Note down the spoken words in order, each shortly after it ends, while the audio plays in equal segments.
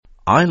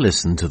I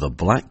listen to the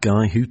Black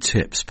Guy Who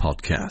Tips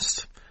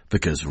podcast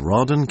because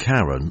Rod and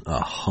Karen are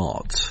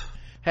hot.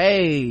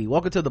 Hey,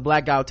 welcome to the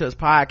Black Guy Who Tips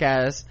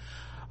podcast.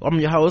 I'm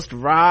your host,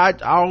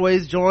 Rod,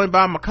 always joined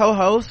by my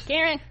co-host,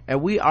 Karen.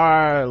 And we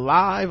are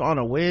live on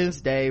a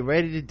Wednesday,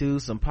 ready to do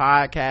some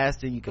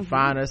podcasting. You can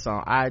find us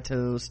on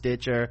iTunes,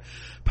 Stitcher,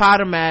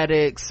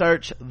 Podomatic.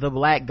 Search The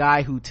Black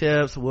Guy Who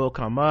Tips, will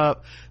come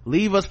up.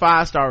 Leave us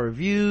 5-star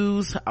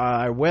reviews.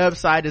 Our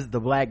website is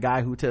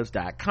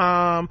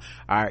theblackguywhotips.com.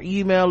 Our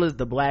email is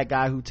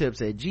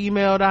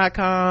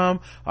theblackguywhotips@gmail.com.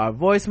 Our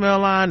voicemail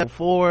line is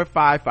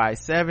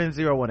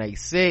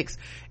 4-557-0186.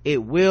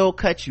 It will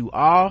cut you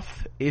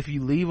off if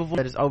you leave a voice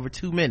that is over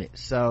 2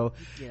 minutes. So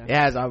it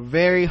has a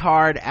very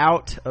hard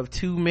out of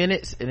 2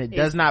 minutes, and it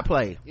does not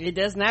play. It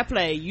does not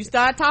play. You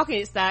start talking,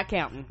 it start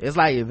counting. It's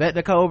like Yvette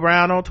Nicole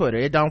Brown on Twitter.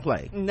 It don't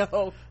play.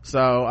 No.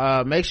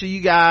 So make sure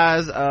you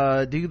guys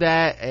do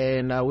that,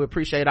 and we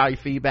appreciate all your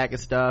feedback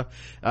and stuff.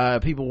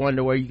 People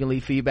wonder where you can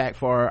leave feedback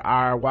for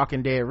our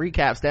Walking Dead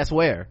recaps. That's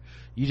where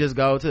you just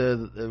go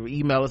to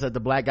email us at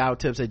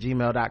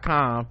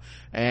theblackguywhotips@gmail.com,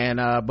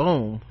 and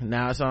boom,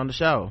 now it's on the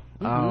show.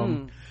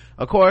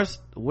 Of course,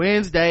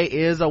 Wednesday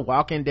is a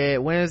Walking Dead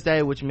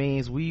Wednesday, which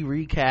means we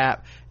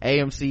recap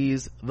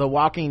AMC's The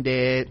Walking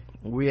Dead.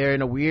 We're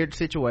in a weird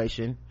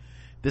situation.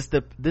 This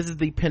is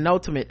the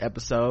penultimate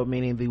episode,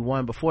 meaning the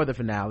one before the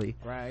finale.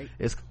 Right.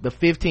 It's the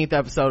 15th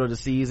episode of the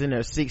season.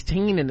 There's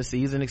 16 in the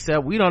season,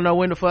 except we don't know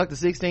when the fuck the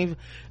 16th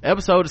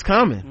episode is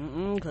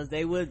coming. Because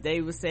they would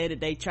say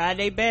that they tried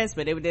their best,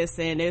 but they were just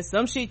saying there's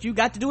some shit you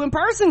got to do in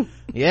person.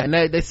 Yeah, and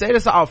they say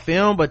this all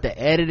film, but the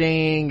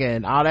editing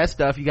and all that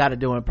stuff you got to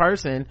do in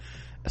person.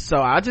 So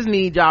I just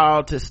need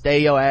y'all to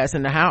stay your ass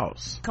in the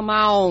house. Come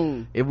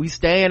on. If we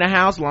stay in the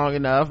house long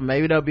enough,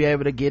 maybe they'll be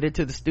able to get it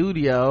to the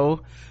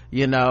studio,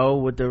 you know,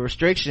 with the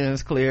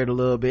restrictions cleared a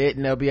little bit,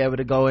 and they'll be able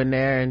to go in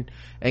there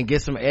and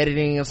get some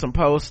editing and some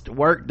post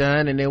work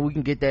done, and then we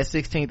can get that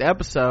 16th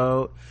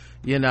episode,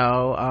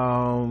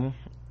 and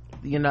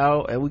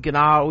we can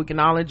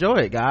all enjoy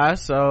it, guys.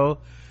 So,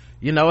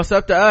 it's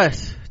up to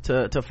us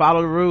to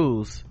follow the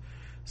rules.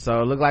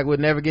 So it look like we're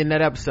never getting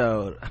that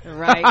episode.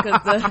 Right,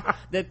 because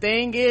the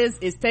thing is,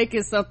 it's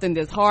taking something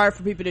that's hard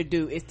for people to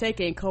do. It's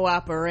taking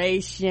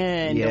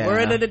cooperation. Yeah. The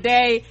word of the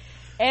day.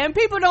 And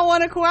people don't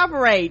want to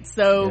cooperate.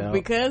 So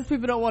because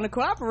people don't want to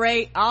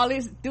cooperate, all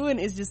it's doing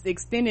is just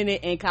extending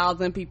it and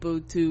causing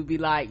people to be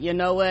like, you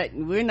know what?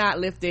 We're not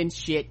lifting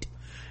shit.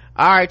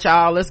 All right,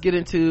 y'all, let's get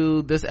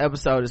into this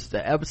episode. It's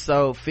the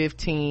episode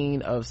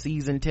 15 of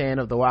season 10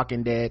 of The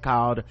Walking Dead,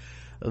 called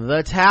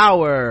The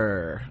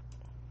Tower.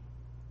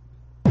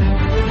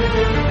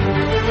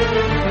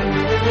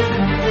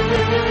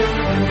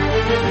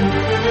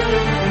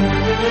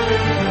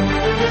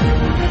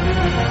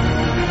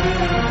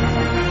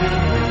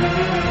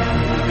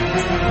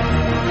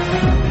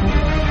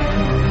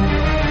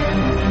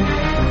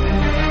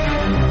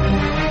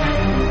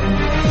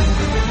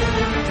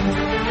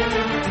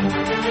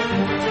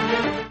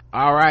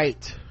 All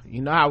right,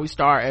 you know how we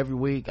start every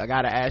week. I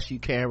gotta ask you,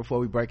 Karen, before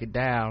we break it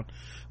down,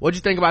 what'd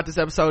you think about this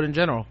episode in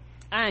general?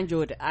 I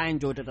enjoyed it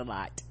a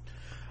lot.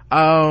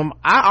 I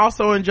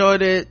also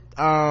enjoyed it.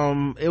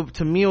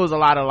 To me, it was a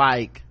lot of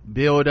like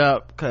build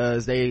up,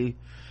 because this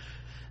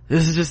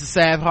is just the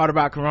sad part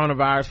about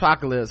coronavirus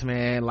apocalypse,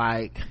 man.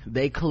 Like,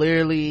 they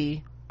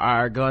clearly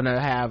are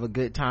gonna have a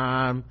good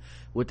time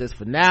with this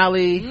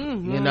finale.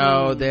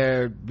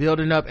 They're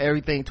building up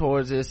everything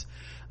towards this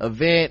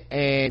event,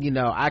 and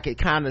I could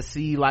kind of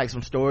see like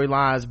some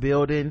storylines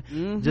building.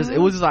 It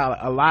was just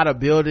a lot of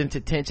building to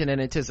tension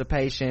and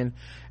anticipation,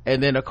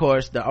 and then of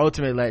course the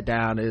ultimate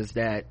letdown is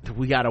that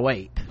we gotta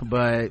wait.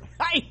 But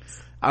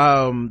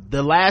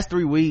the last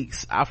 3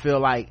 weeks, I feel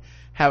like,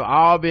 have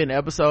all been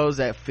episodes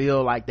that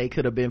feel like they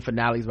could have been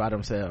finales by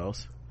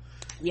themselves.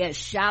 Yes,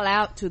 shout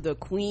out to the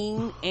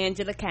Queen,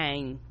 Angela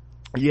Kang.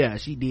 Yeah,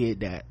 she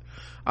did that.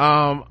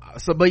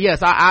 But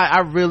yes, I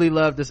really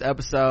love this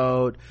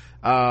episode.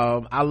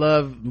 I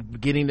love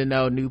getting to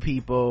know new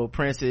people.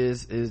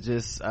 Princess is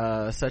just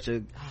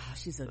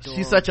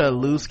she's such a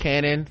loose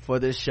cannon for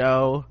this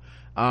show,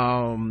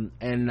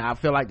 and I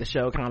feel like the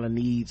show kind of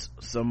needs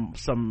some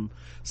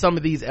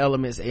of these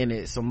elements in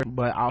it,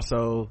 but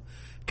also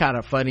kind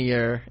of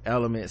funnier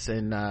elements,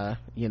 and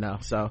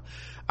so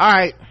all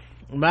right,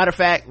 matter of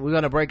fact, we're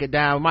gonna break it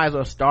down. We might as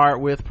well start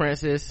with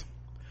Princess.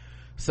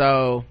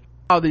 So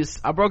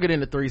I broke it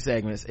into 3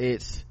 segments.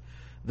 It's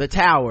the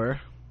Tower,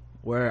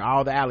 where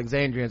all the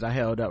Alexandrians are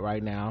held up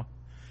right now.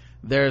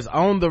 There's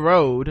On the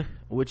Road,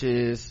 which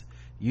is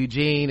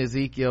Eugene,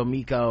 Ezekiel,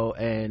 Miko,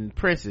 and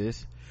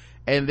Princess.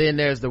 And then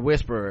there's the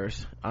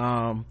Whisperers.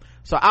 So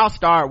I'll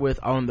start with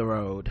On the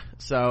Road.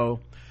 So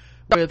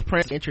with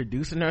Princess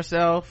introducing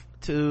herself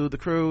to the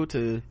crew,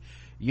 to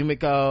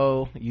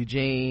Yumiko,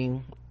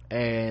 Eugene,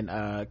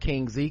 and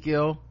King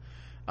Ezekiel.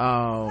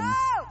 So!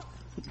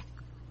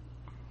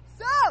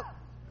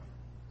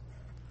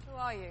 Who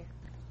are you?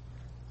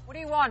 What do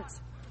you want?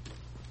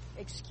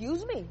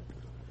 Excuse me?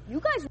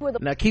 You guys were the...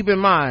 Now keep in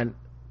mind,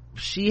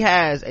 she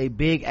has a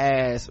big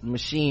ass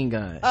machine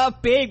gun. A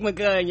big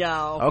gun,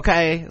 y'all.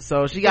 Okay,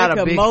 so she got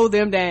a big, mow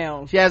them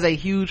down. She has a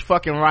huge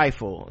fucking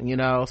rifle, you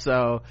know,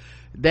 so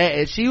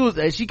that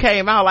she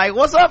came out like,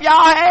 what's up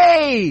y'all,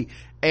 hey,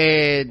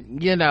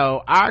 and you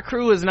know, our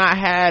crew has not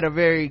had a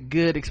very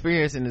good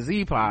experience in the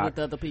Z-Pod with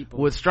other people,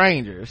 with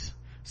strangers,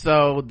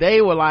 so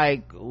they were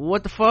like,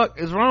 what the fuck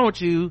is wrong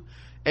with you?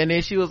 And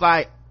then she was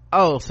like,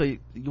 oh, so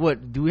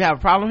what, do we have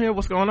a problem here?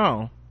 What's going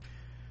on?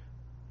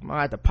 I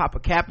might have to pop a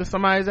cap in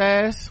somebody's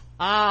ass.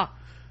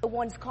 The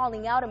one's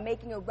calling out and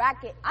making a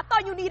racket. I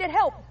thought you needed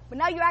help, but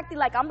now you're acting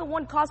like I'm the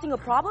one causing a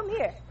problem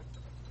here.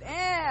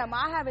 Damn,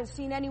 I haven't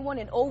seen anyone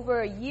in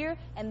over a year,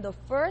 and the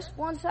first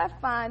ones I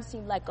find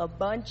seem like a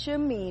bunch of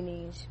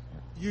meanies.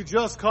 You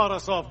just caught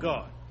us off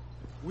guard.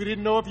 We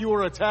didn't know if you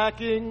were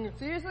attacking.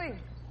 Seriously?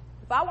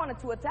 If I wanted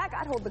to attack,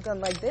 I'd hold the gun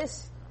like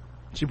this.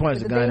 She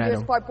points the gun at him. The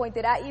dangerous part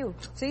pointed at you.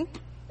 See?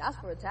 That's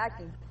for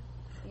attacking.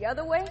 The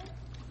other way?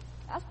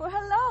 That's for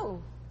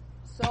hello.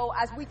 So,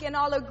 as we can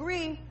all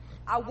agree,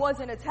 I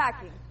wasn't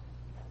attacking.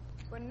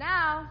 But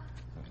now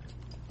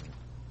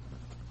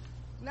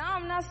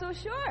I'm not so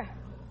sure.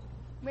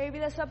 Maybe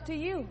that's up to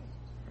you.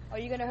 Are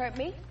you gonna hurt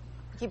me?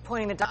 Keep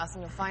pointing it to us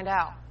and you'll find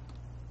out.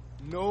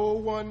 No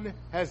one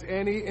has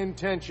any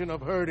intention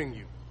of hurting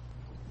you.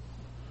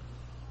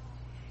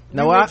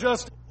 No, what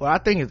I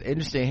think is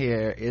interesting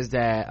here is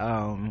that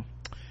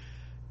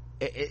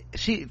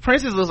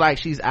Princess looks like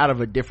she's out of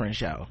a different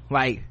show.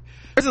 Like,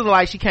 Princess looks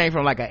like she came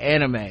from like an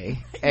anime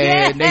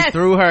and they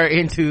threw her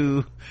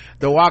into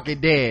The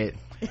Walking Dead.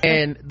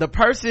 And the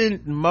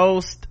person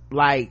most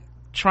like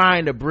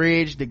trying to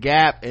bridge the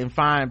gap and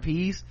find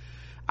peace,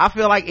 I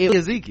feel like it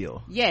was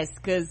Ezekiel. Yes,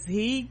 because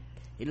he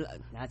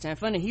not trying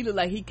funny, he looked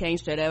like he came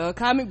straight out of a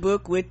comic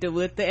book with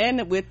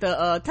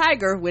the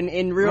tiger when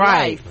in real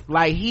life.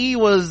 Like he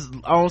was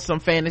on some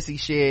fantasy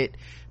shit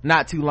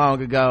not too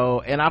long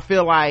ago, and I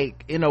feel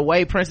like in a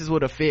way Princess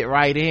would have fit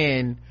right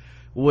in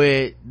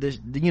with this,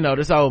 you know,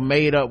 this old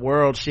made up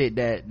world shit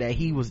that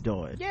he was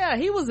doing. Yeah,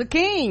 he was a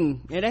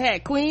king and they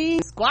had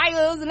queens,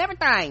 squires and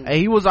everything, and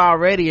he was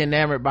already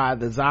enamored by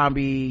the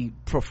zombie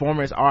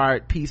performance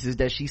art pieces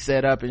that she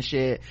set up and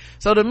shit.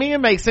 So to me it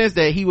makes sense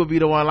that he would be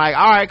the one like,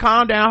 all right,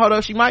 calm down, hold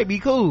up, she might be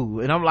cool.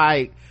 And I'm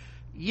like,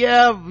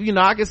 yeah, you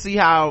know, I can see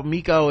how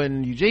Miko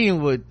and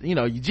Eugene would, you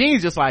know,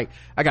 Eugene's just like,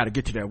 I gotta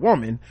get to that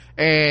woman,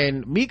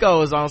 and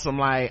Miko is on some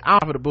like, I'm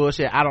for the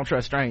bullshit, I don't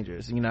trust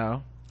strangers, you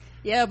know.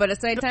 Yeah, but at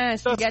the same time,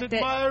 she got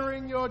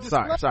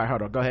that. Sorry,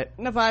 hold on, go ahead.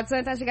 No, but at the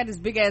same time, she got this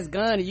big ass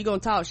gun, and you gonna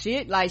talk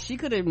shit? Like, she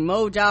could have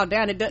mowed y'all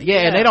down. And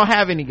and they don't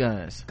have any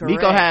guns.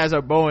 Correct. Miko has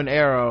her bow and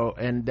arrow,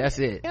 and that's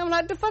it. And I'm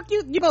like, the fuck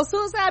you go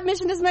suicide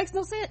mission? This makes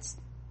no sense.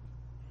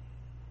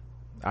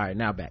 All right,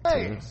 now back to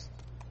it.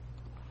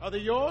 Are they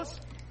yours?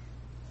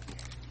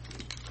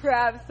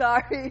 Crap,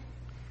 sorry.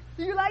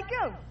 Do you like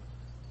them?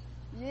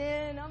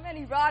 Yeah, not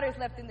many rotters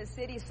left in the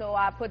city, so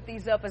I put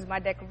these up as my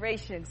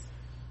decorations.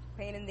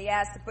 Pain in the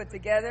ass to put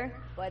together,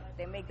 but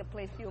they make the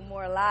place feel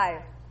more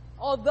alive.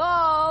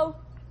 Although,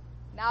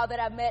 now that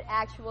I've met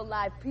actual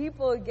live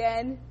people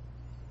again,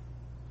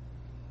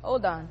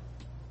 hold on.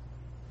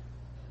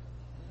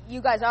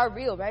 You guys are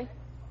real, right?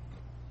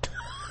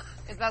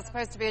 Is that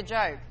supposed to be a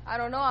joke? I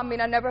don't know. I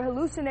mean, I never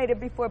hallucinated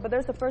before, but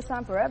there's a first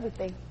time for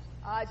everything.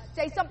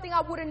 Say something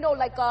I wouldn't know,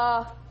 like,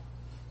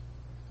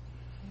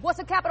 what's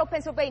the capital of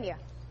Pennsylvania?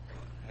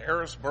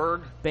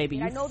 Harrisburg. Baby,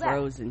 you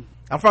frozen.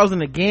 I'm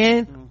frozen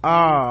again? Mm-hmm.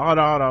 Oh, hold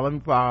on, let me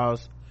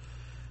pause.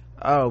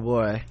 Oh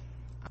boy,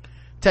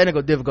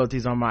 technical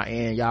difficulties on my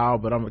end, y'all,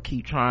 but I'm gonna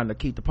keep trying to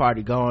keep the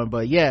party going.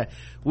 But yeah,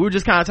 we were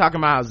just kind of talking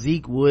about how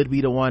Zeke would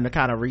be the one to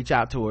kind of reach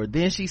out to her.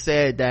 Then she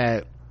said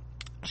that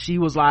she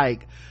was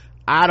like,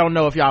 I don't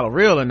know if y'all are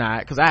real or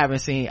not, because I haven't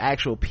seen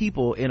actual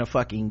people in a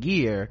fucking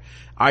year.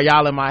 Are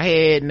y'all in my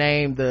head?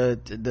 Name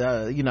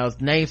the you know,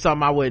 name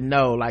something I wouldn't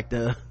know, like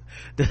the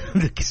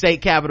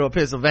state capital of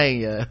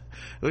Pennsylvania.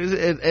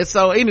 And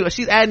so anyway,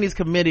 she's adding these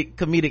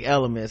comedic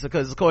elements,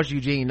 because of course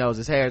Eugene knows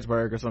it's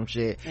Harrisburg or some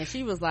shit, and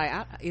she was like,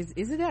 is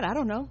it that? I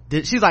don't know.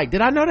 She's like,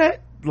 did I know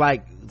that?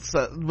 Like,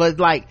 so, but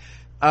like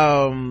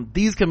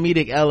these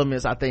comedic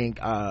elements I think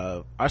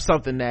are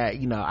something that,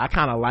 you know, I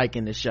kind of like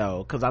in the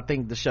show, because I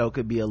think the show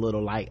could be a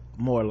little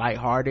more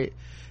lighthearted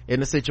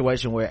in a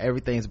situation where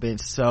everything's been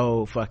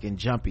so fucking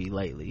jumpy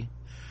lately.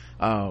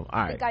 All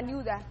right, I think I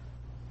knew that.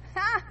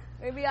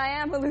 Maybe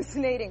I am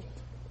hallucinating.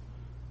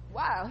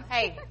 Wow.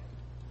 Hey,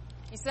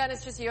 you said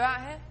it's just you out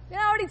here?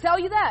 Didn't I already tell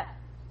you that?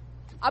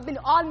 I've been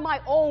on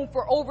my own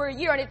for over a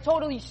year and it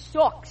totally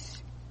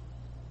sucks.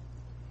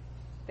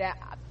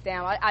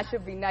 Damn, I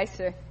should be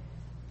nicer.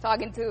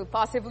 Talking to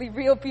possibly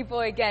real people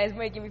again is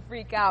making me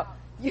freak out.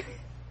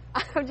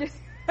 I'm just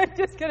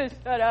gonna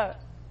shut up.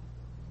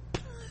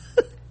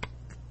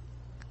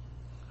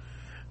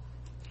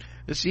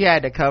 She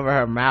had to cover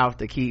her mouth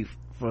to keep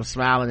from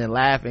smiling and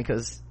laughing,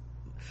 because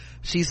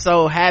she's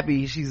so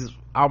happy.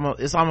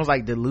 It's almost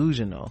like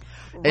delusional,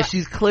 and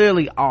she's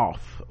clearly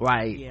off.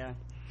 Like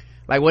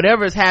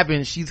whatever's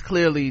happened, she's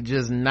clearly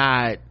just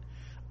not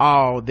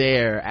all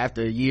there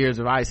after years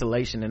of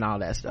isolation and all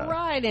that stuff.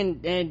 Right,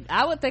 and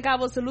I would think I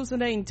was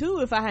hallucinating too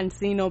if I hadn't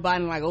seen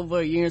nobody in like over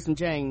a year and some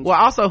change. Well,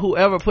 also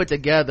whoever put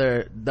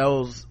together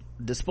those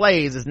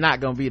displays is not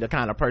going to be the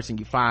kind of person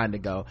you find to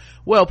go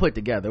well put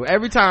together.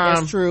 Every time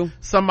That's true.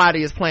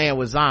 somebody is playing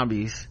with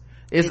zombies,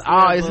 it's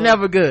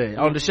never good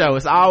on the show.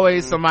 It's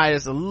always somebody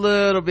that's a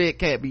little bit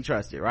can't be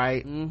trusted,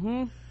 right?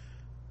 Mm-hmm.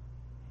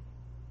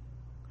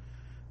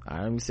 All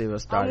right, let me see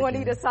what's started. I'm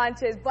Juanita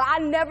Sanchez, but I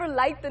never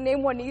liked the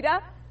name Juanita.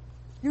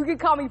 You can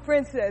call me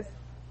Princess.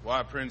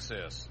 Why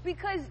Princess?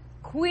 Because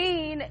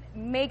Queen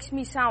makes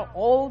me sound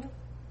old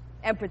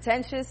and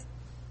pretentious.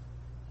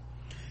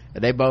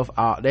 They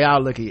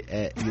all look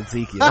at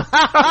Ezekiel.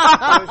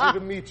 Pleasure to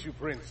meet you,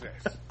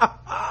 Princess.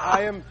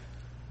 I am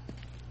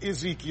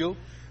Ezekiel.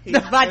 He's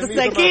about to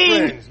say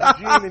King. Friends,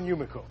 Eugene and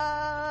Yumiko.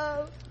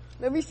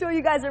 Let me show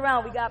you guys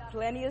around. We got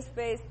plenty of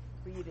space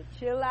for you to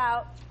chill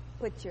out,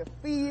 put your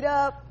feet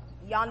up.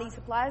 Y'all need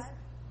supplies?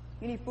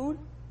 You need food?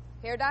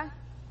 Hair dye?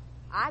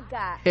 I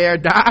got Hair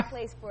dye? a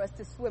place for us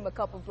to swim a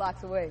couple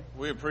blocks away.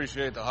 We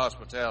appreciate the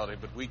hospitality,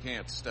 but we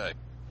can't stay.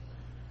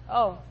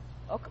 Oh,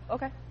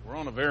 okay. We're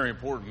on a very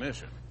important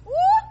mission.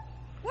 What?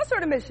 What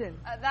sort of mission?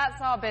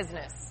 That's our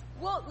business.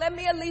 Well, let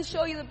me at least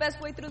show you the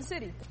best way through the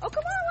city. Oh,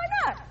 come on, why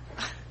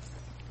not?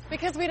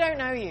 Because we don't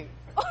know you.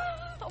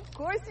 Of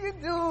course you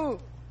do.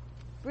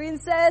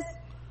 Princess.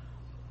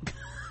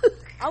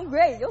 I'm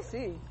great, you'll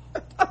see.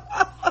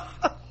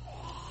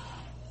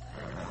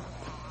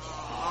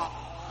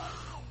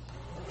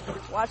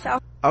 Watch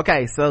out.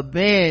 Okay, so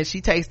then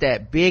she takes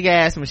that big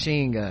ass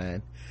machine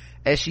gun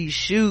and she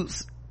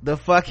shoots the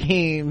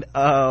fucking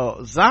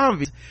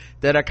zombies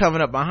that are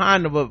coming up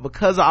behind them, but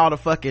because of all the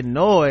fucking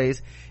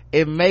noise,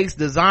 it makes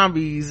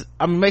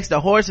makes the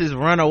horses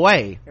run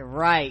away.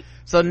 Right.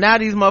 So now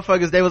these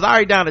motherfuckers, they was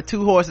already down to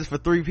 2 horses for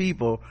 3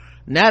 people.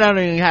 Now they don't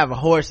even have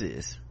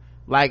horses.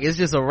 Like, it's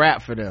just a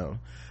wrap for them.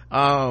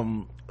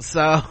 And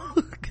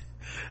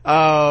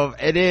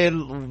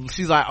then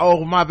she's like,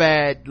 oh, my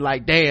bad.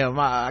 Like, damn,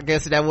 I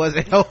guess that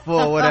wasn't helpful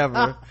or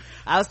whatever.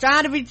 I was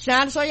trying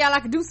to show y'all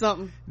I could do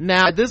something.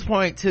 Now, at this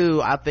point,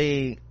 too, I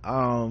think,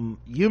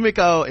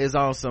 Yumiko is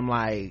on some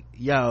like,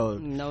 yo,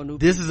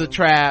 this is a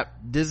trap.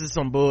 This is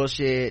some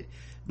bullshit.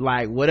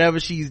 Like, whatever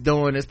she's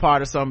doing is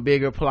part of some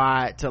bigger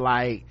plot to,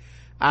 like,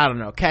 I don't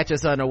know, catch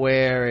us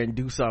unaware and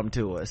do something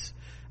to us.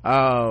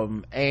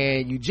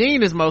 And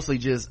Eugene is mostly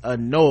just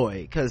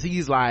annoyed because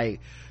he's like,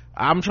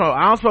 I'm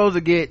supposed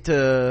to get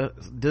to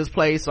this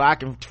place so I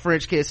can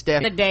French kiss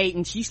Stephanie. The date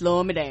and she's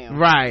slowing me down.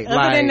 Right.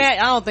 Other than that,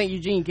 I don't think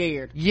Eugene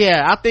cared.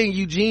 Yeah, I think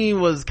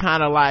Eugene was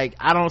kind of like,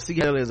 I don't see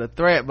her as a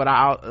threat, but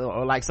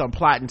or like some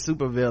plotting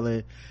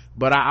supervillain,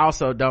 but I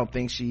also don't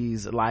think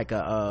she's like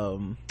a,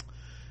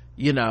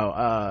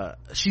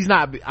 she's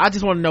not, I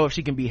just want to know if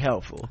she can be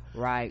helpful.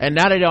 Right. And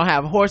now they don't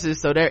have horses,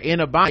 so they're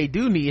in a bind. They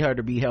do need her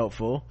to be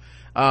helpful.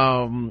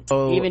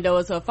 So, even though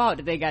it's her fault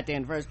that they got there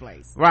in the first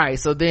place. Right.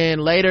 So then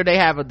later they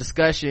have a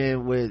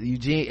discussion with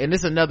Eugene, and this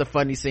is another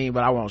funny scene,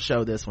 but I won't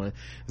show this one.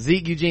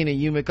 Zeke, Eugene, and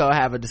Yumiko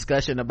have a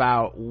discussion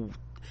about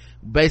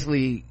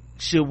basically,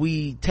 should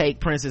we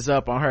take Princess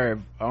up on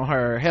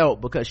her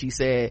help, because she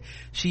said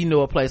she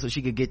knew a place where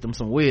she could get them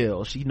some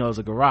wheels. She knows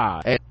a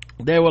garage. And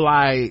they were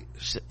like,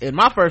 and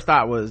my first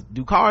thought was,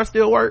 do cars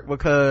still work?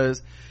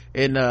 Because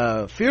in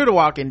Fear the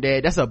Walking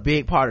Dead, that's a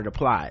big part of the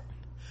plot,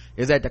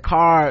 is that the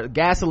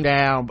gasoline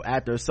down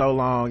after so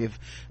long. If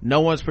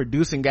no one's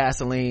producing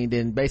gasoline,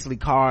 then basically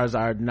cars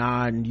are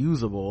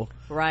non-usable.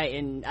 Right.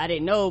 And I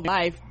didn't know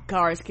life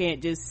cars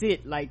can't just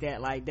sit like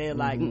that. Like they're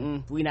like,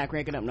 we not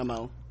cranking up no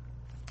more.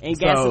 And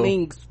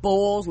gasoline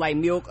spoils like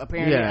milk,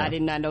 apparently. Yeah. I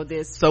did not know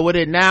this. So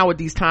with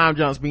these time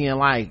jumps being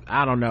like,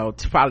 I don't know,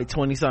 probably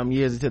 20 something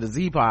years into the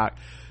Z-Pak,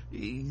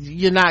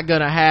 you're not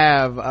gonna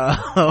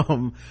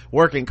have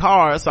working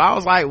cars. So I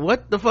was like,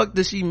 what the fuck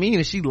does she mean?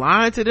 Is she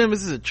lying to them?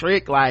 Is this a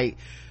trick? Like,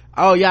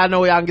 oh yeah, I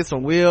know y'all can get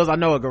some wheels, I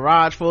know a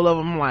garage full of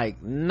them. I'm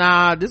like,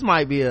 nah, this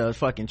might be a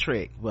fucking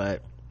trick.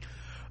 But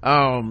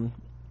so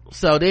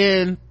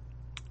then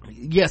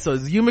so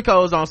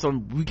Yumiko's on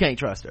some, we can't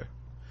trust her.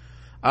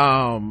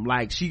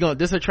 Like,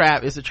 this a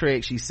trap, it's a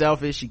trick, she's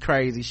selfish, she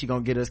crazy, she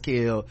gonna get us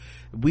killed,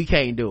 we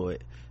can't do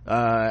it.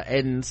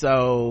 And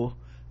so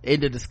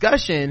in the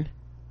discussion,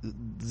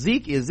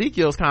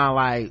 Ezekiel's kind of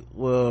like,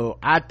 well,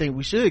 I think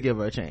we should give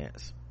her a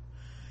chance.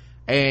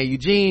 And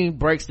Eugene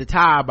breaks the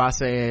tie by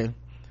saying,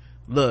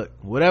 look,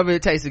 whatever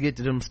it takes to get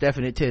to them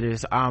Stephanie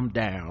titties, I'm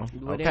down.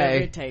 Whatever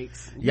okay, it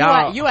takes.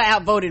 Y'all, you are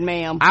outvoted,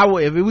 ma'am. I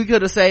would, if we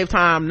could have saved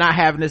time not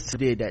having this,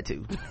 did that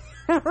too.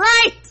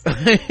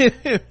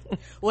 Right.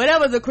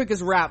 Whatever's the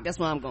quickest route, that's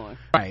where I'm going.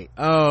 Right.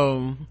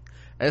 And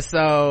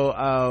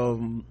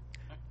so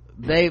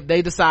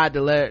they decide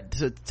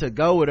to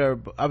go with her,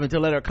 to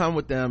let her come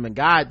with them and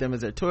guide them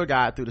as their tour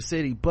guide through the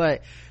city.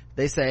 But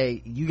they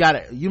say,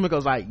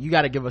 Yumiko's like, you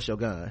gotta give us your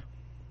gun.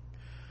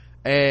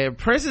 And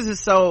Princess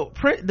is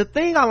the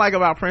thing I like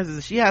about Princess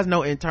is she has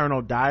no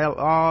internal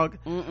dialogue.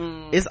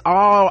 It's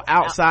all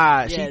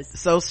outside.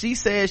 Yes. She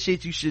says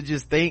shit you should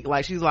just think.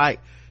 Like, she's like,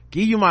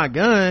 give you my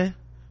gun,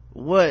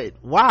 why?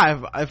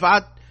 If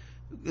I,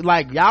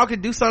 like, y'all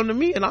could do something to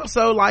me, and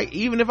also, like,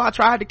 even if I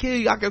tried to kill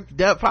you, I could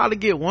probably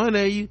get one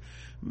of you.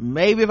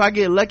 Maybe if I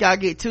get lucky, I'll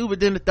get two, but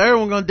then the third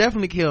one gonna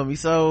definitely kill me.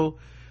 So,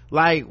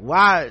 like,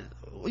 why?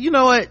 You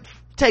know what?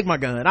 Take my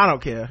gun. I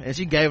don't care. And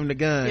she gave him the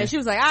gun. Yeah, she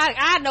was like,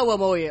 I know what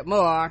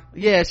more.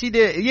 Yeah, she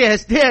did.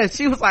 Yes, yeah,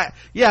 she was like,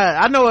 yeah,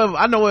 I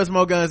know there's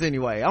more guns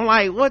anyway. I'm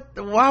like,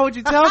 why would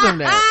you tell them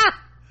that?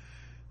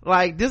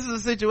 Like, this is a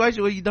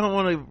situation where you don't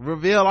want to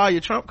reveal all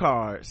your trump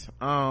cards.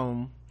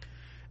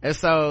 And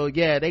so,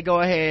 yeah, they go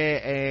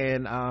ahead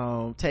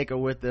and, take her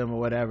with them or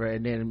whatever.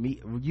 And then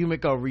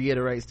Yumiko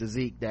reiterates to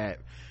Zeke that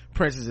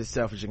Princess is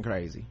selfish and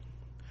crazy.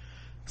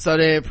 So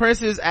then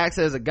Princess acts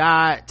as a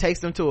guide,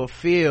 takes them to a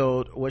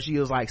field where she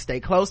was like, stay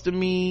close to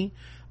me,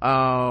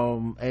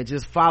 and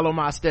just follow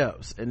my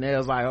steps. And they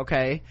was like,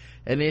 okay.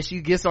 And then she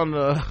gets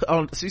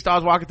she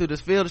starts walking through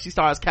this field and she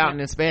starts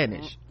counting in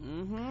Spanish.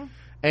 Mm-hmm.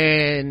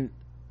 And,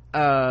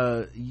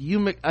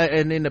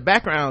 and in the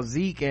background,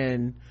 Zeke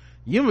and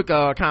Yumiko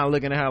are kind of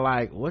looking at her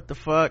like, what the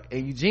fuck?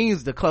 And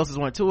Eugene's the closest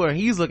one to her, and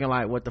he's looking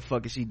like, what the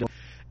fuck is she doing?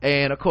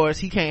 And of course,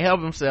 he can't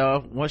help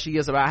himself. Once she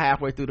gets about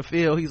halfway through the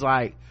field, he's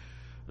like,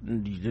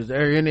 is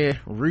there any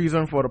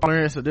reason for the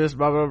appearance of this,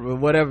 blah, blah, blah,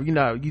 whatever, you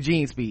know,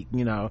 Eugene speak,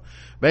 you know,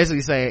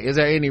 basically saying, is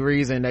there any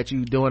reason that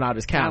you doing all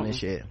this counting and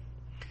shit?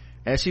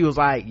 And she was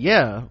like,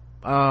 yeah.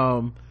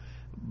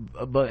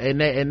 But,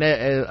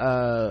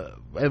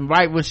 and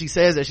right when she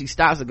says that, she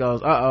stops and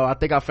goes, I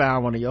think I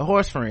found one of your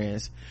horse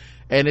friends.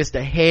 And it's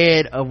the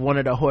head of one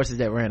of the horses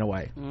that ran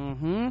away.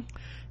 Mm-hmm.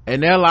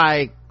 And they're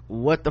like,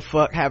 what the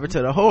fuck happened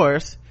to the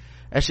horse?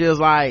 And she was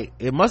like,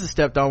 it must have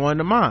stepped on one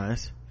of the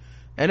mines.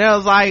 And I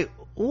was like,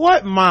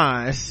 what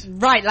mines?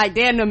 Right, like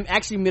they're in the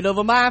actually middle of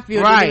a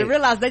minefield. Right. And they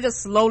realize they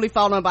just slowly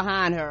following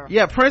behind her.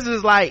 Yeah, Princess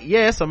is like,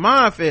 yeah, it's a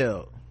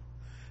minefield.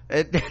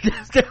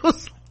 They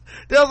was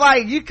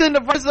like, you couldn't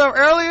have brought this up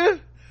earlier?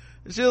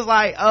 She was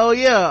like, oh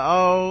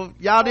yeah,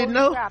 y'all didn't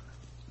know? Crap.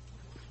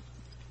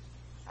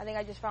 I think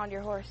I just found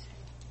your horse.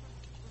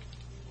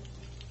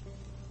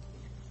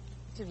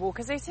 Did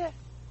Walkers eat it?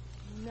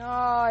 No,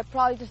 I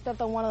probably just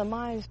stepped on one of the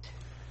mines.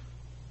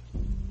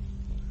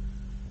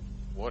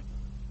 What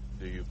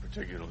do you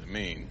particularly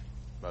mean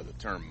by the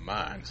term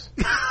mines?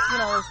 You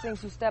know, those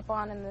things you step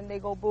on and then they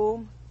go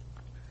boom.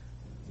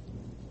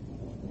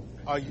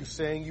 Are you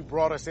saying you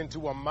brought us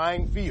into a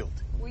minefield?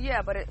 Well,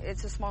 yeah, but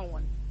it's a small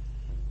one.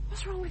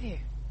 What's wrong with you?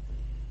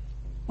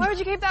 Why would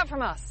you keep that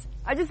from us?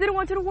 I just didn't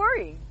want you to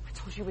worry. I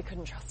told you we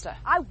couldn't trust her.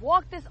 I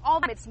walked this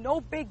all time. It's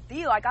no big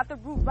deal. I got the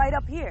route right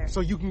up here.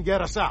 So you can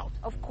get us out?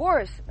 Of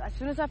course, as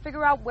soon as I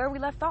figure out where we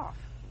left off.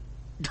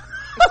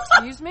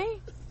 Excuse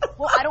me?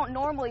 Well, I don't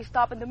normally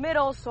stop in the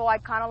middle, so I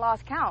kind of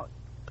lost count.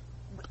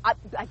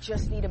 I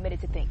just need a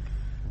minute to think.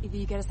 Either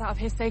you get us out of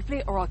here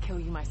safely, or I'll kill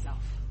you myself.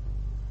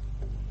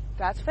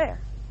 That's fair.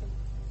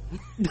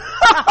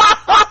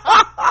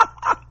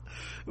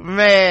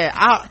 Man,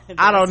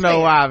 I don't know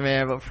why,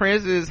 man, but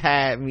Princess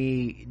had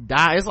me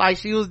die. It's like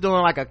she was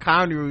doing like a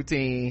comedy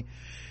routine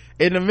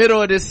in the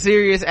middle of this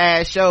serious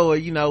ass show where,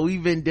 you know,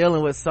 we've been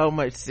dealing with so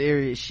much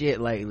serious shit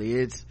lately.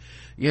 It's,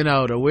 you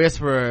know, the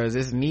Whisperers,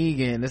 it's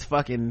Negan, it's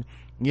fucking,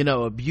 you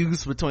know,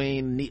 abuse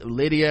between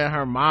Lydia and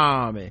her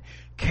mom, and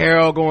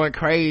Carol going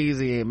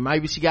crazy, and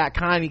maybe she got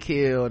Connie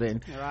killed,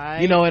 and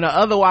you know, in an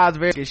otherwise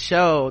very good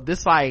show,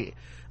 this, like,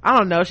 I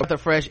don't know, she's the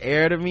fresh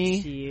air to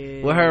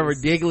me with her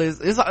ridiculous.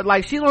 It's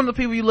like she's one of the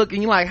people you look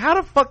and you're like, how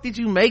the fuck did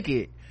you make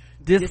it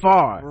this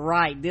far?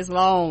 Right, this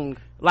long.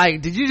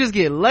 Like, did you just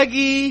get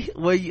lucky?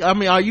 I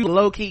mean, are you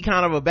low key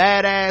kind of a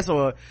badass,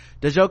 or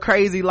does your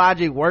crazy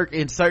logic work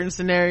in certain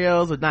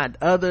scenarios but not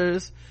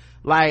others?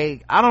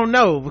 Like, I don't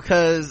know,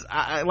 because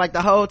I like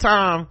the whole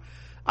time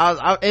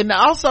and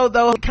also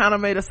though it kind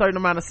of made a certain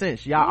amount of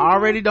sense. Y'all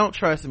already don't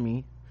trust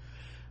me.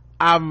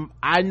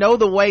 I know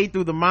the way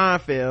through the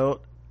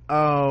minefield.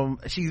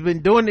 She's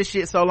been doing this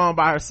shit so long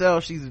by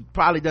herself, she's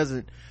probably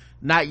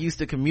not used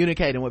to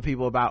communicating with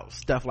people about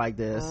stuff like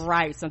this.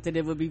 Right, something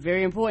that would be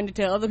very important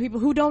to tell other people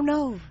who don't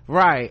know.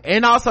 Right,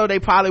 and also they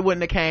probably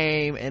wouldn't have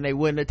came and they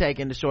wouldn't have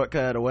taken the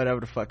shortcut or whatever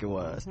the fuck it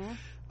was.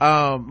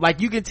 Mm-hmm.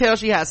 Like you can tell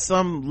she has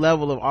some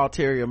level of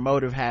ulterior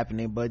motive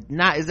happening, but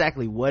not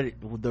exactly what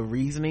the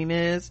reasoning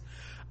is.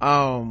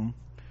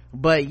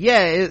 But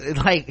yeah, it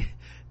like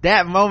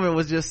that moment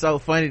was just so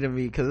funny to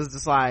me, because it's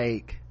just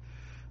like,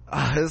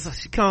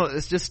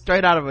 it's just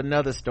straight out of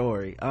another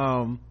story.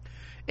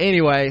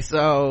 Anyway,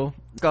 so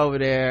let's go over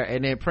there,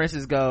 and then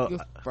Princess go. You're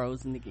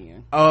frozen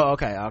again. Oh,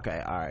 okay, all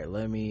right,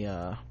 let me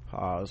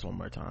pause one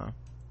more time.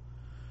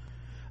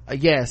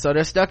 Yeah, so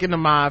they're stuck in the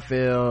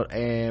minefield,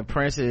 and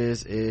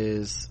Princess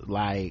is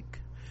like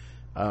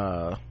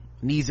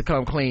needs to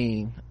come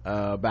clean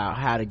about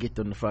how to get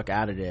them the fuck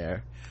out of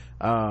there.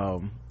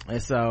 And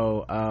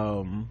so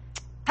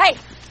hey,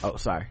 oh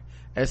sorry.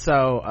 And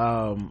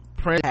so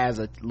Prince has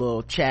a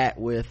little chat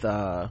with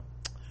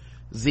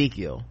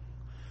Ezekiel,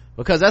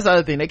 because that's the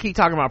other thing, they keep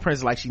talking about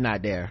Princess like she's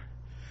not there.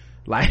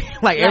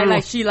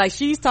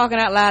 she's talking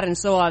out loud and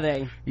so are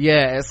they.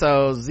 Yeah, and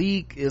so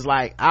Zeke is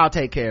like, I'll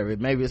take care of it,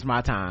 maybe it's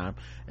my time.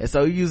 And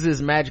so he uses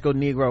his magical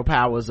Negro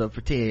powers of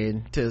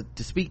pretend to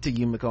speak to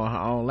Yumiko in her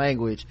own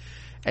language.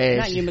 And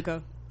not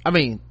Yumiko, I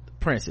mean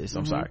Princess,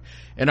 I'm sorry,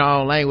 in her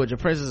own language.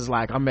 And Princess is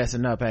like, I'm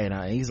messing up, ain't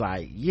I? And he's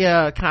like,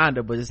 yeah,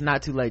 kinda, but it's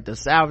not too late to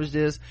salvage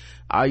this.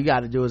 All you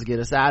gotta do is get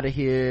us out of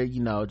here,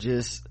 you know,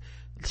 just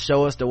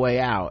show us the way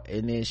out.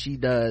 And then she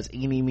does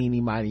eeny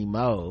meeny miny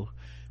mo,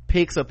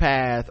 picks a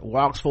path,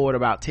 walks forward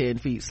about 10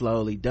 feet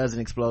slowly,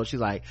 doesn't explode. She's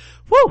like,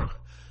 whoo,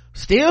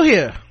 still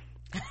here.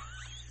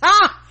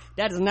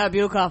 That does not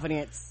build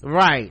confidence,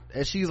 right?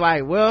 And she's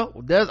like, well,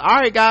 all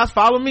right guys,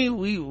 follow me,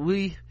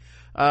 we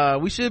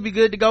should be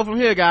good to go from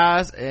here,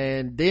 guys.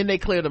 And then they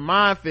clear the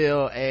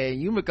minefield,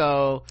 and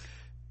Yumiko,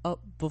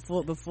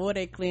 before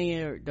they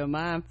clear the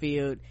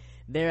minefield,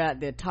 they're out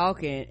there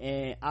talking,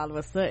 and all of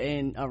a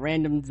sudden a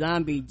random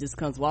zombie just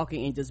comes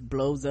walking and just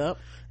blows up.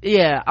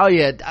 Yeah, oh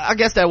yeah, I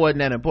guess that wasn't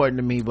that important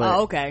to me,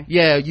 but okay.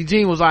 Yeah,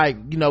 Eugene was like,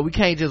 you know, we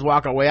can't just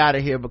walk our way out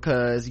of here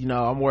because, you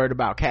know, I'm worried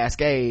about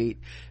Cascade.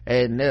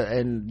 And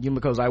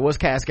Yumiko's like, what's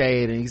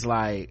Cascade? And he's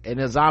like, and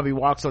the zombie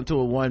walks onto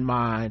a one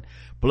mine,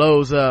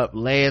 blows up,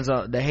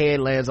 the head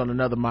lands on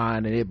another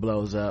mine, and it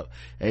blows up.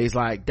 And he's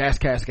like, that's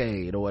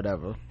Cascade or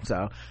whatever.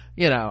 So,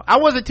 you know, I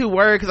wasn't too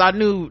worried because I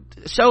knew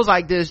shows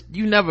like this,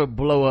 you never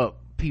blow up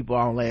people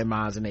on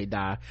landmines and they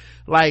die.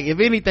 Like, if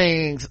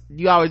anything,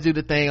 you always do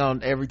the thing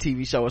on every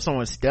TV show where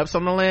someone steps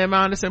on the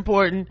landmine that's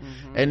important,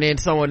 and then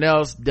someone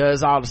else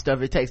does all the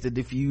stuff it takes to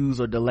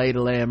defuse or delay the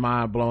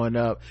landmine blowing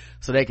up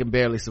so they can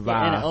barely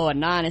survive. Or a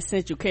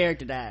non-essential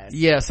character dies.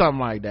 Yeah, something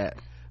like that.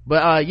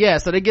 But yeah,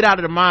 so they get out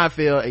of the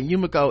minefield and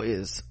Yumiko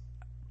is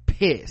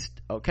pissed.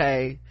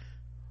 Okay,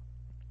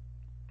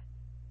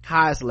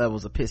 highest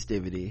levels of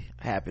pistivity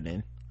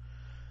happening.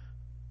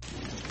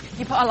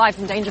 You put our lives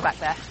in danger back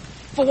there.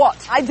 For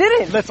what? I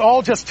didn't. Let's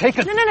all just take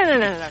a...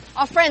 No.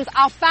 Our friends,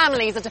 our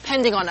families are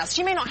depending on us.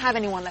 She may not have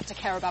anyone left to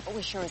care about, but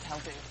we sure as hell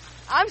do.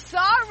 I'm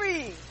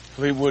sorry.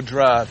 Fleetwood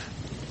Drive.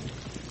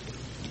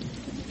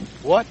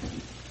 What?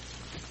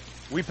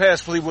 We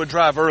passed Fleetwood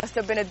Drive earlier. Must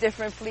have been a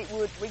different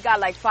Fleetwood. We got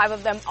like 5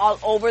 of them all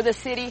over the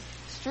city.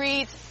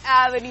 Streets,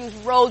 avenues,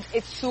 roads.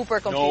 It's super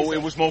confusing. No,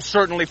 it was most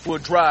certainly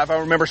Fleetwood Drive. I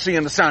remember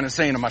seeing the sign and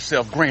saying to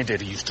myself,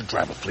 Granddaddy used to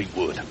drive a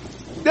Fleetwood.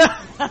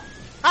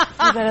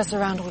 You led us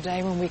around all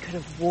day when we could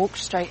have walked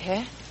straight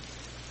here.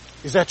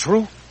 Is that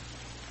true?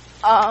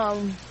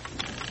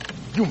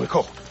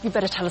 Yumiko. You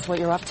better tell us what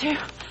you're up to,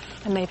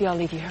 and maybe I'll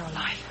leave you here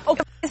alive.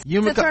 Okay,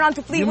 to turn on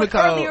to Fleetwood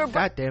earlier.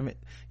 God damn it.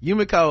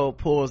 Yumiko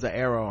pulls the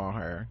arrow on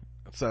her.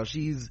 So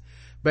she's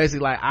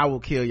basically like, I will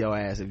kill your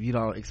ass if you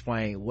don't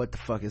explain what the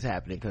fuck is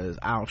happening, because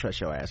I don't trust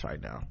your ass right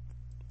now.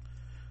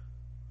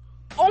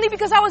 Only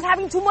because I was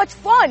having too much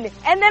fun.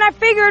 And then I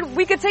figured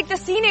we could take the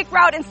scenic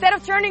route instead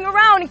of turning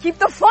around and keep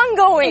the fun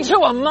going. Into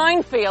a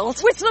minefield.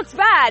 Which looks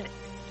bad.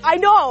 I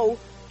know.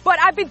 But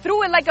I've been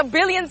through it like a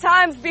billion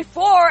times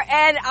before,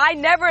 and I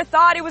never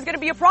thought it was going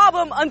to be a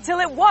problem until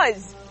it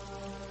was.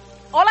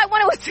 All I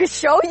wanted was to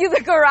show you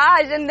the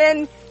garage, and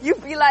then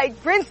you'd be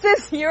like,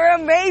 Princess, you're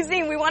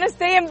amazing. We want to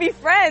stay and be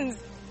friends.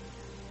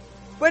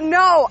 But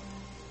no,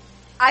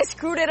 I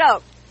screwed it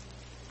up.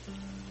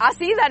 I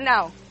see that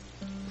now.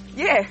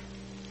 Yeah.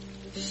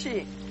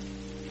 Shit.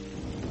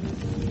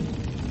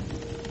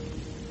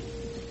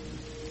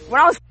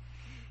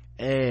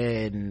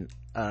 And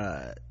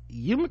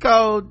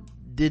Yumiko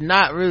did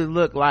not really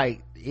look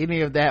like any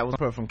of that was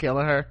from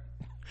killing her.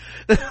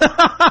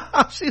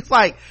 She's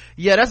like,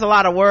 yeah, that's a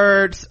lot of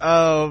words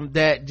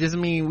that just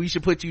mean we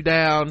should put you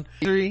down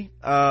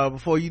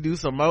before you do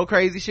some more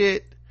crazy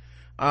shit.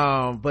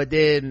 But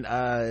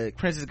then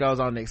Princess goes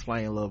on to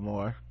explain a little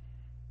more.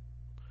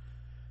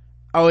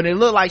 Oh, and it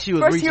looked like she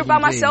was first here by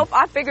myself.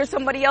 I figured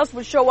somebody else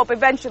would show up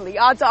eventually.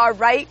 Odds are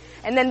right.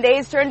 And then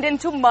days turned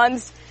into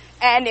months,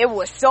 and it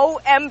was so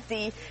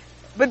empty.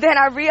 But then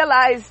I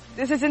realized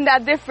this isn't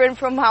that different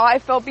from how I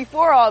felt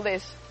before all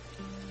this.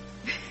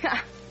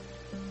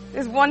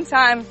 This one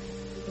time,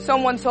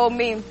 someone told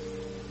me,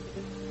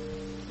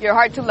 you're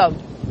hard to love.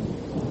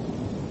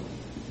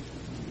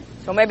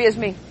 So maybe it's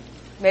me.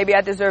 Maybe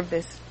I deserve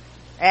this.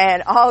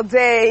 And all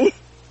day,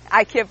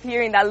 I kept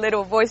hearing that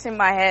little voice in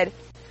my head.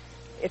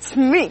 It's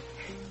me.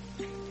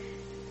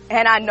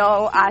 And I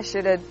know I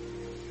should have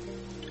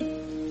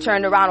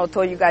turned around or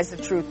told you guys the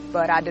truth,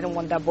 but I didn't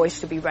want that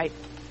voice to be right.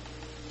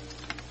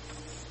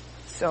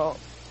 So,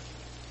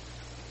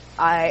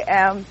 I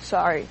am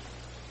sorry.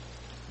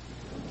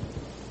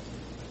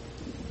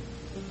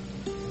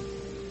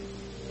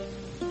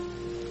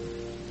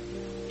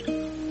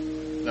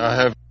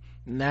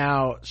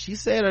 Now, she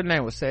said her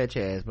name was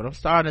Sanchez, but I'm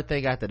starting to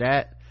think after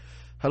that,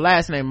 her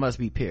last name must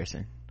be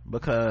Pearson,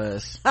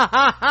 because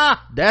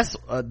that's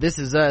This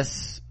Is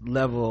Us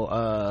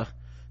level,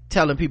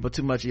 telling people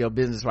too much of your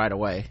business right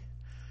away.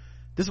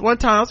 This one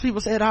time,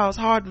 people said I was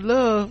hard to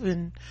love,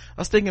 and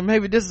I was thinking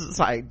maybe this is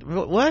like,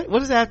 what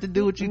does that have to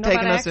do with you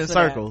taking us in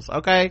circles? That.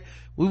 Okay,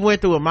 we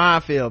went through a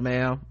minefield,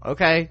 ma'am.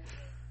 Okay,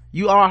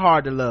 you are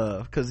hard to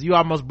love because you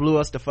almost blew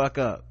us the fuck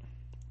up.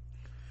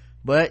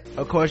 But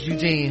of course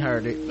Eugene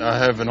heard it. I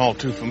have an all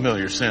too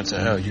familiar sense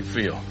of how you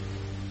feel.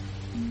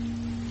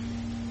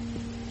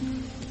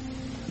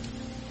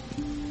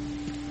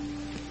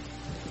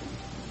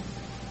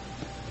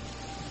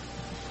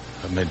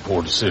 I've made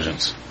poor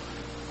decisions.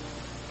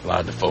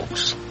 Lied to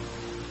folks.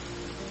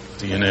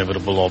 The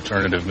inevitable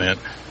alternative meant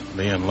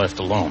being left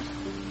alone.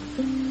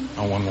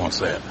 No one wants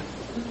that.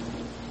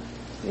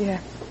 Yeah.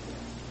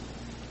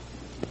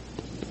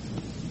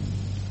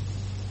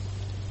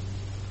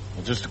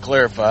 Well, just to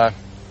clarify,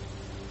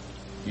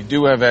 you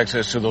do have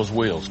access to those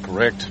wheels,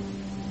 correct?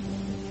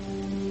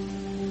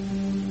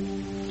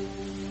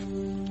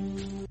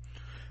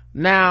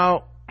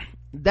 Now,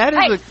 that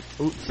is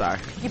Hey! oops, sorry.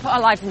 You put our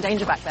lives in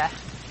danger back there.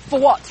 For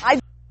what?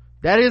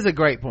 That is a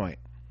great point.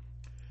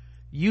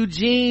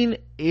 Eugene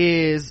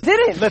is...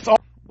 Didn't. Let's all...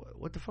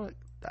 What the fuck?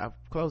 I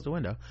closed the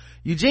window.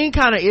 Eugene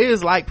kind of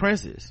is like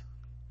Princess.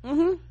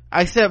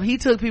 Except he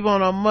took people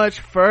on a much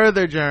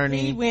further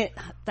journey. He went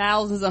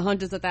thousands and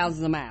hundreds of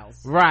thousands of miles.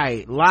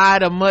 Right.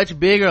 Lied a much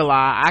bigger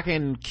lie. I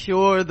can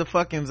cure the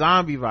fucking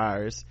zombie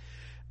virus.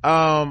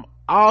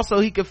 Also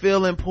he could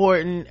feel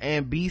important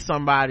and be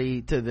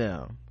somebody to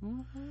them.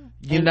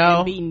 You know?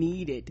 And be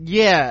needed.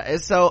 Yeah.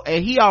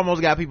 And he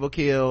almost got people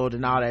killed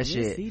and all that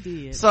shit. Yes, he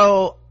did.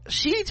 So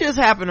she just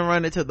happened to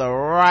run into the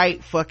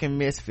right fucking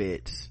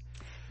misfits.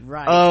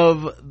 Right.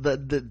 Of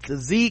the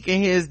Zeke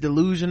and his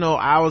delusional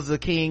I was the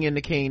king in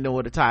the kingdom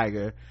with a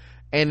tiger,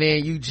 and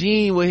then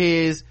Eugene with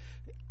his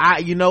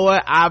you know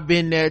what, I've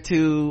been there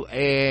too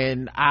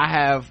and I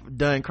have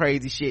done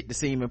crazy shit to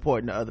seem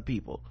important to other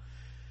people.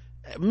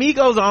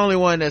 Miko's the only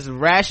one that's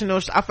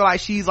rational. I feel like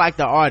she's like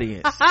the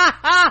audience.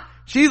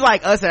 She's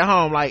like us at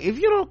home, like, if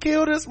you don't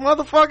kill this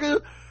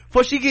motherfucker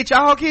before she get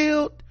y'all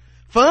killed,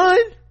 fun?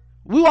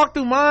 We walk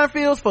through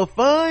minefields for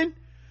fun?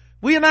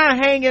 We're not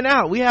hanging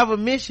out, we have a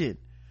mission.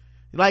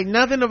 Like,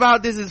 nothing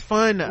about this is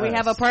fun to us. We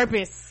have a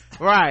purpose.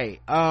 Right.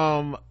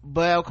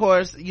 But of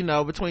course, you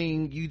know,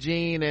 between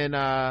Eugene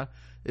and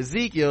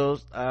Ezekiel,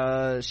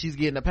 she's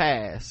getting a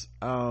pass.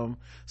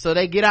 So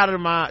they get all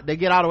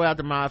the way out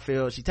the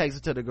minefield. She takes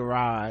it to the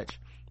garage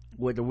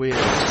with the wheels.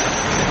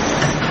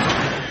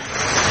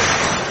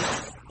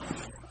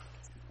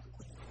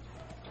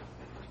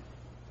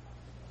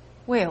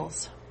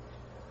 Wheels.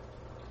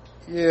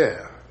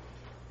 Yeah.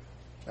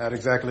 Not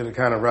exactly the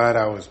kind of ride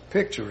I was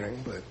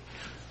picturing, but...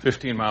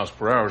 15 miles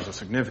per hour is a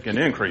significant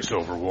increase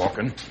over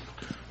walking.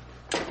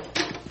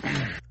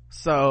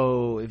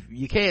 So, if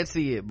you can't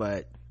see it,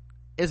 but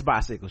it's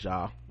bicycles,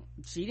 y'all.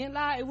 She didn't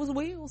lie, it was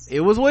wheels.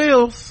 It was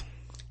wheels.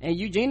 And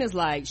Eugene is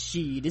like,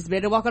 shit, it's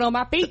better walking on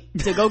my feet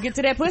to go get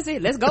to that pussy.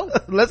 Let's go.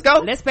 Let's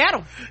go. Let's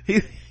paddle.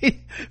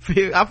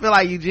 I feel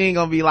like Eugene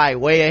gonna be like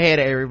way ahead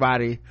of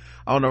everybody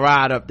on the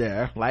ride up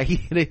there. Like,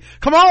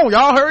 come on,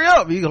 y'all, hurry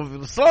up. He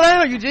gonna slow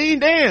down, Eugene,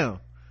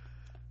 damn.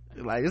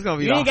 Like, it's gonna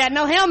be... You ain't got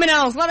no helmet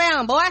on. Slow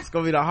down, boy. It's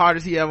gonna be the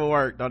hardest he ever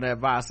worked on that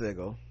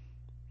bicycle.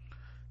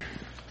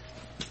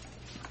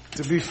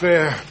 To be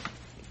fair,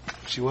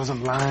 she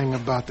wasn't lying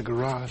about the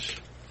garage.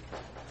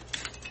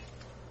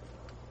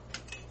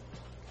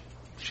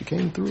 She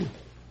came through.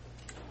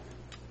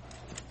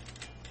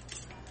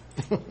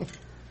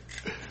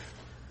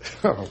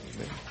 Oh,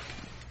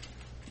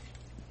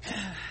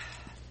 man.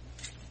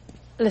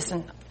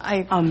 Listen,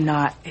 I'm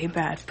not a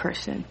bad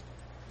person.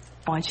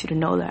 I want you to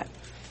know that.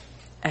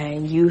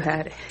 And you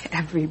had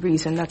every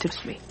reason not to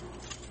trust me.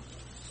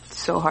 It's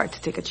so hard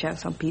to take a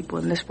chance on people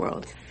in this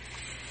world.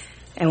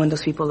 And when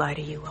those people lie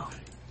to you, well...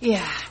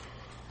 Yeah,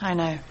 I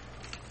know.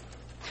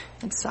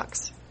 It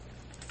sucks.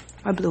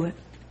 I blew it.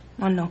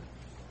 I know.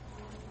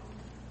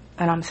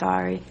 And I'm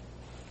sorry.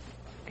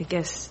 I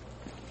guess...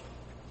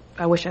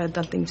 I wish I had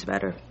done things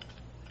better.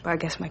 But I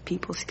guess my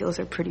people skills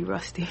are pretty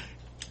rusty.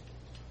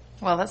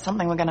 Well, that's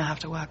something we're gonna have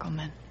to work on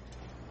then.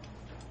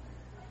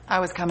 I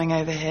was coming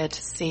over here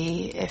to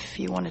see if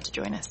you wanted to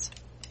join us.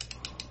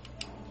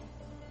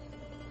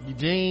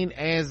 Eugene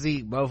and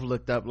Zeke both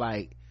looked up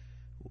like,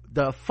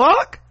 the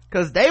fuck?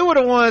 Because they were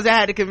the ones that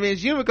had to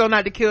convince Yumiko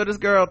not to kill this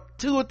girl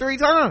 2 or 3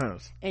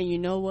 times. And you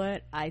know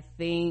what? I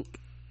think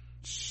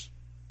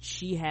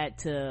she had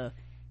to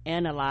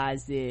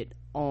analyze it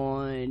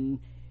on...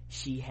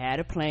 She had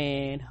a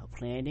plan. Her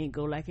plan didn't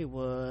go like it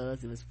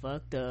was. It was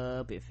fucked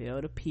up. It fell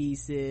to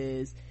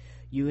pieces.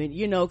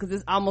 You know, because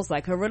it's almost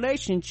like her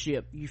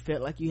relationship. You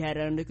felt like you had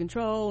it under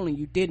control and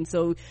you didn't.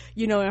 So,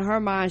 you know, in her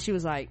mind, she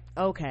was like,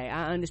 okay,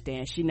 I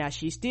understand.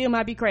 She still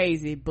might be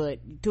crazy, but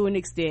to an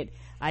extent,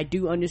 I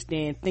do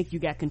understand. Think you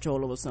got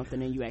control over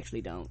something and you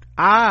actually don't.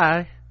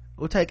 I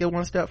will take it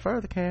one step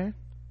further, Karen.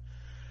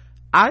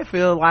 I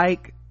feel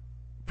like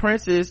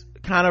Princess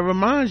kind of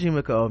reminds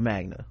Yumiko of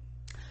Magna.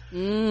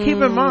 Keep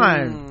in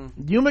mind,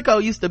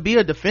 Yumiko used to be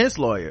a defense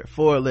lawyer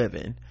for a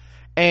living,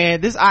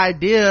 and this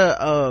idea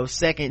of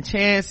second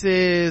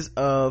chances,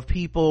 of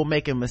people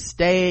making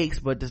mistakes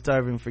but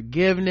deserving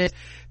forgiveness,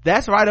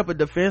 that's right up a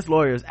defense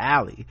lawyer's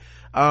alley.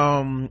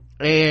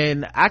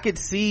 And I could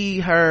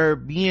see her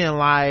being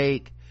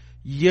like,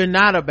 you're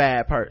not a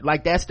bad person,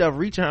 like that stuff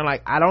reaching her,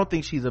 like, I don't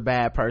think she's a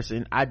bad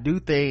person. I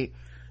do think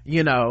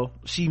you know,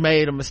 she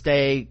made a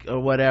mistake or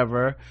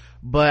whatever,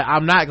 but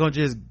I'm not gonna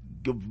just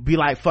be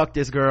like, fuck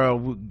this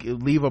girl,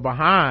 leave her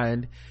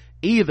behind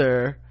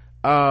either.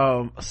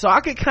 So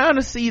I could kind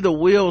of see the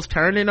wheels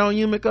turning on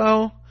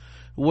Yumiko,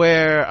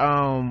 where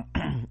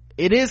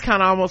it is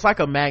kind of almost like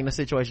a Magna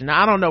situation.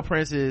 Now I don't know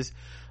Prince's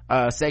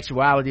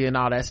sexuality and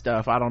all that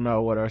stuff. I don't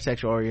know what her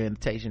sexual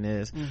orientation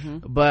is,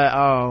 but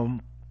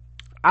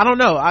I don't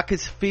know, I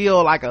could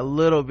feel like a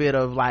little bit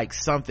of like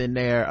something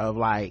there of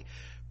like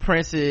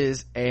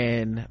Princess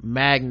and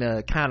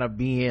Magna kind of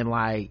being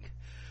like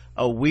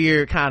a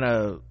weird kind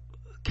of,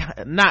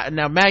 not,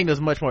 now Magna's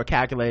much more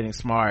calculating,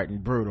 smart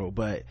and brutal,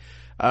 but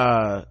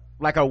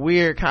like a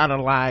weird kind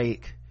of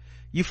like,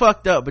 you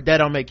fucked up but that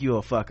don't make you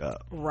a fuck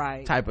up,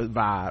 right, type of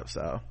vibe.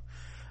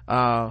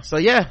 So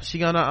yeah, she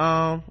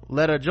gonna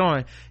let her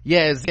join.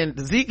 Yeah,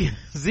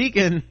 Zeke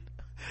and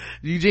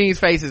Eugene's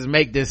faces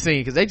make this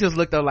scene because they just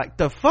looked up like,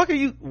 the fuck are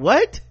you,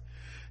 what,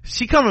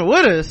 she coming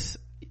with us?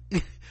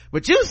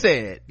 But you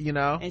said, you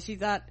know, and she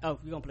thought, oh,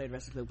 you're gonna play the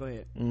rest of the clip, go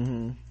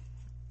ahead.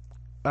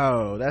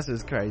 Oh, that's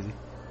just crazy.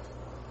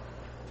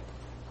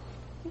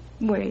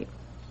 Wait,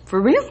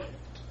 for real?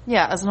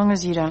 Yeah, as long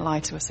as you don't lie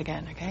to us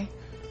again, okay?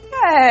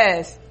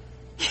 Yes.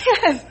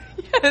 Yes.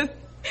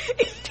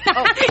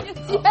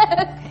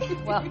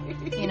 Well,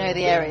 you know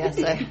the area,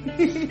 so.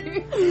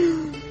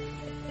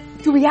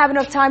 Do we have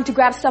enough time to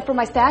grab stuff from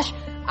my stash?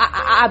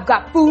 I've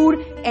got food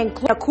and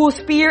a cool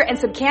spear and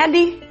some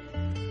candy.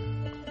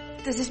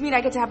 Does this mean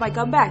I get to have my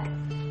gun back?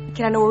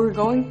 Can I know where we're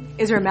going?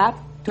 Is there a map?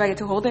 Do I get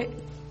to hold it?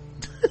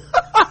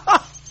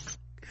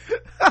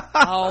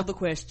 All the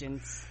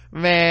questions.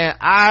 Man,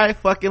 I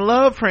fucking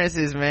love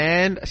Princess,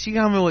 man. She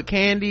coming with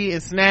candy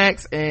and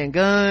snacks and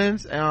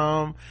guns,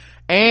 and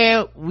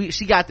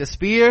she got the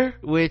spear,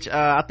 which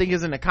I think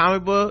is in the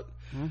comic book.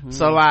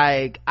 So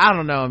like, I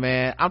don't know,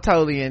 man, I'm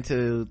totally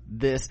into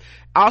this.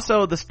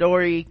 Also, the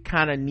story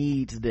kind of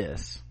needs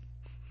this,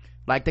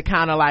 like the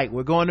kind of like,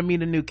 we're going to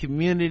meet a new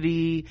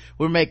community,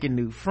 we're making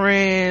new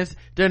friends,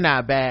 they're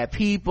not bad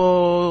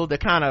people, they're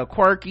kind of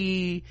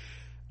quirky.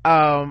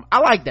 I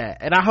like that,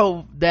 and I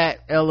hope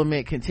that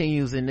element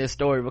continues in this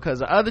story, because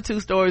the other two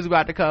stories we're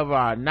about to cover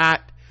are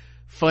not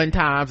fun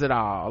times at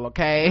all,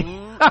 okay?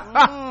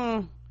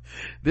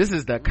 This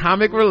is the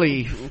comic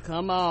relief.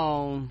 Come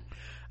on.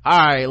 All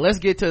right, let's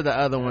get to the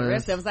other ones. The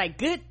rest of it was like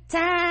good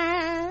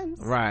times,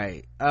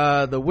 right?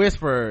 The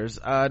Whisperers.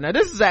 Now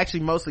this is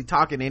actually mostly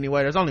talking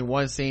anyway. There's only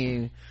one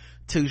scene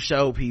to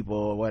show people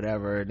or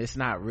whatever, and it's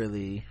not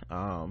really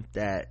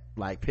that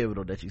like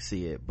pivotal that you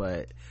see it,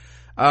 but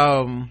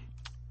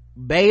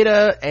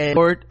Beta and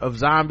Lord of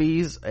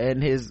Zombies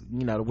and his,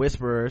 you know, the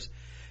Whisperers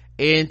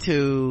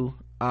into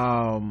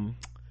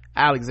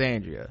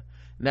Alexandria.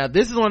 Now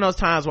this is one of those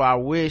times where I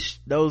wish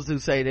those who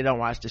say they don't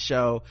watch the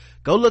show,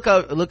 go look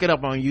it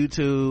up on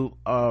YouTube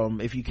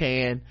if you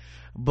can,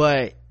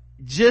 but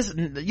just,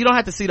 you don't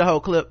have to see the whole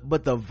clip,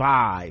 but the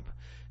vibe,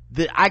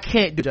 I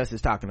can't do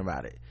justice talking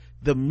about it.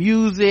 The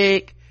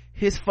music,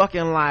 his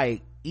fucking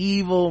like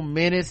evil,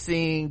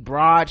 menacing,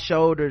 broad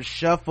shouldered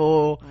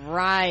shuffle,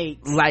 right,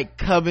 like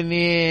coming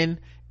in,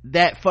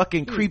 that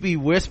fucking creepy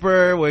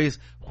whisper where he's,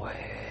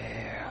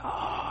 where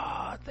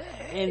are they?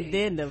 And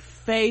then the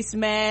face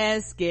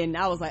mask, and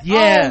I was like,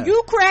 yeah, oh,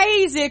 you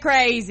crazy.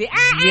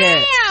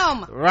 I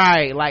am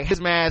right, like his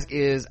mask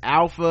is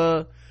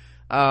alpha.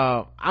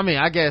 I mean,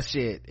 I guess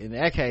shit in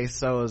that case,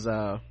 so is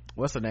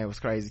what's her name was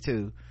crazy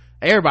too.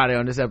 Everybody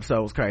on this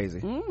episode was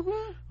crazy.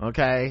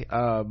 Okay,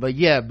 but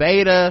yeah,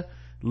 Beta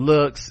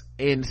looks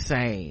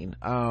insane.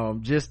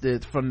 Just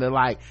from the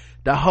like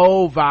the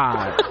whole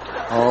vibe.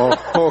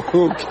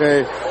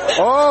 Okay.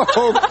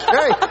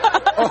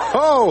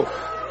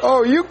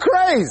 Oh, you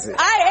crazy.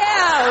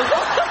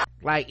 I am.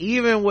 Like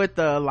even with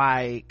the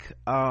like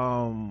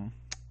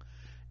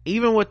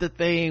even with the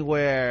thing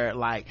where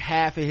like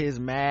half of his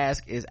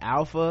mask is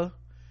alpha,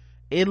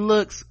 it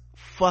looks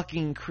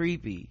fucking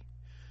creepy.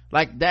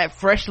 Like that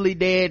freshly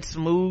dead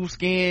smooth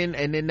skin,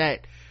 and then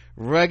that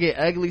rugged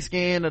ugly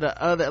skin of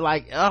the other,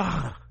 like,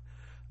 oh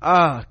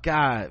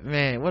god,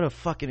 man, what a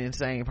fucking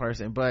insane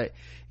person. But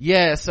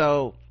yeah,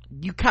 so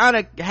you kind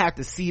of have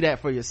to see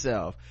that for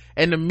yourself,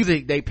 and the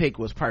music they picked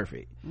was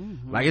perfect.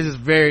 Like it's just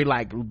very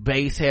like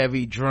bass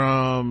heavy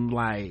drum,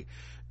 like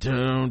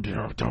dum,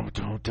 dum, dum,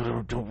 dum,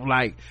 dum, dum.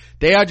 Like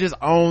they are just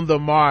on the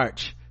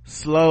march,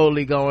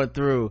 slowly going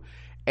through,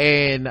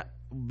 and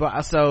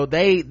but so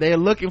they're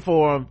looking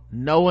for him.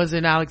 No one's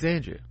in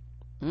Alexandria.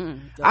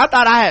 I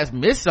thought I had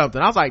missed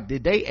something. I was like,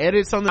 did they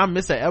edit something? I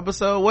missed an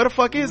episode. Where the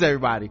fuck is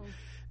everybody?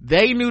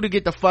 They knew to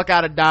get the fuck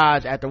out of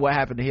Dodge after what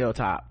happened to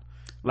Hilltop.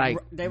 Like,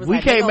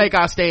 we can't make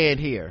our stand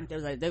here. They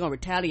was like, they're gonna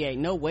retaliate.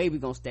 No way we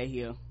gonna stay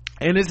here.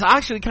 And it's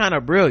actually kind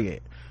of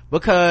brilliant,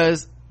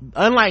 because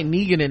unlike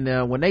Negan and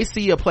them, when they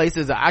see a place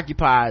is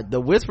occupied,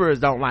 the Whisperers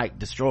don't like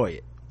destroy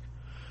it.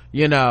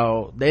 You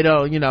know, they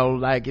don't, you know,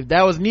 like if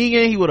that was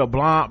Negan, he would have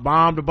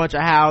bombed a bunch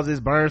of houses,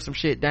 burned some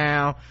shit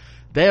down.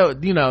 They,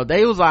 you know,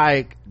 they was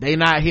like, they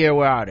not here,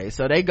 where are they?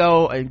 So they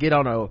go and get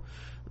on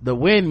the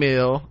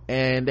windmill,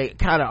 and they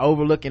kind of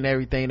overlooking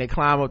everything. They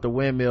climb up the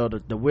windmill,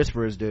 the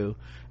Whisperers do,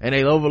 and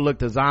they overlook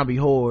the zombie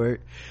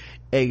horde.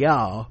 Hey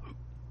y'all,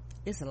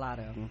 it's a lot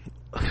of them.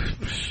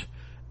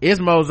 It's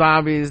more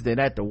zombies than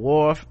at the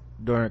wharf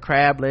during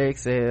crab leg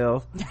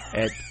sale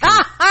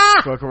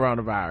for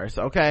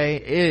coronavirus. Okay,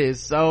 it is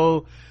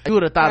so. You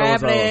would have thought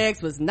crab it was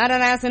legs was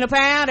 99 cents a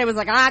pound. It was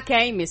like, I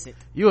can't miss it.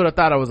 You would have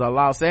thought it was a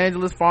Los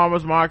Angeles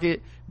farmers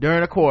market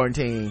during a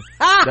quarantine.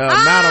 The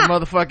amount of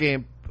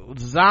motherfucking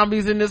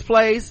zombies in this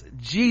place,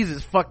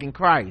 Jesus fucking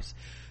Christ.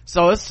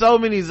 So it's so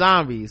many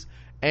zombies,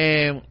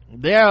 and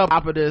they're up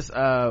top of this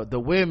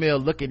the windmill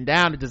looking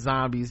down at the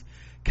zombies,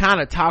 kind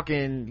of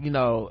talking, you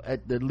know,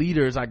 at the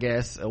leaders, I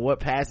guess,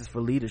 what passes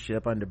for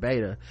leadership under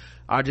Beta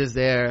are just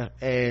there,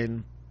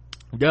 and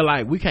they're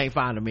like, we can't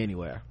find them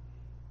anywhere.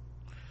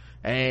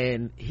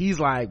 And he's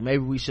like,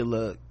 maybe we should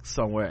look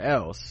somewhere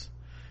else.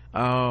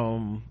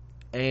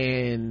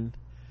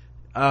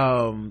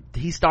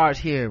 He starts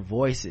hearing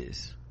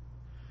voices.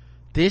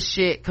 This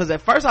shit, cause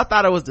at first I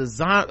thought it was the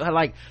zombie,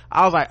 like,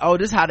 I was like, oh,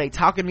 this is how they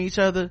talking to each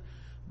other.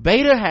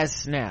 Beta has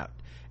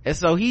snapped. And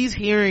so he's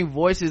hearing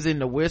voices in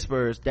the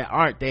Whispers that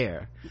aren't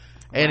there.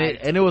 And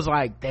right. it was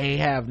like, they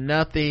have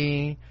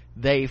nothing,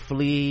 they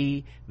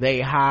flee, they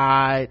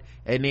hide,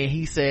 and then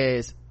he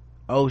says,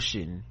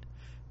 ocean.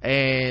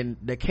 And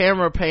the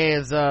camera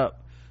pans up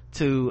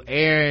to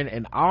Aaron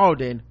and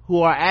Alden,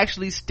 who are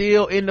actually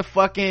still in the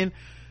fucking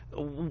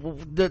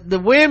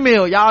the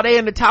windmill. Y'all, they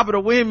in the top of the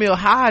windmill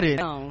hiding.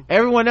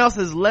 Everyone else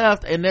has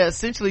left, and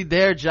essentially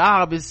their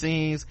job, it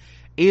seems,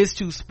 is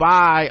to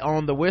spy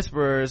on the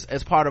Whisperers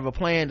as part of a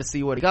plan to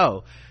see where to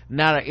go.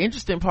 Now the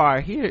interesting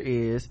part here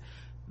is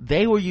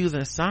they were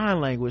using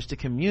sign language to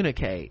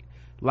communicate,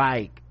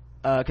 like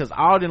because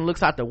Alden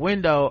looks out the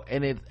window,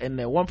 and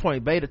at one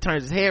point Beta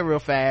turns his head real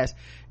fast,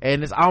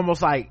 and it's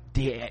almost like,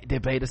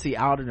 did Beta see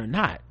Alden or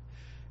not?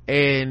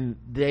 And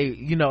they,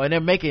 you know, and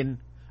they're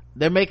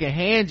making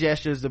hand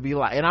gestures to be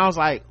like, and I was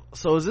like,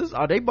 so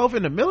are they both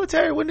in the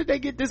military? When did they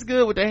get this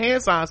good with their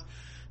hand signs?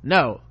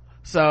 No.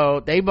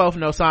 So they both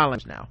know sign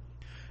language now.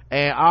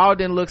 And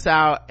Alden looks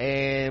out,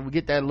 and we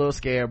get that little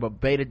scare,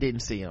 but Beta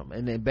didn't see him.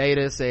 And then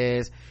Beta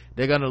says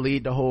they're gonna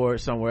lead the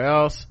horde somewhere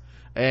else,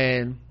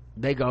 and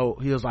they go,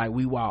 he was like,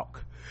 we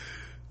walk.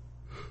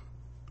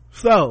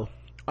 So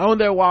on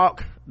their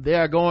walk, they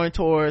are going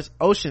towards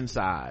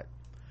Oceanside,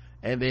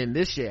 and then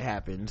this shit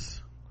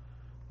happens.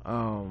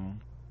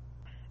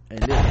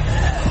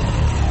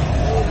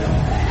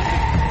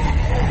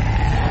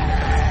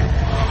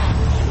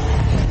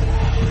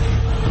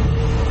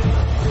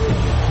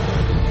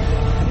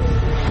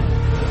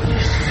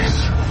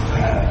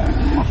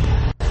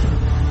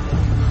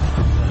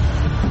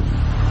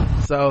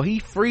 So he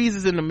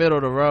freezes in the middle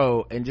of the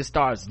road and just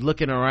starts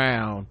looking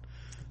around.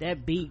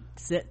 That beat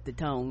set the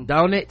tone,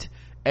 don't it?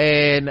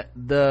 And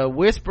the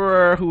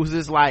Whisperer, who's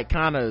this like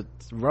kind of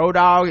road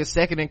dog, is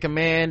second in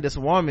command, this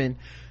woman,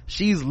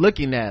 she's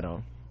looking at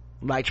him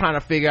like trying to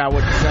figure out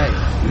what to say.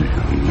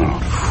 They're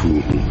not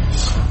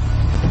fools.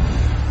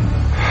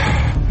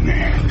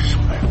 They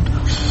expect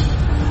us.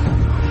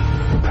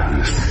 The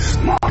path is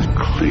not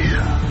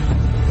clear.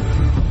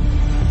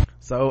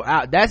 So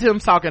that's him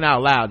talking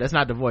out loud. That's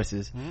not the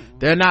voices.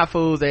 They're not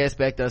fools. They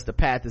expect us. The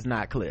path is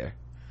not clear.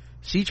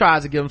 She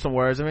tries to give him some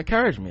words of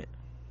encouragement.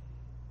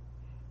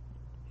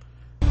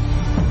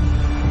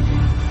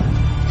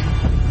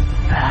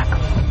 Pack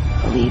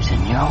believes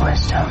in your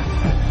wisdom.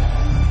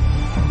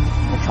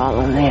 We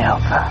follow the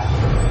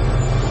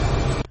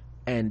Alpha.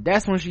 And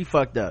that's when she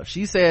fucked up.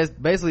 She says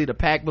basically the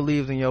pack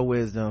believes in your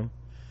wisdom.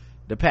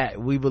 The pack,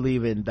 we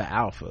believe in the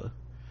Alpha.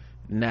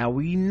 Now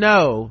we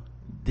know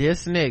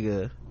this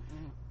nigga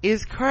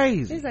is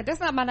crazy. He's like, that's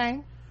not my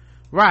name.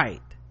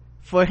 Right.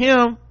 For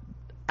him,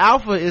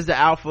 Alpha is the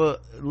Alpha,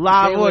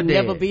 live or dead.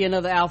 There will never be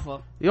another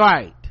Alpha.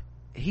 Right.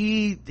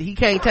 He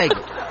can't take it.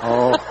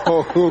 Oh,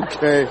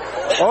 okay.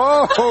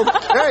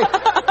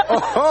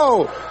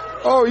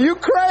 Oh, you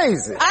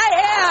crazy.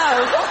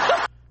 I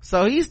am.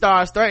 So he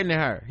starts threatening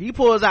her. He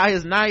pulls out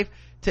his knife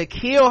to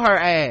kill her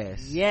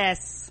ass.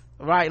 Yes.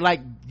 Right. Like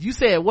you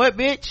said, what,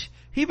 bitch?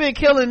 He been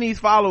killing these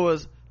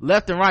followers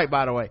left and right,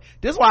 by the way.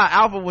 This is why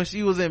Alpha, when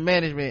she was in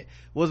management,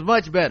 was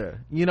much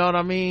better. You know what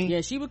I mean?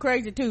 Yeah, she was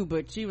crazy too,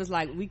 but she was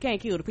like, we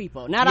can't kill the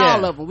people. Not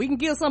all of them. We can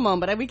kill some of them,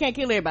 but we can't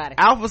kill everybody.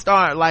 Alpha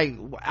started, like,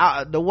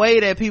 the way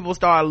that people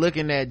started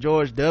looking at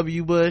George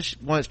W. Bush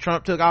once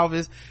Trump took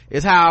office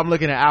is how I'm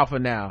looking at Alpha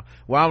now.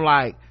 Where I'm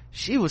like,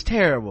 she was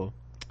terrible.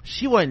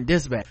 She wasn't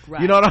this bad.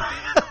 Right. You know what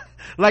I mean?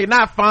 Like,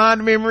 not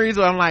fond memories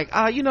where I'm like,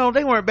 you know,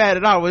 they weren't bad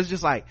at all. It was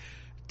just like,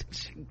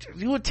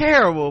 you were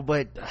terrible,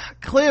 but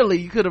clearly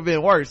you could have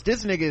been worse.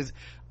 This nigga is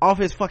off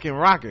his fucking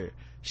rocker.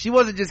 She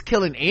wasn't just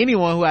killing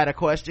anyone who had a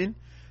question,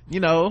 you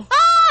know.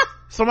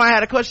 Somebody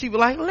had a question, she'd be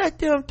like, let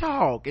them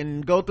talk,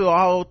 and go through a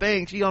whole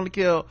thing. She only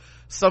killed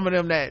some of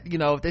them that, you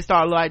know, if they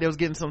started like they was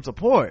getting some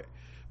support.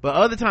 But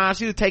other times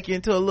she would take you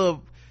into a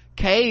little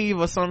cave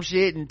or some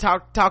shit and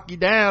talk you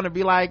down and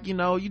be like, you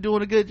know, you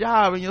doing a good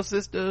job and your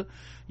sister,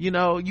 you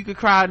know, you could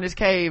cry in this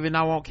cave and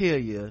I won't kill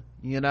you,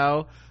 you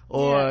know,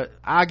 or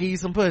I'll give you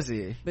some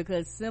pussy.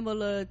 Because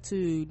similar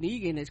to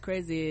Negan, as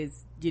crazy as,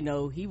 you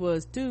know, he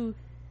was too,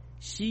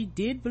 she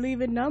did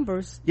believe in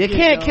numbers. You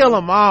can't kill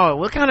them all.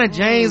 What kind of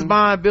James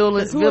Bond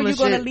villain who are you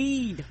gonna shit?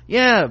 lead?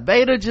 Yeah,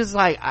 Vader's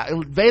like,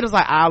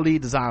 I'll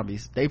lead the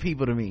zombies. They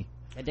people to me.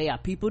 And they are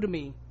people to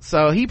me.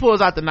 So he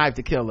pulls out the knife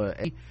to kill her.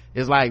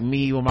 It's like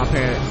me when my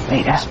parents.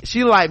 Vader.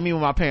 She like me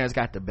when my parents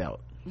got the belt.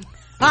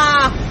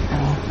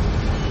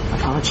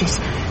 Apologies.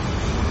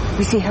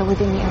 We see her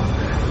within you.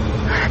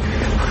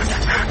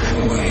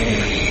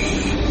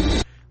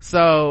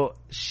 So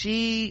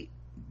she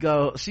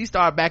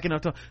started backing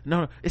up to,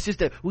 no, it's just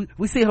that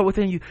we see her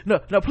within you. No,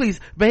 please,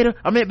 Vader.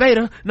 I meant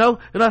Vader. No,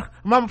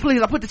 Mama,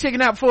 please. I put the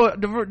chicken out for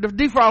the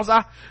defrost.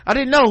 I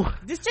didn't know.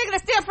 This chicken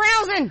is still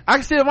frozen. I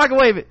can still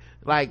microwave it.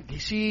 Like,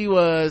 she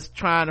was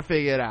trying to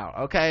figure it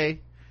out,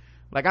 okay?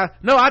 Like, I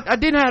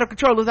didn't have the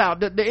controllers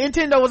out. The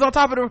Nintendo was on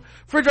top of the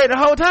refrigerator the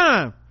whole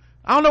time.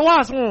 I don't know why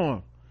it's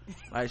warm.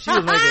 Like, she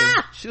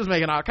was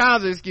making all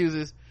kinds of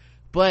excuses.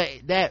 But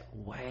that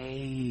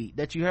way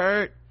that you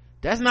heard,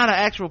 that's not an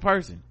actual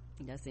person.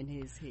 That's in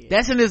his head.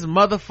 That's in his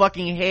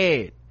motherfucking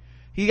head.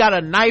 He got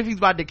a knife he's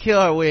about to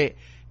kill her with,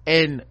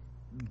 and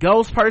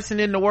ghost person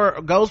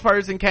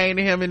came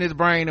to him in his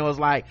brain and was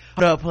like,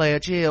 hold up, player,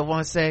 chill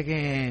 1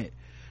 second.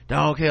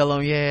 Don't kill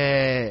him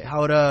yet.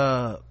 Hold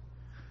up.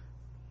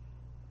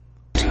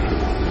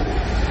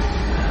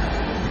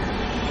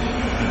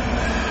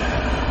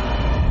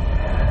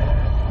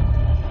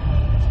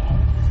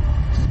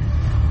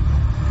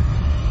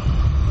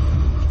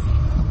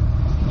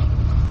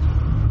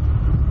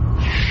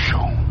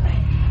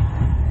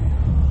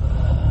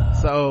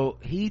 So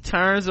he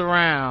turns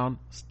around,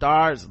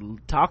 starts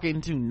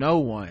talking to no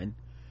one,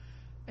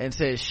 and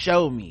says,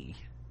 show me.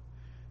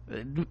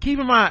 Keep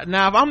in mind,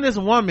 now if I'm this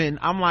woman,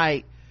 I'm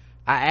like,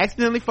 I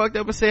accidentally fucked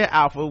up and said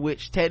Alpha,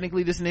 which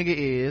technically this nigga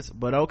is,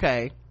 but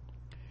okay.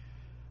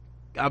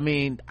 I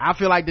mean, I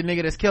feel like the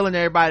nigga that's killing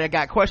everybody that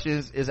got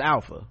questions is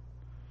Alpha.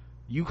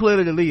 You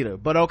clearly the leader,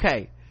 but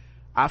okay.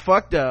 I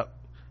fucked up.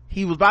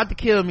 He was about to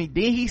kill me.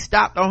 Then he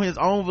stopped on his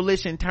own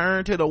volition,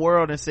 turned to the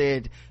world and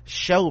said,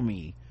 show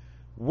me.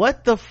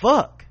 What the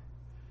fuck?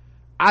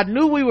 I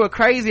knew we were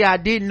crazy. I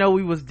didn't know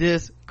we was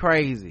this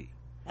crazy.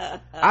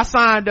 I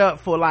signed up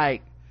for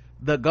like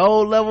the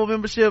gold level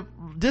membership.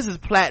 This is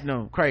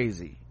platinum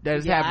crazy that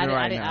is happening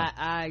right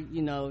now.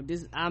 You know,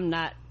 I'm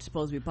not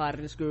supposed to be part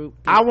of this group.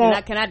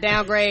 Can I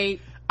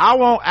downgrade? I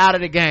want out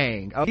of the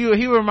gang.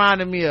 He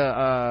reminded me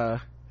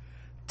of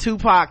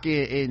Tupac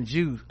in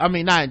Juice. I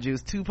mean, not in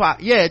Juice.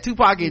 Tupac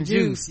in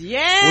Juice.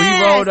 Yeah. When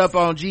he rolled up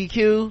on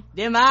GQ.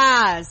 Them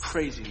eyes.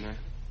 Crazy, man.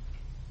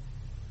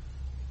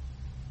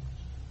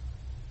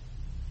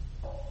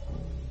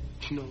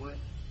 You know what?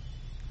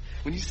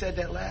 When you said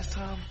that last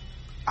time,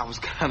 I was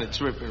kind of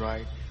tripping,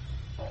 right?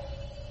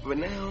 But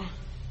now,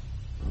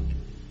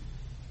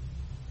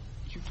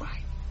 you're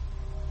right.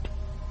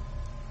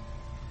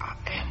 I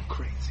am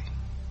crazy.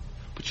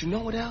 But you know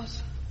what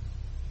else?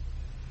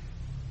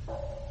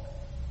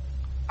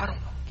 I don't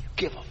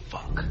give a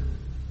fuck.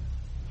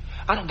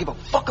 I don't give a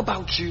fuck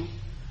about you.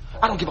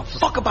 I don't give a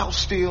fuck about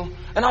Steel.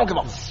 And I don't give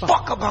a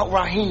fuck about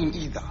Raheem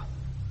either.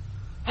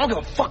 I don't give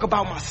a fuck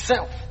about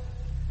myself.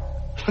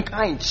 Look,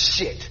 I ain't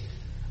shit.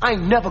 I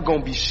ain't never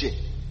gonna be shit.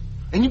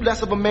 And you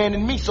less of a man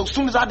than me, so as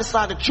soon as I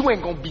decide that you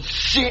ain't gonna be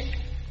shit,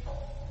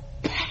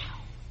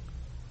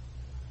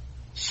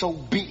 so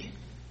be it.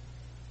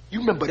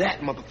 You remember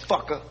that,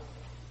 motherfucker.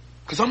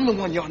 Cause I'm the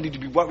one y'all need to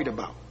be worried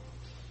about.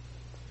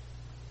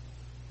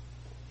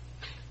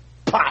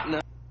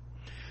 Partner.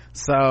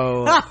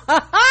 So,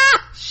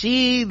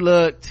 she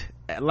looked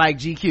like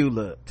GQ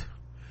looked.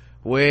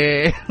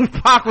 Where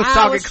Pac was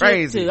talking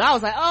crazy. I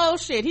was like, oh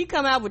shit, he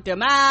come out with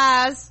them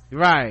eyes.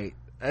 Right.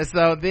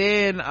 So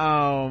then,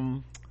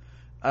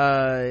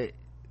 the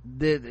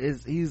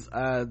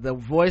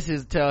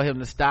voices tell him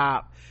to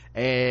stop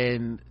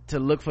and to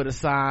look for the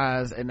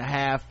signs and to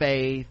have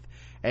faith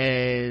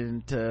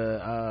and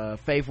to,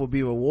 faith will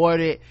be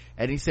rewarded.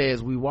 And he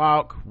says, we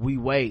walk, we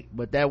wait.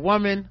 But that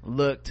woman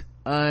looked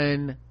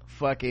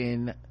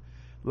unfucking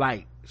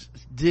like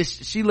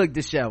this. She looked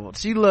disheveled.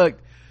 She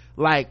looked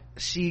like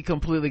she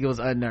completely was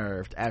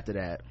unnerved after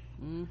that.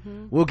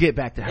 We'll get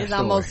back to her story.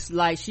 Almost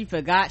like she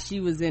forgot she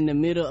was in the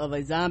middle of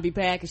a zombie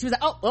pack and she was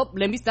like, oh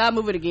let me stop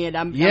moving again.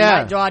 I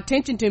might draw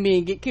attention to me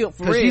and get killed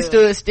for real. She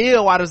stood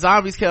still while the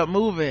zombies kept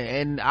moving,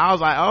 and I was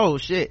like, oh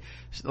shit.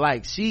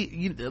 Like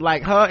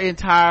like her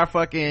entire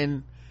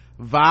fucking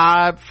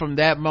vibe from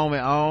that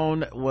moment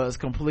on was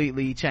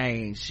completely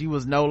changed. She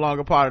was no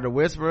longer part of the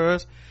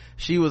Whisperers.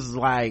 She was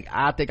like,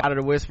 I think out of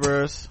the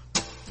Whisperers.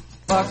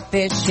 Fuck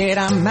this shit,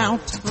 I'm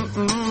out.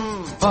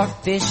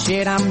 Fuck this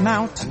shit, I'm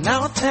out.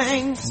 No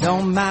thanks,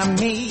 don't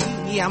mind me.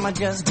 I'ma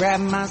just grab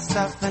my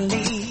stuff and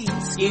leave.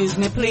 Excuse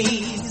me,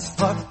 please.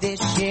 Fuck this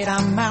shit,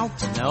 I'm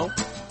out. Nope.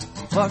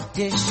 Fuck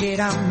this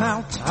shit, I'm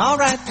out.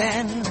 Alright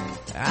then.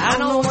 I don't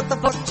know what the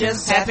fuck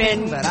just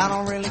happened, but I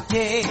don't really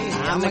care.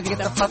 I'ma get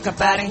the fuck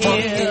up out of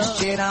here. Fuck this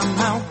shit, I'm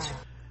out.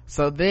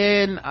 So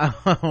then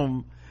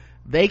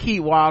they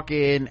keep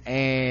walking,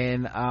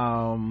 and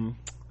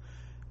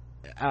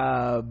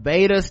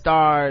Beta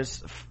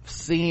starts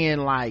seeing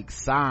like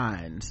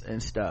signs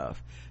and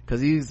stuff,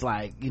 because he's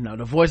like, you know,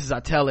 the voices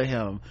are telling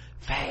him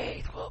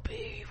faith will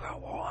be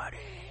rewarded.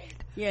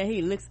 Yeah,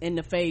 he looks in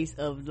the face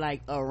of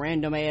like a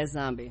random ass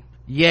zombie.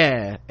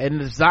 Yeah, and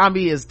the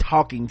zombie is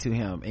talking to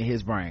him in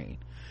his brain.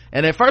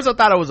 And at first I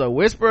thought it was a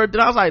whisper,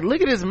 then I was like,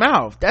 look at his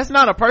mouth, that's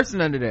not a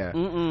person under there.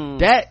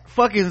 That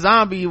fucking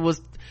zombie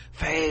was,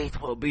 faith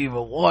will be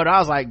rewarded. I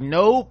was like,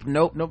 nope,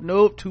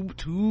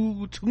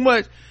 too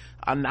much.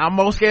 I'm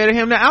more scared of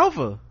him than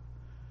Alpha.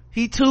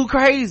 He too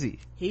crazy.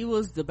 He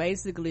was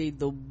basically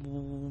the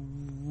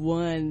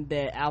one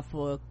that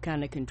Alpha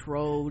kind of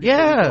controlled.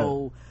 Yeah.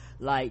 Go,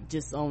 like,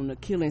 just on the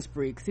killing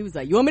spree. 'Cause he was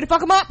like, you want me to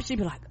fuck him up? She'd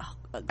be like, oh.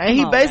 And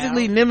he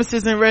basically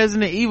Nemesis in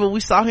Resident Evil. We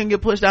saw him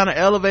get pushed down an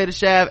elevator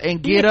shaft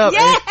and get up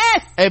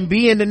and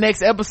be in the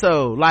next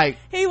episode. Like,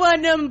 he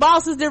wasn't them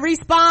bosses that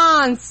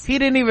respawns. He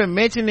didn't even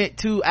mention it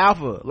to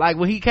Alpha. Like,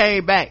 when he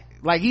came back,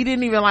 like, he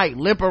didn't even like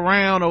limp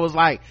around or was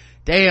like,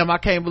 damn, I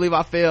can't believe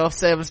I fell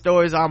 7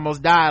 stories, I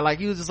almost died. Like,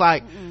 he was just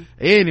like,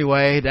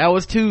 anyway, that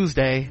was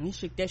Tuesday. He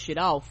shook that shit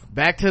off.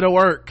 Back to the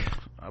work.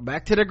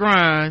 Back to the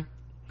grind.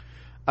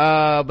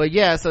 But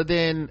yeah, so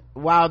then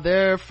while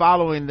they're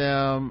following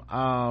them,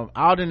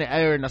 Alden and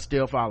Aaron are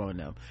still following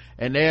them,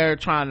 and they're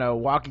trying to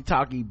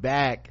walkie-talkie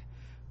back.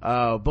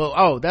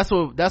 That's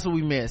what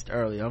we missed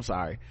earlier. I'm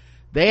sorry.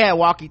 They had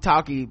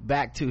walkie-talkie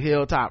back to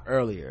Hilltop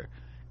earlier,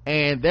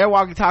 and their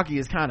walkie-talkie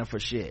is kind of for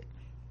shit.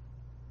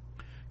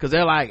 Cause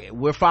they're like,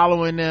 we're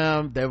following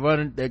them, they're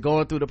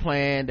going through the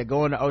plan, they're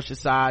going to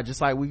Oceanside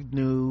just like we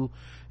knew,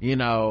 you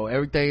know,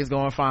 everything's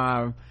going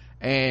fine.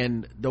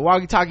 And the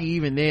walkie-talkie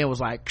even then was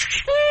like,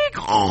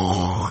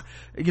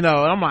 you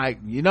know, and I'm like,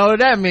 you know what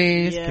that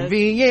means? Yes.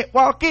 Convenient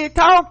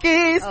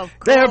walkie-talkies.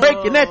 They're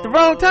breaking at the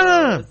wrong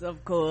time.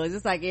 Of course.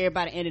 It's like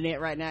everybody internet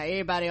right now.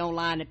 Everybody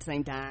online at the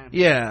same time.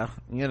 Yeah.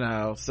 You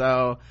know,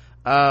 so,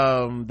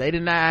 they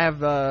did not have,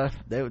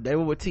 they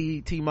were with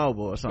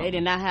T-Mobile or something. They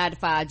did not have the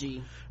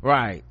 5G.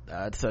 Right.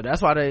 So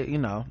that's why they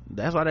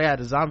had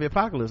the zombie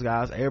apocalypse,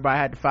 guys. Everybody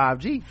had the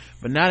 5G,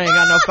 but now they ain't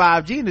got no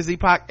 5G in this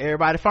epoch.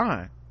 Everybody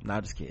fine. No,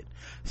 just kidding.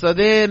 So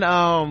then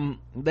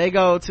they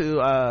go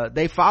to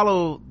they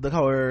follow the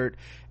herd,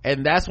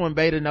 and that's when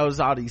Beta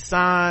notices all these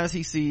signs.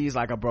 He sees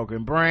like a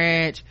broken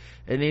branch,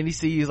 and then he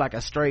sees like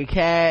a stray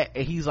cat,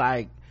 and he's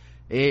like,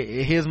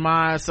 in his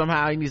mind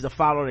somehow he needs to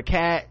follow the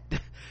cat.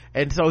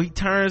 And so he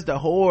turns the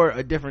horde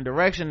a different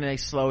direction, and they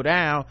slow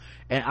down,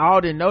 and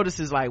Alden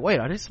notices like, wait,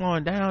 are they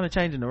slowing down and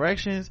changing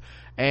directions?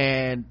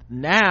 And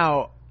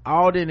now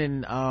Alden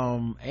and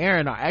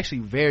Aaron are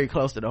actually very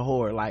close to the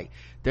horde. Like,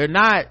 they're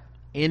not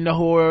in the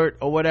horde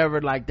or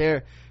whatever, like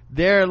they're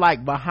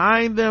like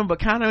behind them but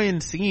kind of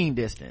in seeing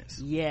distance.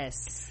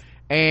 Yes.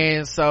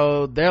 And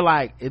so they're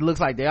like, it looks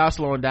like they are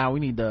slowing down,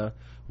 we need to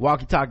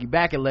walkie-talkie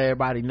back and let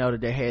everybody know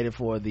that they're headed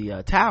for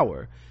the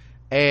tower.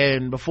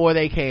 And before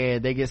they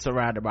can, they get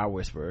surrounded by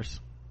Whisperers,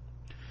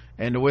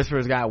 and the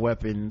Whisperers got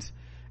weapons.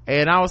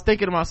 And I was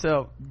thinking to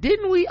myself,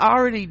 didn't we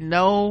already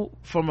know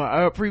from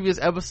a previous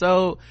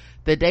episode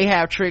that they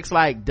have tricks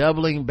like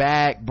doubling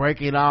back,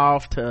 breaking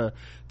off to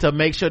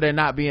make sure they're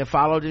not being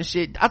followed and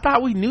shit? I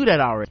thought we knew that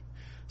already.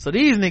 So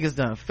these niggas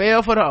done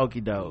fell for the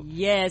okie doke.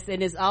 Yes,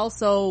 and it's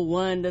also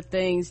one of the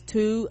things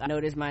too, I know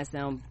this might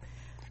sound,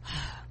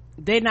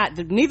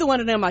 neither one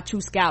of them are true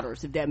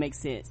scouters, if that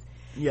makes sense.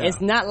 Yeah.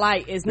 It's not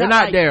like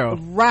Daryl,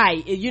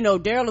 right? You know,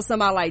 Daryl or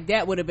somebody like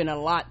that would have been a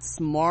lot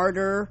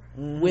smarter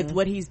with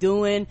what he's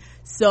doing.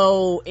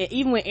 So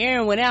even when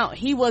Aaron went out,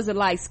 he wasn't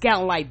like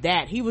scouting like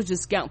that. He was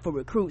just scouting for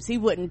recruits. He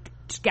wasn't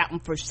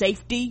scouting for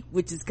safety,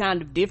 which is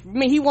kind of different. I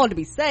mean, he wanted to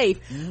be safe,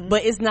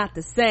 but it's not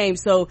the same.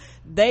 So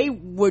they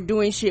were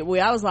doing shit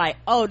where I was like,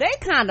 oh, they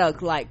kind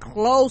of like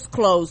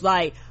close,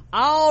 like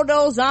all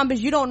those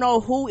zombies, you don't know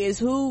who is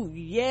who.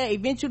 Yeah,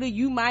 eventually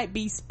you might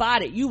be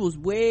spotted. You was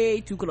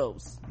way too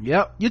close.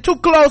 Yep, you're too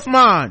close,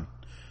 man.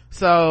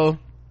 So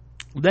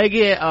they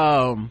get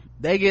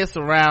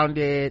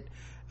surrounded,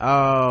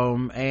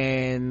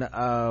 and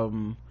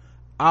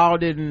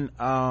Alden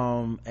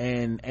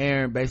and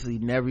Aaron basically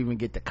never even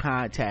get to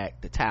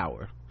contact the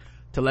tower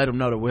to let them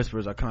know the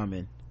Whisperers are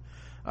coming.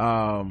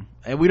 And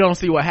we don't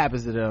see what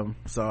happens to them,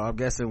 so I'm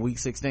guessing week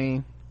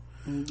 16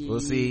 we'll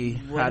see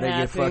how they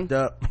get fucked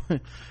up.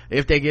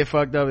 If they get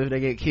fucked up, if they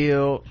get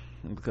killed,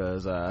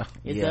 because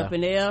it's up in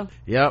there.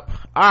 Yep.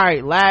 All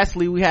right,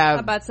 lastly we have,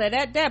 I'm about to say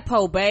that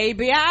poor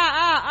baby,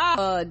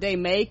 they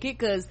make it,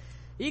 because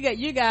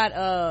you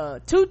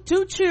got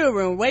two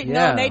children waiting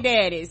on their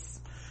daddies.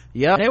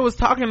 Yeah, they was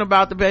talking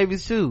about the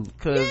babies too,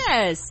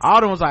 because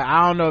Alden was like,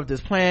 I don't know if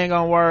this plan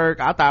gonna work.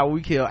 I thought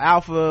we killed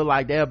Alpha.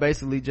 Like, they'll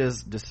basically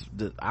just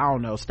I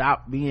don't know,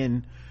 stop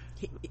being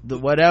the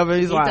whatever.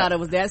 He like, thought it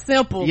was that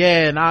simple.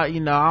 Yeah, and I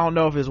don't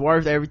know if it's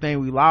worth everything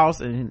we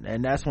lost.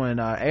 And that's when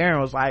Aaron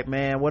was like,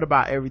 man, what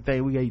about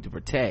everything we need to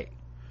protect?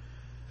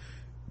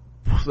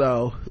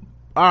 So,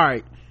 all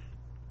right,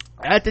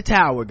 at the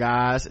tower,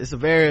 guys, it's a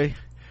very,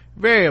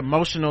 very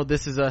emotional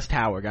This Is Us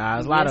tower,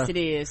 guys. It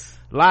is.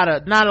 Not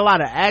a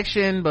lot of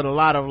action, but a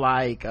lot of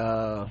like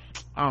I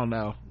don't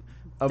know,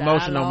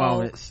 emotional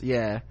moments.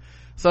 Yeah.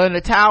 So in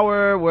the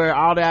tower where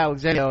all the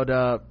Alexander held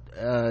up,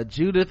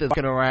 Judith is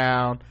walking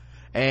around,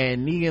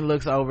 and Negan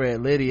looks over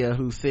at Lydia,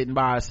 who's sitting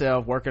by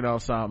herself working on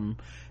something.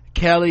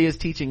 Kelly is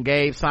teaching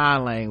Gabe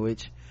sign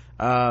language.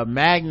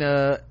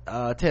 Magna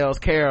tells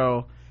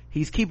Carol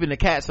he's keeping the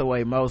cats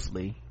away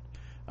mostly,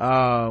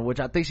 which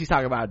I think she's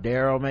talking about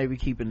Daryl maybe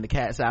keeping the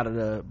cats out of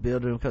the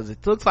building, because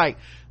it looks like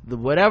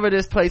whatever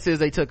this place is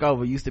they took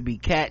over used to be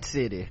Cat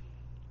City,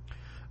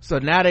 so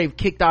now they've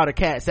kicked all the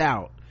cats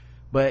out,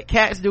 but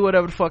cats do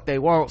whatever the fuck they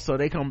want, so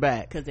they come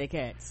back because they're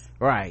cats,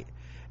 right?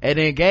 And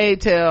then Gabe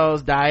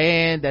tells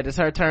Diane that it's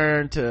her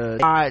turn to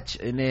watch,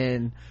 and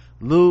then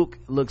Luke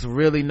looks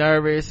really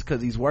nervous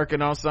because he's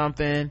working on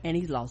something, and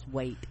he's lost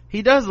weight.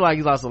 He does look like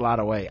he's lost a lot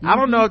of weight. I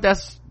don't know if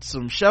that's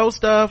some show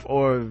stuff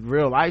or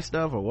real life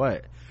stuff or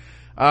what,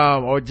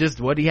 or just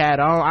what he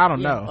had on. I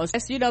don't know.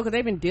 Yes, you know, because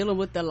they've been dealing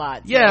with a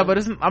lot. So. Yeah, but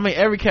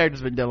every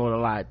character's been dealing with a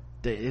lot.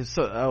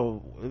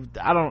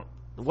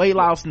 Weight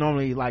loss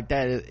normally like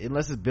that,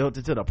 unless it's built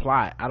into the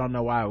plot, I don't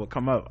know why it would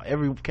come up.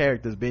 Every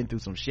character's been through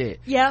some shit.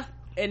 Yeah.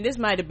 And this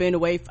might have been a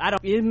way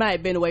it might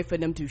have been a way for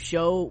them to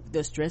show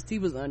the stress he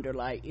was under,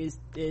 like is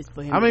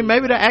for him. I mean,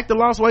 maybe the actor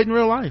lost weight in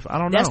real life. I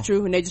don't know. That's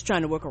true, and they're just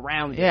trying to work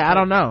around it. Yeah, I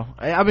don't know.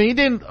 I mean, he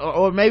didn't,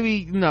 or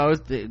maybe,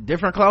 it's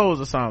different clothes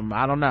or something.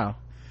 I don't know.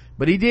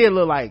 But he did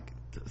look like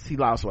he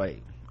lost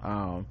weight.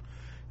 But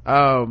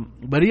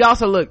he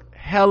also looked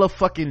hella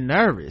fucking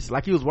nervous.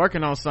 Like he was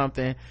working on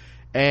something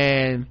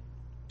and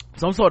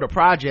some sort of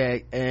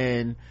project,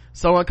 and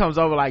someone comes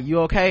over like, you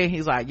okay?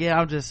 He's like, yeah,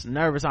 I'm just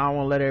nervous. I don't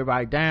want to let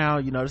everybody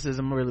down. This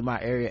isn't really my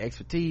area of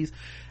expertise.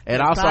 And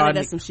also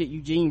that's some shit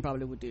Eugene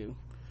probably would do.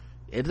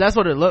 That's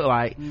what it looked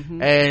like.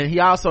 And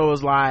he also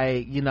was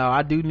like,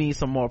 I do need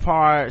some more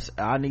parts.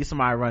 I need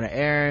somebody to run an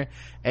errand.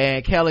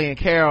 And Kelly and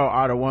Carol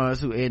are the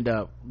ones who end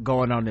up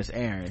going on this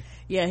errand.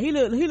 Yeah, he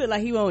looked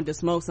like he wanted to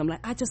smoke something.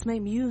 Like, I just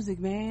make music,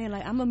 man.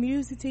 Like, I'm a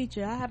music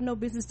teacher. I have no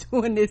business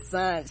doing this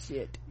science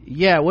shit.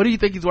 Yeah, what do you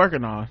think he's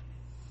working on?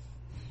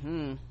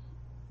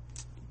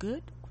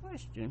 Good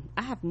question.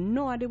 I have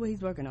no idea what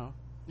he's working on.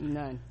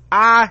 None.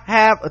 I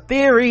have a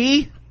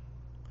theory.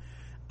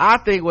 I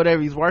think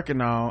whatever he's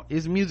working on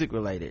is music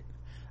related.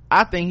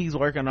 I think he's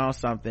working on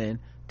something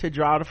to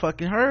draw the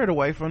fucking herd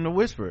away from the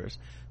Whisperers.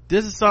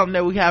 This is something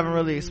that we haven't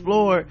really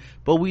explored,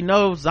 but we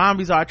know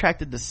zombies are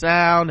attracted to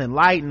sound and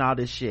light and all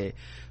this shit.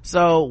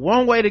 So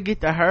one way to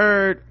get the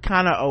herd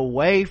kind of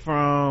away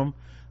from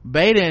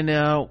Beta and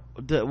them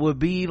would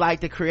be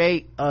like to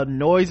create a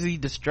noisy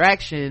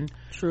distraction.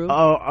 True. In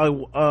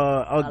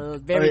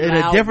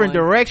a different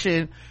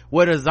direction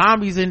where the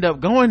zombies end up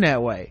going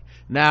that way.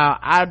 Now,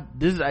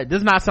 this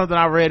is not something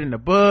I read in the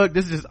book.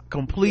 This is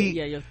complete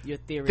your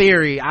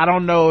theory. I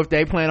don't know if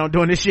they plan on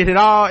doing this shit at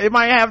all. It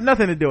might have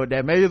nothing to do with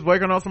that. Maybe it's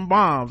working on some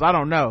bombs. I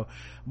don't know.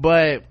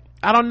 But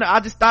I don't know.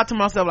 I just thought to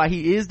myself, like,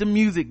 he is the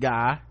music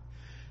guy.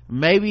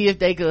 Maybe if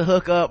they could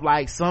hook up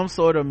like some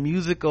sort of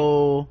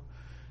musical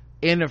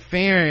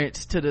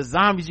interference to the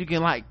zombies, you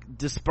can like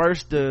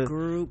disperse the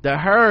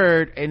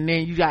herd, and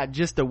then you got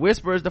just the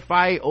Whisperers to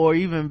fight, or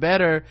even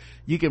better,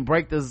 you can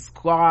break the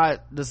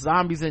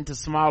zombies into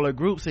smaller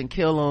groups and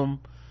kill them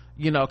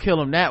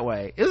that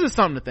way. This is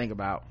something to think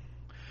about.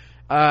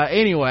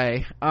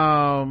 Anyway,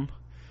 Daryl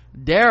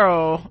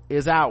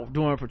is out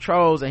doing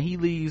patrols, and he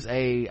leaves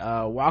a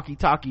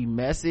walkie-talkie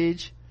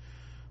message,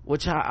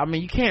 which I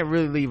mean, you can't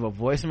really leave a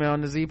voicemail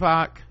on the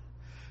Z-Pac.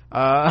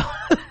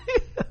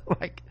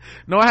 Like,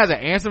 no one has an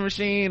answer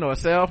machine or a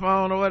cell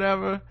phone or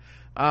whatever,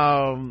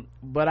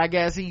 but I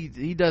guess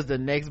he does the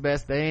next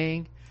best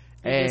thing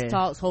and just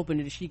talks, hoping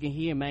that she can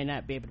hear, may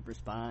not be able to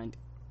respond,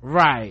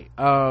 right.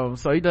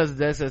 So he does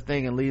the next best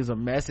thing and leaves a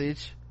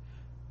message.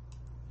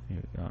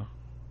 Here we go.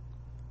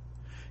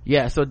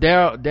 Yeah, so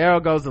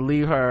Daryl goes to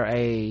leave her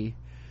a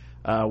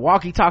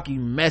walkie-talkie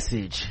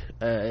message,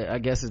 I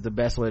guess is the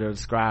best way to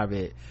describe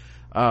it,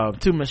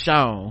 to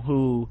Michonne,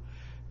 who,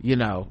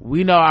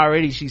 we know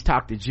already she's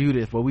talked to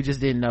Judith, but we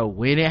just didn't know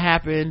when it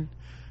happened,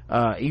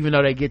 even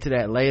though they get to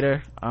that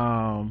later,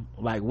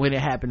 like when it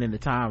happened in the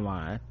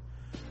timeline.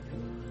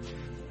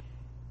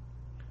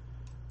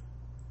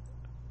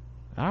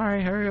 All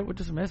right, hurry up with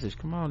this message.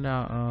 Come on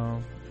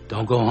now.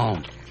 Don't go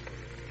home.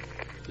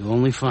 You'll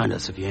only find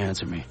us if you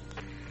answer me.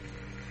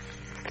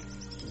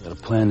 You got a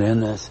plan to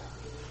end this?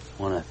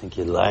 One I think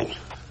you'd like.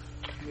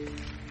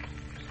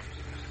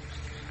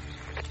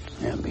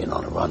 Yeah, being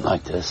on a run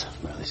like this,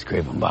 really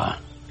scraping by.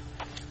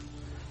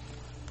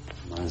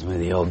 Reminds me of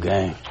the old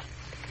gang.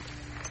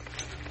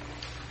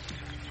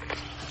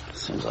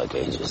 Seems like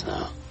ages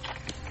now.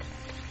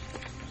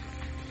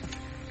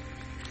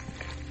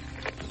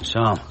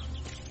 Michonne,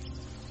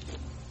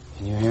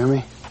 can you hear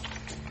me?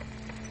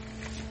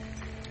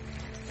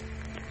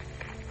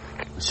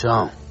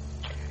 Michonne.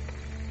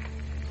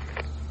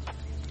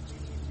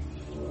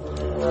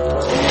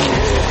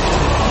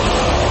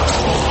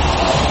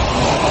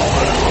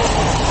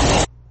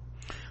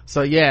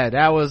 So yeah,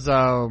 that was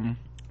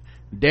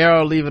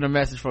Daryl leaving a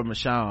message for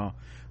Michonne.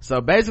 So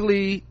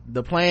basically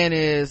the plan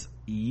is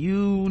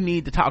you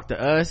need to talk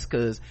to us,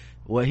 because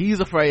what he's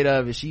afraid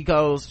of is she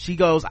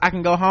goes, I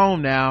can go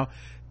home now,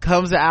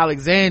 comes to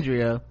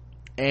Alexandria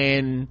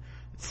and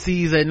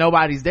sees that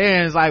nobody's there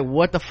and is like,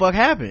 what the fuck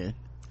happened?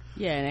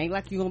 Yeah, it ain't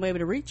like you gonna be able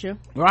to reach her.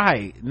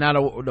 Right. Now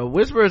the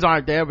Whisperers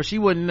aren't there, but she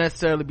wouldn't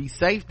necessarily be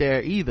safe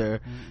there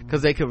either,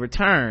 because they could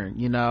return,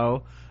 you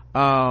know.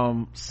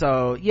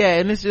 So yeah,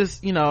 and it's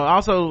just, you know,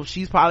 also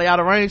she's probably out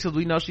of range, because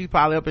we know she's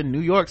probably up in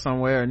New York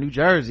somewhere, or New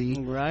Jersey,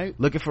 right,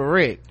 looking for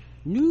Rick.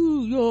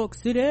 New York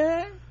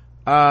City.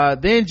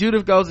 Then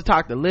Judith goes to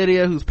talk to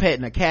Lydia, who's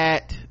petting a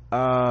cat.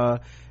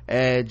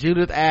 And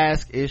Judith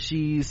asks if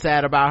she's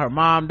sad about her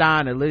mom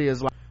dying, and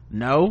Lydia's like,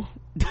 no.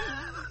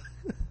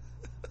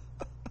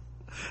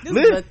 This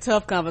is a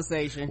tough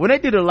conversation. When they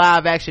did a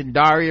live action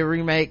Daria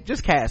remake,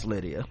 just cast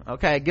Lydia,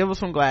 okay? Give her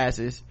some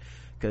glasses,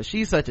 because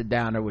she's such a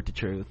downer with the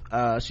truth.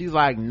 She's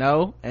like,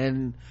 no.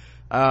 And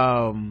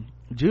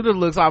Judith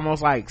looks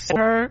almost like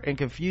her and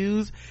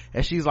confused,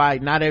 and she's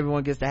like, not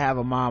everyone gets to have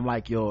a mom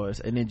like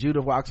yours. And then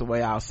Judith walks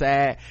away all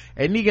sad,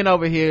 and Negan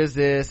overhears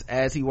this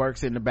as he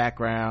works in the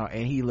background,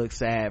 and he looks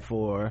sad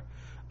for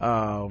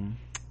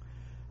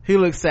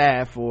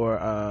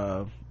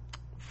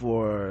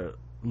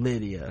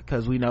Lydia,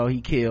 because we know he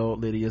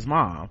killed Lydia's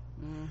mom.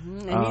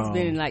 And he's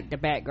been in like the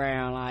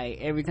background, like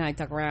every time you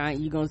talk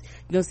around, you're gonna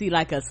see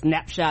like a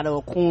snapshot or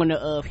a corner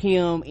of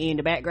him in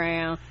the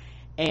background.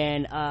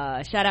 And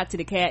shout out to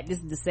the cat. This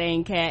is the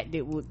same cat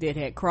that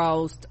had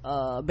crossed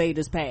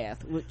Beta's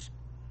path, which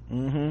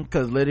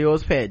because Lydia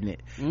was petting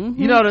it.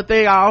 You know, the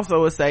thing I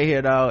also would say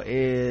here though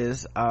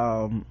is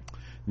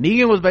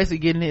Negan was basically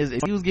getting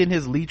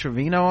his Lee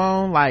Trevino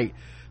on. Like,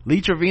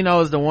 Lee Trevino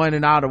is the one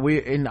in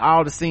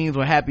all the scenes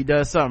when Happy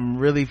does something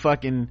really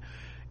fucking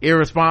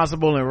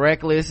irresponsible and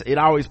reckless, it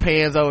always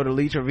pans over to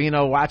Lee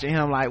Trevino, watching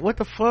him like, what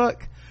the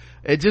fuck?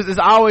 It's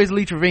always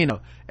Lee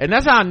Trevino. And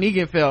that's how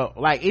Negan felt.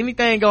 Like,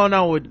 anything going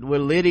on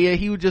with Lydia,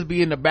 he would just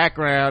be in the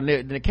background,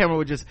 and the camera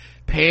would just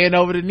pan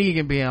over to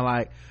Negan being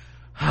like,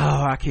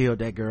 oh, I killed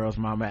that girl's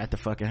mama after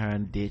fucking her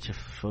in the ditch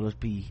full of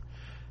pee.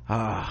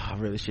 I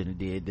really shouldn't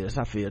have did this.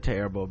 I feel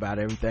terrible about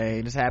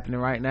everything that's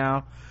happening right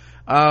now.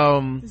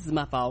 This is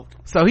my fault.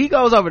 So he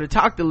goes over to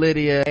talk to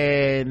Lydia,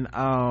 and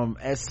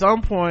at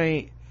some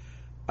point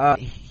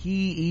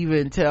he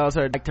even tells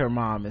her like her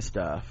mom and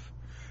stuff.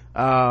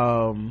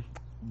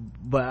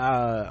 But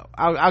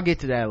I'll get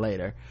to that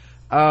later.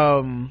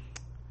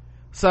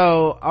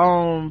 So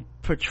on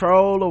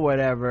patrol or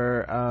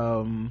whatever,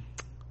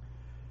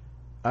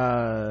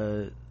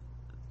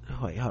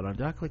 wait, hold on,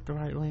 did I click the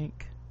right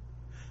link?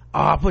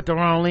 Oh, I put the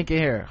wrong link in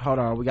here. Hold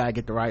on, we gotta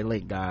get the right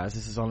link, guys.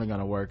 This is only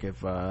gonna work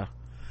if the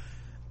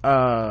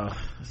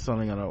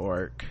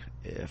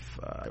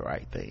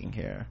right thing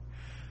here.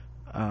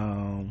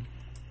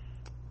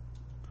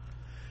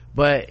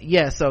 But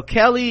yeah, so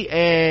Kelly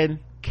and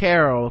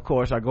Carol, of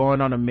course, are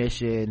going on a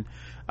mission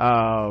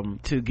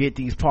to get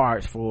these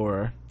parts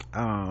for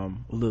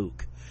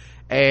Luke.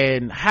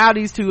 And how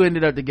these two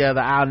ended up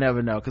together, I'll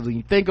never know, because when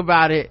you think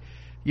about it,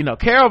 you know,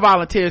 Carol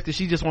volunteers because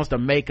she just wants to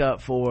make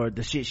up for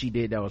the shit she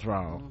did that was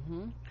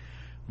wrong.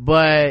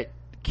 But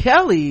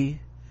Kelly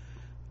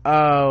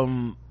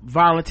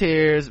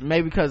volunteers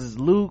maybe because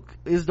Luke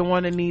is the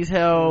one that needs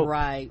help,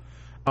 right?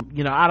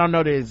 You know, I don't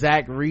know the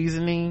exact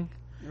reasoning,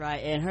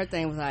 right? And her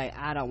thing was like,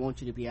 I don't want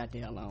you to be out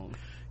there alone.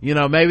 You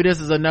know, maybe this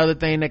is another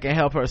thing that can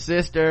help her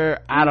sister.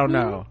 I don't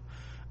know.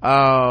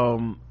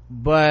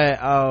 But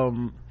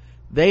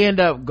they end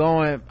up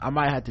going, I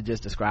might have to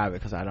just describe it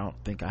because I don't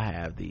think I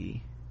have the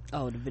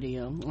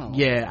video.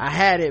 Yeah, I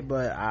had it,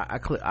 but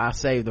I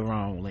saved the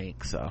wrong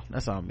link, so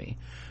that's on me.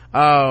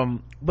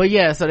 But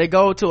yeah, so they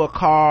go to a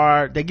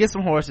car, they get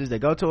some horses, they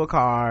go to a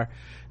car,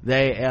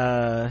 they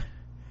at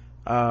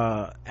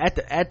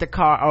the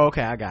car, oh,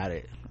 okay, I got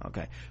it,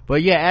 okay.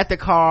 But yeah, at the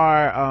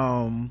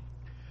car,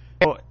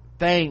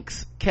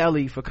 thanks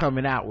Kelly for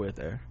coming out with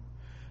her,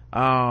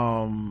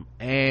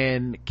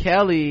 and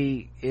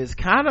Kelly is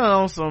kind of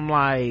on some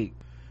like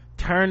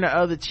turn the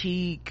other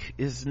cheek,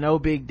 is no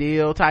big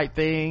deal type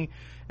thing.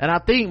 And I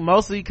think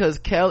mostly because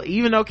Kelly,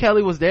 even though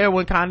Kelly was there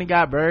when Connie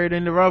got buried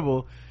in the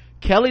rubble,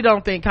 Kelly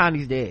don't think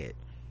Connie's dead.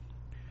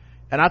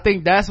 And I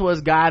think that's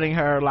what's guiding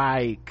her,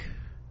 like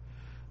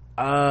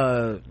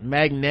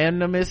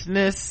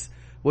magnanimousness,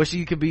 where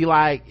she could be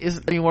like,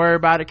 ain't worried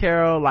about it,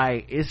 Carol,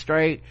 like it's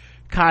straight,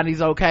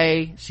 Connie's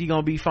okay, she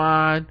gonna be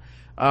fine,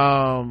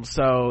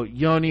 so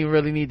you don't even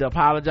really need to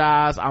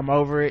apologize, I'm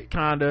over it,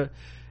 kinda.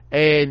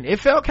 And it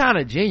felt kind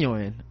of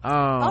genuine.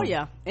 Oh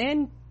yeah,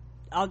 and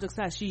I'll just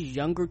say she's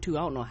younger too.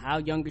 I don't know how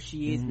younger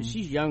she is, but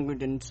she's younger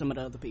than some of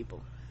the other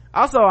people.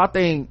 Also, I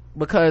think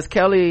because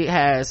Kelly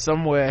has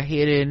somewhere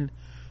hidden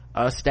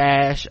a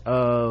stash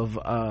of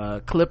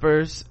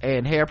clippers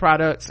and hair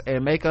products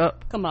and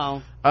makeup, come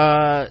on,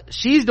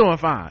 she's doing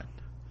fine.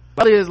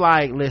 Kelly is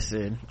like,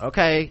 listen,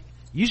 okay,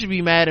 you should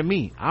be mad at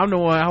me, I'm the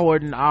one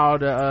hoarding all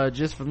the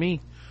just for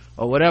me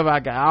or whatever I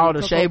got, all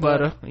the shea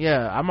butter.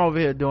 Yeah, I'm over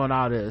here doing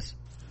all this.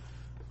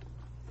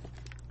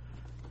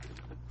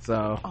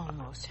 So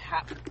almost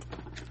happened.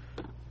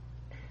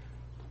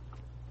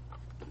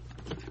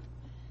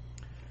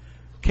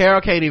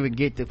 Carol can't even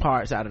get the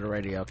parts out of the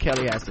radio.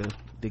 Kelly has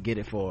to get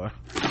it for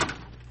her.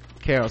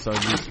 Carol's so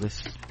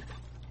useless.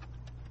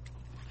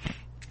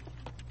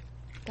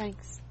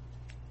 Thanks.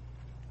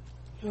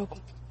 You're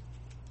welcome.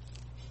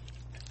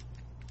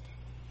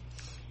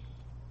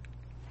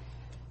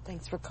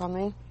 Thanks for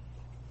coming.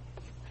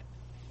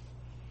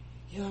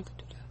 You don't have to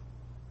do that.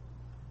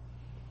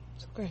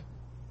 It's okay.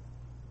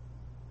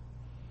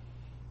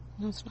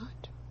 No, it's not.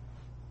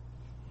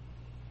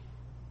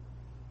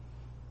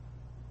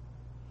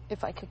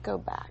 If I could go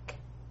back.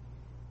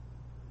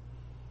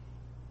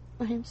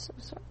 I am so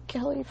sorry,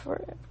 Kelly,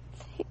 for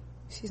everything.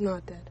 She's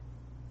not dead.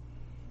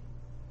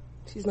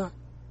 She's not.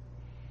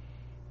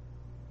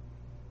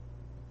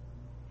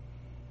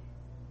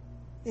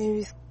 Maybe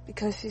it's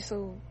because she's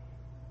so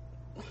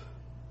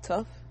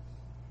tough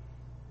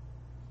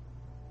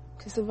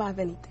to survive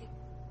anything.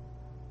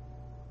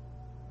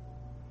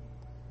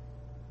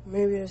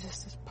 Maybe there's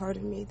just this part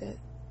of me that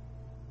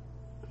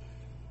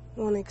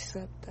won't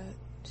accept that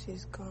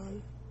she's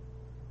gone.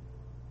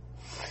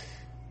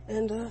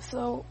 And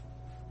so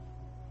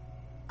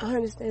I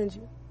understand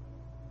you.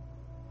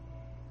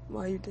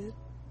 Why you did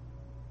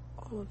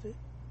all of it.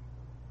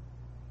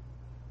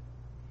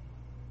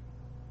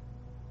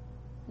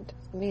 It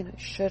doesn't mean I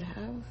should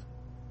have.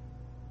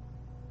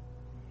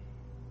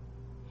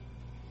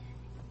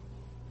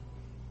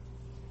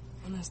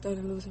 When I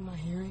started losing my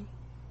hearing,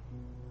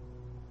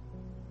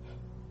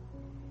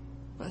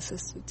 my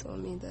sister told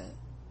me that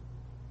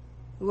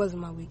it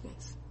wasn't my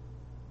weakness.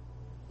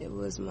 It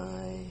was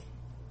my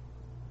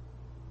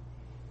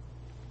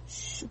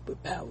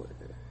superpower.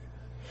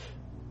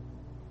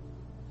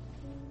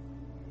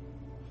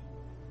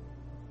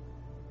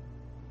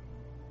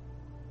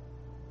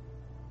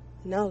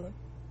 Now look,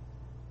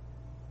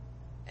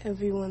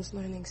 everyone's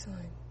learning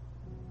sign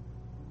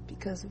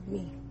because of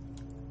me.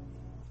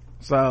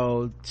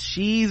 So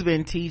she's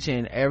been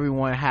teaching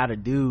everyone how to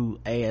do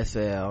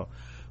ASL,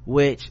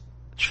 which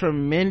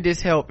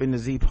tremendous help in the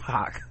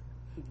Z-Pac.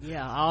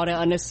 Yeah, all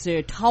that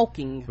unnecessary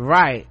talking.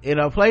 Right. In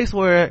a place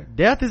where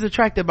death is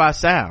attracted by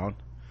sound,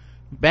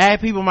 bad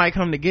people might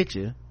come to get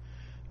you.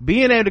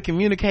 Being able to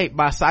communicate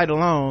by sight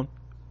alone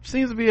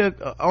seems to be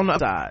on the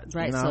side.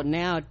 Right. You know? So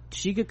now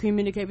she could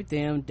communicate with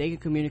them, they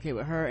could communicate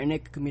with her, and they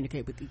could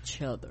communicate with each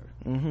other.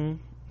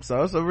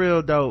 So it's a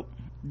real dope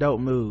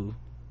move.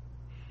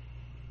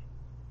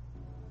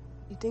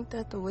 You think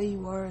that the way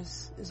you are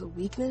is a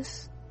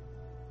weakness?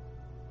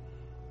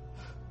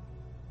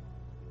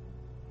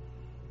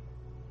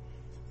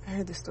 I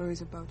heard the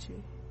stories about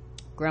you.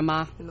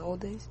 Grandma. In the old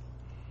days.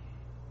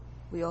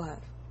 We all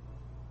have.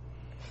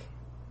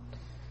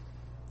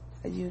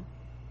 You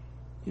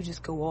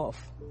just go off.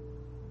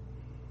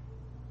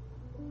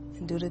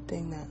 And do the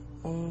thing that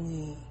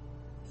only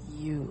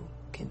you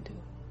can do.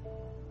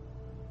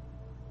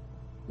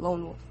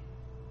 Lone wolf.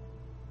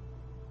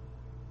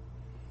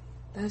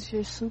 That's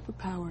your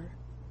superpower.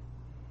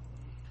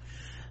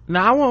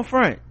 Now I won't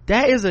front.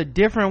 That is a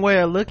different way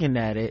of looking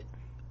at it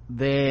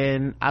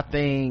than I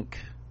think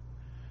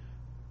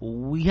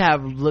we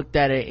have looked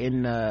at it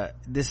in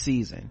this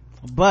season.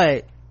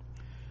 But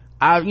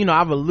I've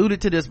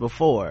alluded to this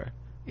before.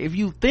 If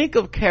you think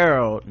of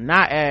Carol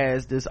not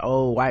as this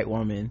old white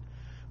woman,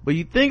 but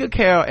you think of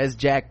Carol as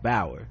Jack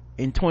Bauer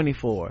in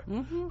 24,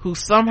 who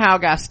somehow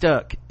got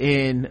stuck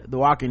in The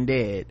Walking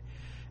Dead,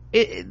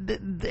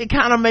 it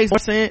kind of makes more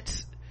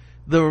sense.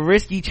 The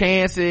risky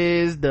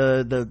chances,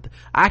 the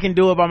I can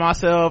do it by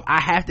myself,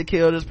 I have to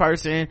kill this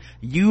person,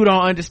 you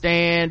don't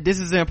understand, this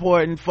is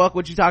important, fuck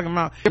what you talking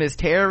about. It's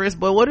terrorists,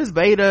 but what is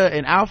Beta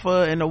and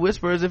Alpha and the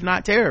Whisperers if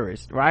not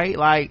terrorists, right?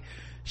 Like,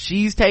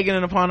 she's taking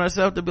it upon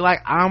herself to be like,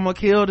 I'm gonna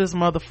kill this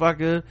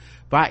motherfucker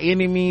by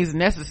any means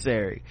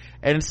necessary.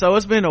 And so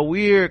it's been a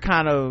weird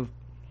kind of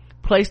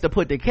place to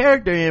put the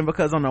character in,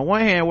 because on the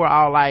one hand we're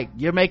all like,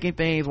 you're making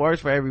things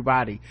worse for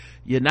everybody,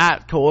 you're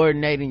not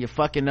coordinating, you're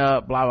fucking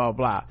up, blah blah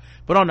blah.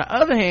 But on the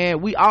other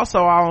hand, we also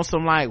are on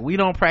some like, we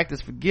don't practice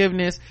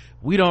forgiveness,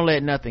 we don't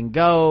let nothing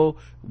go,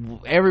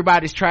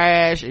 everybody's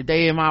trash, if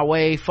they in my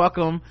way, fuck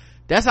them.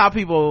 That's how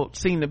people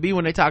seem to be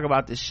when they talk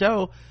about this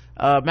show.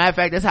 Matter of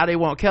fact, that's how they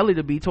want Kelly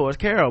to be towards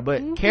Carol.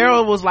 But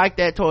Carol was like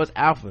that towards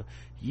Alpha.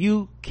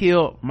 You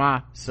killed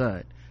my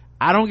son,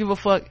 I don't give a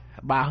fuck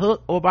by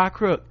hook or by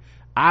crook,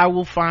 I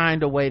will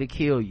find a way to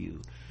kill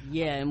you.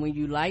 Yeah, and when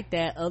you like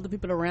that, other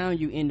people around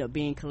you end up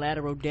being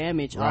collateral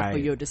damage off of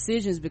your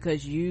decisions,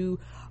 because you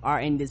are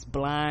in this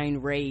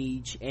blind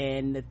rage.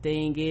 And the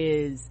thing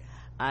is,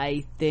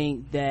 I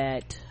think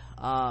that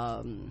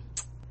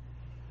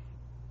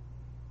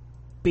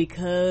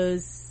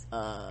because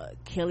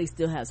Kelly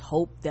still has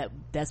hope,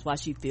 that's why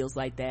she feels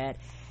like that.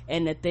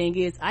 And the thing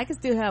is, I can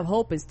still have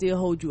hope and still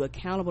hold you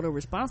accountable and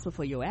responsible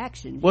for your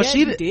actions. Well,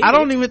 I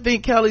don't even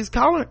think Kelly's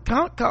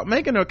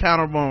making her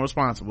accountable and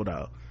responsible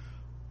though.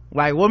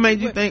 Like, what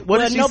made you think, what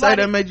did she say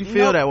that made you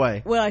feel that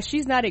way? Well,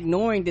 she's not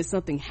ignoring that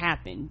something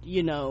happened,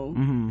 you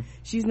know.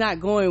 She's not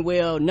going,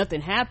 well,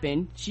 nothing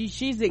happened.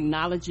 She's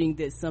acknowledging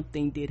that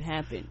something did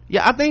happen.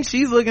 Yeah, I think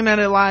she's looking at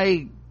it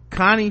like,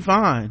 Connie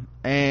fine,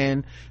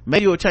 and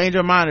maybe you'll change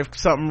her mind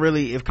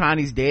if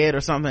Connie's dead or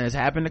something has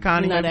happened to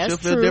Connie. Maybe she'll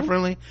feel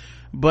differently.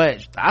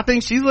 But I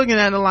think she's looking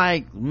at it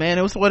like, man,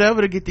 it was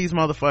whatever to get these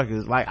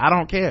motherfuckers. Like, I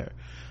don't care.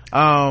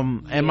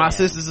 And my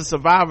sister's a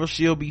survivor,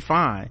 she'll be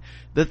fine.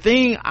 The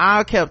thing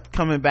I kept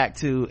coming back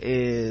to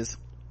is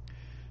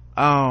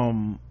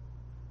Carol.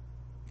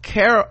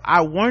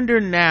 I wonder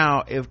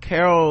now if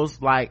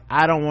Carol's like,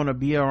 I don't want to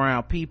be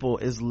around people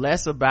is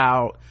less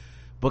about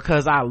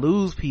because I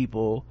lose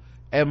people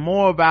and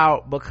more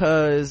about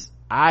because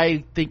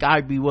I think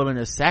I'd be willing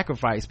to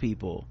sacrifice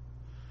people.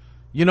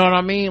 You know what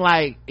I mean?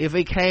 Like, if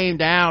it came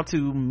down to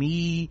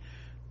me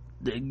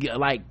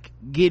like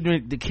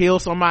getting to kill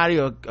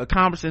somebody or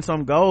accomplishing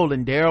some goal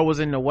and Daryl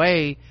was in the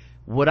way,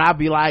 would I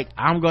be like,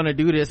 I'm gonna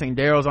do this and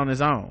Daryl's on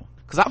his own?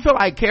 Because I feel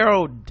like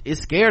Carol is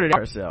scared of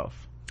herself.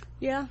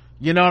 Yeah,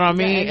 you know what I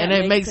mean? And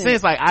it makes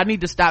sense. Like, I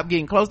need to stop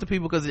getting close to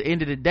people because at the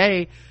end of the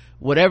day,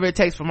 whatever it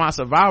takes for my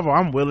survival,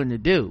 I'm willing to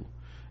do,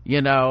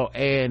 you know.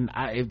 And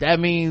if that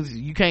means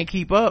you can't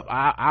keep up,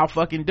 I'll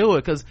fucking do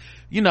it. Because,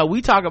 you know,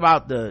 we talk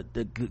about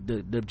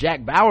the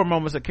Jack Bauer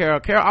moments of Carol.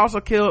 Carol also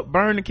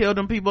burned and killed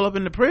them people up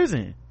in the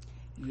prison.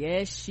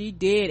 Yes, she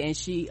did. And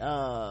she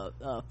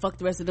fucked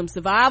the rest of them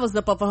survivors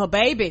up for her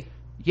baby.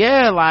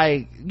 Yeah,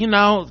 like, you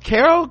know,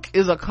 Carol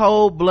is a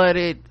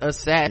cold-blooded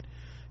assassin,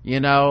 you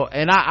know.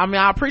 And I mean,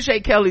 I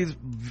appreciate Kelly's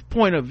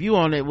point of view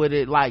on it with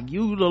it, like,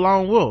 you the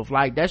lone wolf,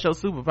 like, that's your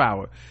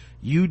superpower.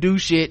 You do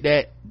shit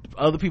that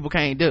other people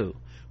can't do,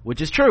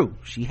 which is true.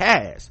 She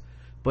has.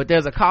 But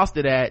there's a cost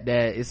to that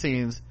it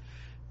seems,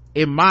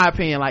 in my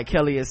opinion, like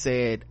Kelly has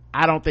said,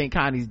 I don't think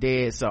Connie's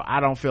dead, so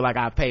I don't feel like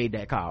I paid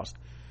that cost.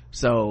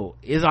 So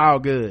it's all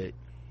good.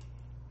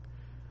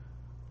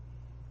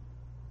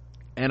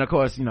 And of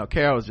course, you know,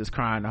 Carol was just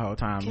crying the whole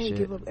time. Can't you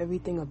give up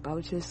everything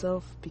about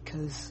yourself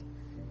because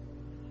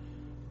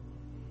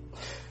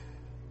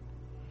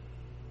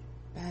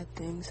bad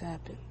things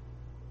happen?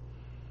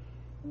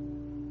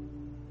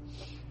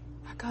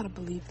 I gotta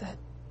believe that.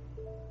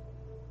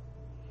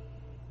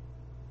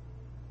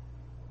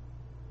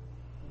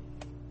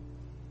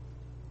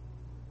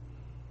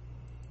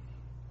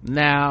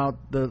 Now,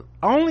 the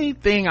only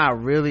thing I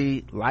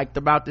really liked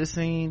about this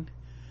scene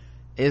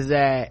is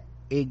that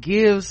it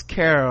gives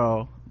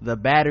Carol the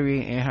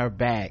battery in her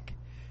back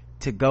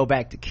to go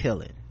back to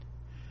killing.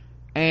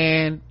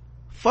 And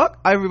fuck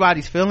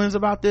everybody's feelings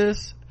about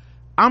this.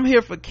 I'm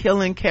here for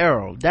killing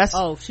Carol.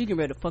 She can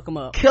ready to fuck him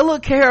up. Killer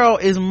Carol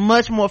is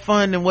much more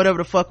fun than whatever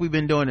the fuck we've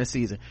been doing this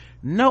season.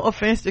 No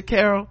offense to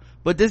Carol,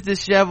 but this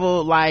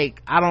disheveled,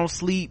 like, I don't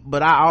sleep,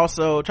 but I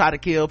also try to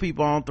kill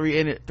people on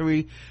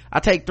three. I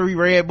take 3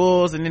 Red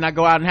Bulls and then I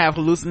go out and have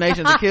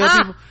hallucinations and kill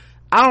people.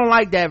 I don't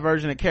like that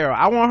version of Carol.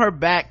 I want her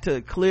back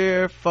to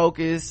clear,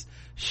 focused,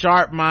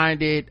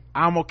 sharp-minded.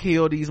 I'm gonna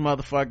kill these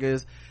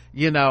motherfuckers.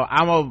 You know,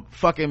 I'm a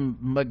fucking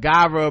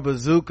MacGyver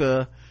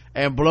bazooka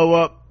and blow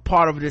up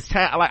part of this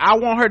town. Like, I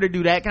want her to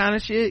do that kind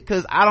of shit,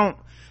 because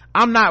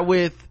I'm not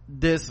with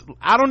this.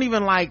 I don't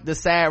even like the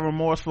sad,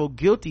 remorseful,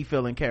 guilty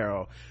feeling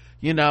Carol,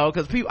 you know,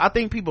 because I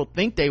think people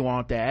think they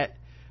want that.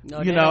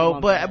 No, you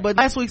know, but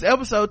last week's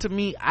episode, to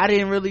me, I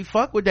didn't really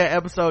fuck with that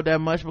episode that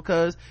much,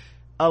 because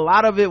a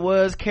lot of it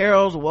was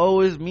Carol's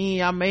woe is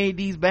me, I made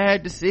these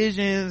bad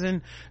decisions,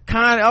 and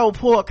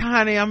poor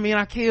Connie, I mean,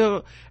 I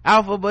killed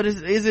Alpha, but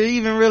is it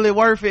even really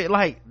worth it?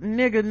 Like,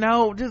 nigga,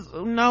 no,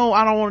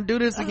 I don't want to do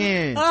this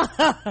again.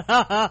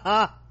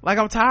 Like,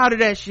 I'm tired of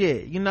that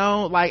shit, you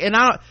know, like,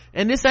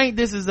 and this ain't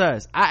This Is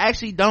Us. I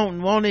actually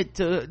don't want it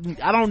to,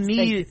 I don't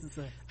need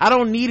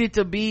it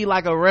to be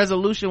like a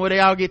resolution where they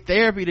all get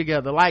therapy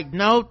together. Like,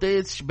 no,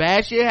 it's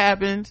bad shit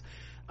happens.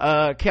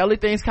 Kelly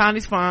thinks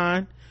Connie's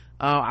fine.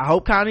 I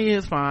hope Connie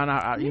is fine.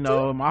 You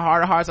know, in my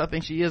heart of hearts, I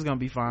think she is gonna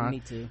be fine. Me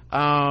too.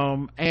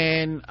 Yeah,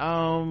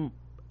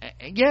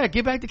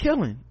 get back to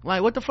killing.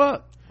 Like, what the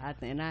fuck? I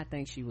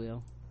think she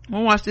will. I'm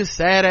gonna watch this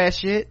sad ass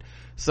shit.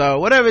 So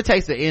whatever it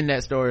takes to end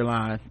that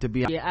storyline, to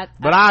be honest.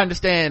 But I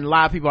understand a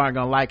lot of people aren't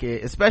gonna like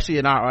it, especially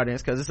in our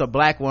audience, because it's a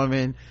black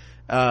woman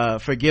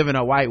forgiving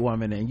a white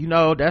woman, and you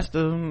know, that's the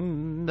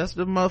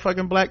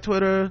motherfucking black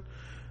Twitter.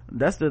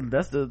 That's the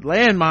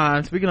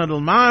landmine. Speaking of the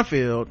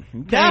minefield,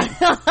 you can't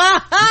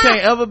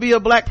ever be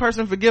a black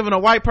person forgiving a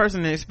white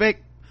person and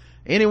expect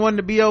anyone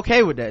to be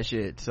okay with that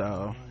shit.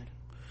 So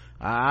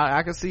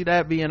I can see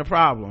that being a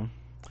problem.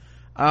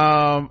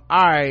 All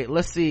right,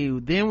 let's see.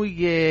 Then we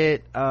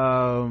get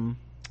hold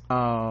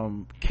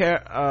on,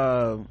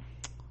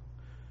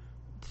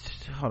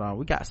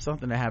 we got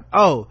something to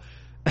happen.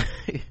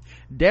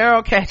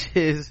 Daryl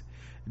catches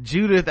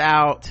Judith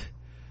out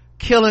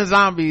killing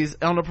zombies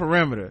on the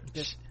perimeter,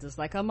 just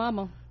like her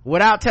mama,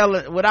 without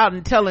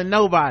telling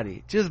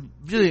nobody, just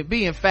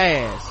being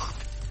fast.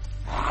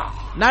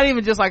 Not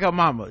even just like her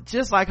mama,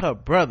 just like her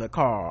brother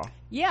Carl.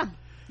 Yeah,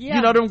 Yeah,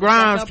 you know them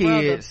Grimes like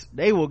kids,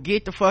 they will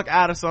get the fuck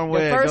out of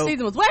somewhere. The first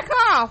season was where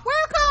Carl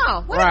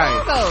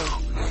right. go.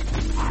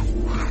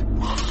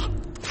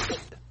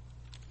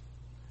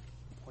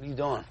 What are you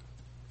doing?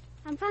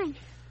 I'm fine.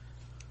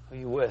 Who are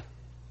you with?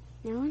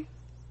 No one.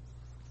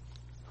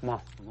 Come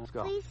on, let's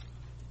go. Please,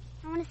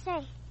 I want to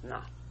stay.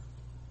 No.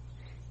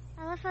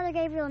 I left Father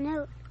Gabriel a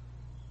note.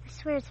 I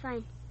swear it's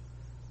fine.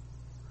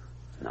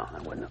 No,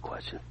 that wasn't a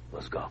question.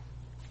 Let's go.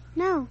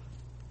 No.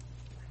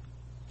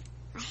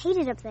 I hate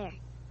it up there.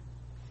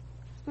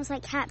 It smells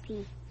like cat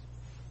pee.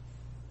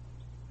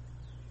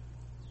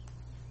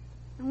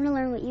 I want to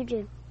learn what you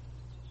do.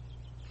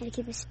 How to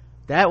keep us.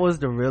 That was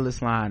the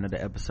realest line of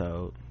the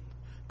episode.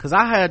 Cause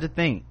I had to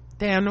think,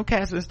 damn, them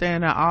cats been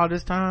staying there all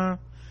this time.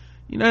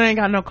 You know they ain't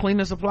got no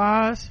cleaning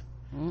supplies.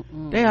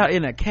 Mm-mm. They are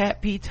in a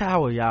cat pee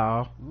tower,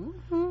 y'all.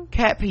 Mm-hmm.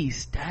 Cat pee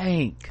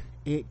stank.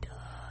 It does.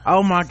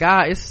 Oh my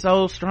god, it's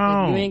so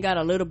strong. If you ain't got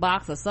a little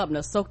box or something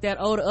to soak that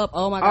odor up,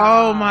 oh my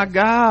god. Oh my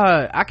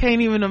god, I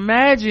can't even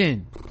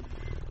imagine.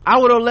 I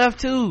would have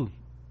left too.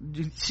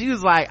 She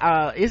was like,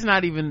 it's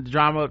not even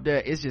drama up there,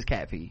 it's just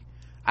cat pee.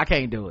 I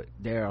can't do it,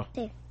 Daryl.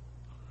 There.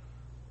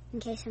 In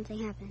case something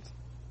happens.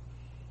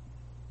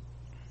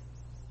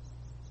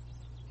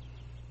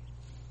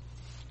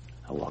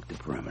 I walk the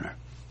perimeter.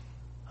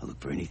 I look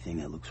for anything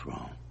that looks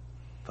wrong.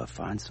 If I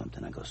find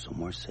something, I go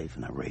somewhere safe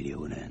and I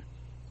radio it in.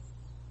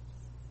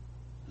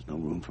 There's no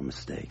room for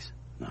mistakes.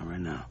 Not right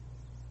now.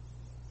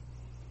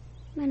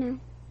 I know.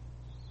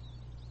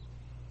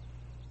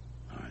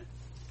 All right.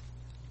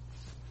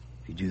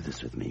 If you do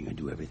this with me, you're going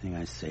to do everything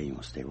I say. You're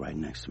going to stay right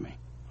next to me.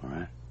 All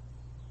right?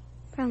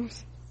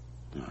 Promise.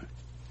 All right.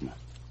 Come on.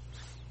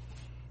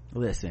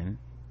 Listen,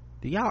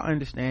 do y'all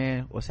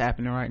understand what's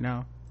happening right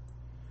now?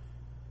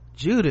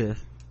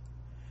 Judith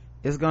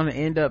is going to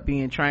end up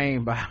being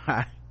trained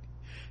by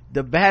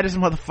the baddest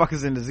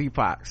motherfuckers in the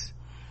Z-Pox.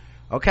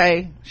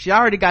 Okay, she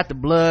already got the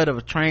blood of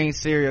a trained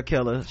serial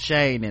killer,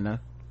 Shane, in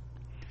her.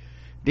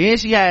 Then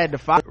she had the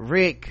father,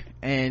 Rick,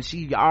 and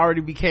she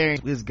already be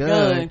carrying his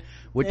gun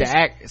with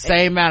the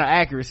same amount of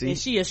accuracy. And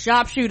she a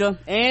sharpshooter,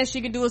 and she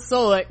can do a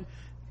sword.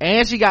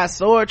 And she got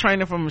sword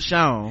training from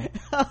Michonne.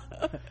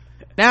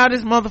 Now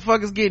this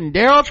motherfucker's getting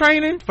Daryl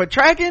training for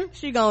tracking.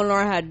 She gonna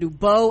learn how to do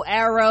bow,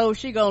 arrow.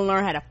 She gonna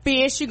learn how to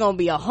fish. She gonna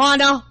be a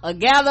hunter, a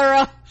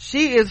gatherer.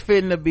 She is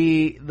fitting to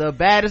be the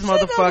baddest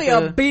motherfucker. She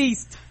gonna be a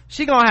beast.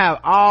 She gonna have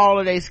all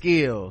of their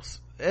skills.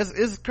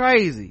 It's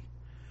crazy.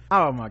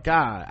 Oh my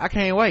god, I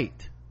can't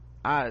wait.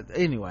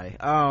 Anyway,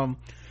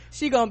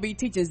 she gonna be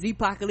teaching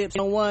Z-Pocalypse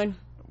on one.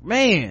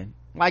 Man,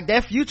 like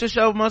that future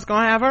show must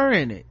gonna have her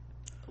in it.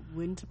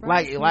 Wouldn't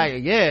surprise me.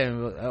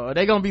 Yeah,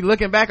 they gonna be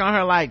looking back on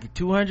her like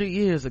 200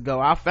 years ago.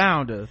 I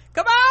found her.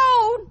 Come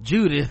on,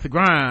 Judith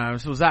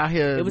Grimes was out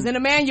here. It was in a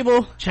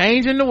manual,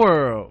 changing the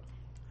world.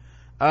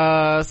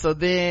 So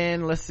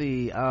then let's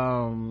see.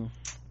 So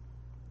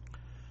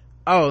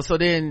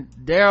then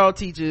Daryl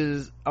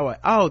teaches.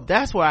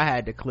 That's where I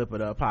had to clip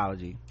it.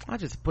 Apology, I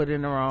just put it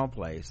in the wrong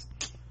place.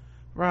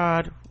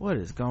 Rod, what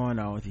is going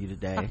on with you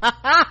today?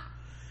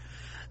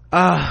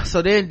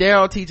 So then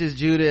Daryl teaches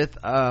Judith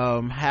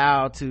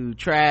how to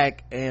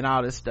track and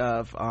all this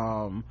stuff,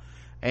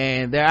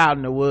 and they're out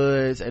in the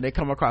woods and they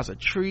come across a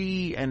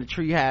tree, and the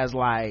tree has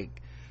like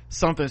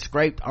something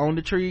scraped on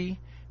the tree,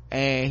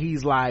 and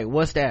he's like,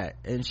 what's that?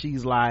 And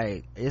she's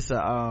like, it's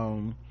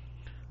a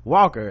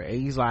walker.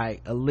 And he's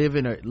like, a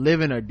living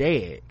or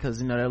dead, because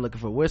you know they're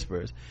looking for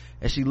whispers.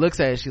 And she looks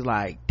at it, she's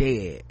like,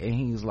 dead. And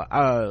he's like,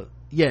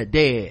 yeah,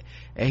 dead.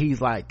 And he's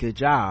like, good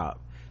job.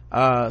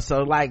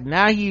 So like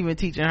now he even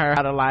teaching her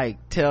how to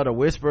like tell the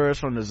whispers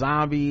from the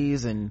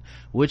zombies and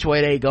which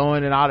way they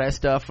going and all that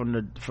stuff from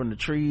the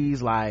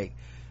trees. Like,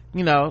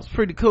 you know, it's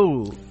pretty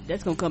cool.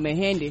 That's gonna come in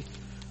handy,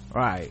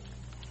 right?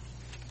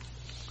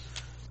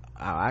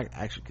 I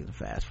actually could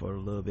fast forward a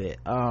little bit.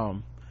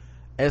 And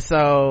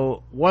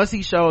so once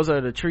he shows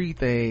her the tree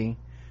thing,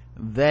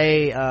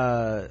 they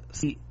follow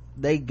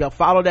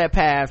that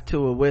path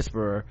to a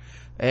whisperer.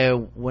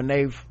 And when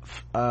they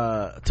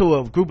to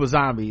a group of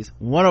zombies,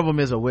 one of them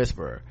is a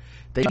whisperer.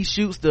 He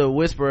shoots the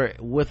whisperer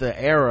with an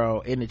arrow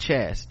in the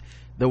chest.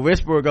 The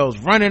whisperer goes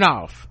running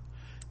off.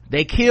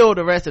 They kill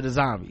the rest of the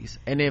zombies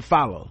and then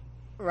follow.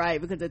 Right,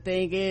 because the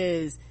thing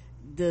is,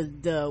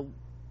 the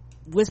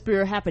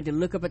whisperer happened to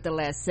look up at the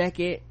last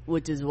second,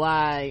 which is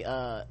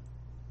why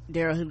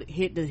Daryl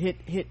hit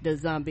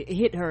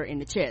her in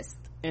the chest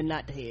and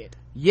not the head.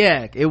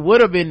 Yeah, it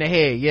would have been the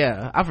head.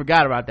 Yeah, I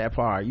forgot about that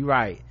part. You're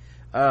right.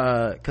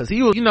 Cause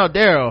he was, you know,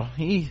 Daryl,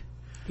 he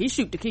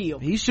shoot to kill.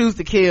 He shoots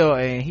to kill,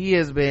 and he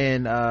has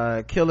been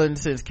killing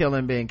since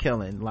killing been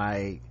killing.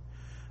 Like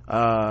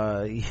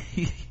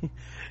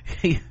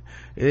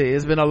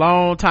it's been a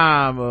long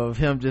time of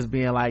him just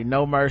being like,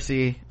 no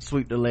mercy,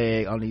 sweep the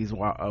leg on these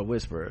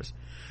whisperers.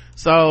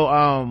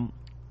 So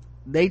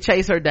they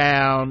chase her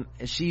down,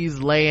 and she's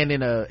laying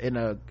in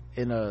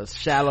a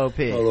shallow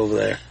pit. All over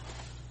there.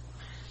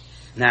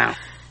 Now.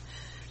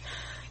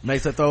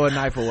 Makes her throw a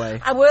knife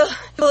away. I will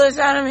pull this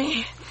out of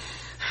me.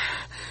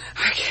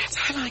 I can't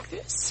die like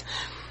this.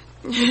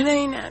 It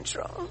ain't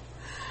natural.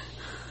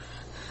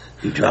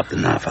 You drop the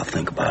knife, I'll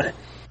think about it.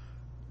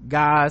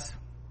 Guys,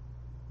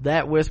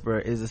 that whisper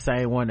is the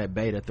same one that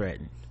Beta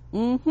threatened.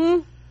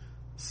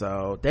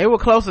 So they were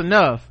close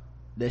enough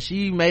that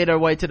she made her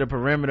way to the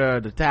perimeter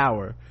of the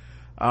tower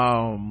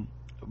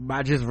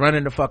by just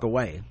running the fuck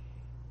away.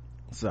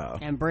 So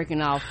and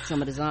breaking off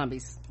some of the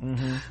zombies.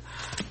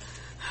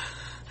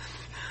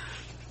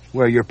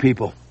 Where are your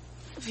people?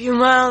 A few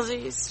miles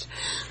east,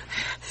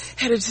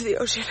 headed to the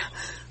ocean.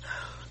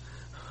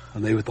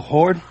 Are they with the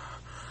Horde?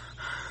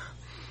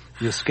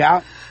 You a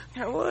scout?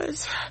 I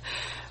was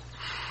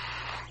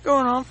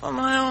going off on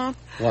my own.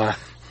 Why? I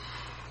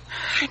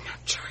had no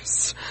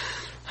choice.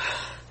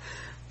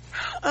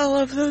 I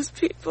love those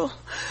people,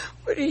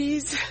 but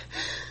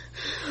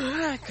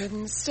I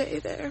couldn't stay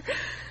there.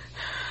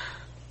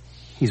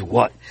 He's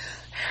what?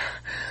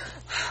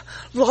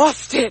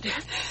 Lost it.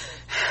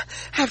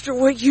 After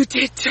what you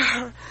did to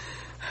her.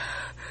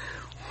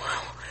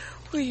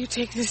 Will you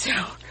take this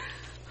out?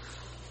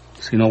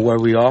 Does he know where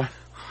we are?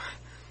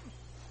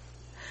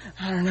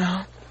 I don't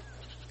know.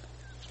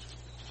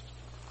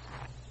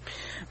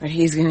 But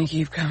he's gonna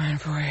keep coming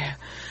for you.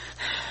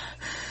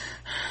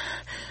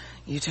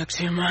 You took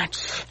too much.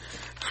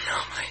 No,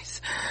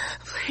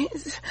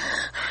 please.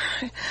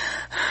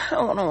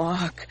 I wanna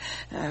walk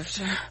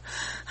after.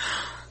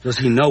 Does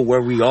he know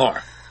where we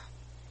are?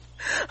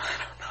 I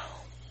don't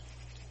know.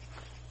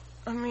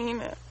 I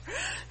mean it.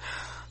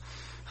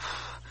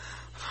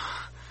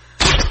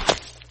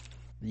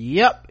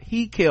 Yep,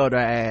 he killed her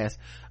ass.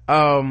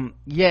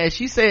 Yeah,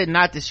 she said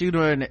not to shoot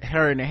her in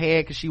the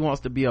head because she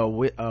wants to be a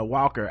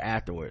walker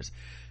afterwards.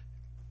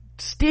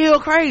 Still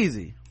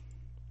crazy.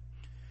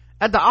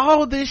 After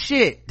all this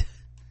shit,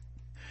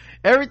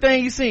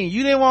 everything you seen,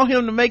 you didn't want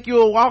him to make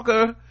you a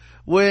walker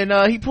when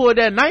he pulled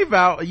that knife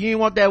out. You didn't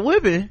want that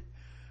whipping,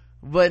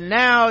 but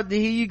now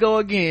here you go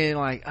again.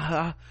 Like,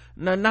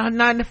 no,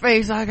 not in the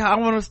face. I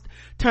want to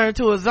turn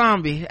to a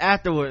zombie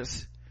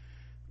afterwards.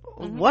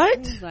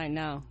 What? He's like,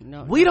 no.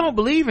 We don't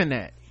believe in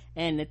that.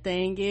 And the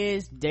thing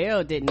is,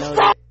 Daryl didn't know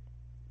that.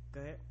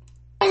 Go ahead.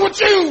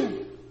 What's wrong with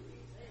you?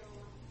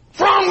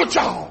 What's wrong with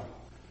y'all?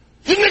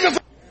 You niggas.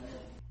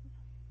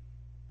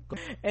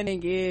 And the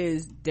thing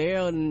is,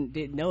 Daryl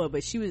didn't know it,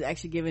 but she was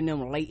actually giving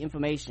them late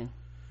information.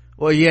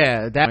 Well,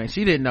 yeah,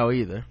 she didn't know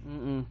either.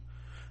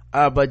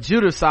 But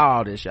Judith saw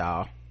all this,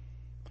 y'all.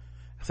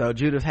 So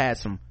Judith had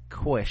some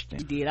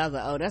questions. She did. I was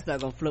like, oh, that's not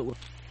gonna float with.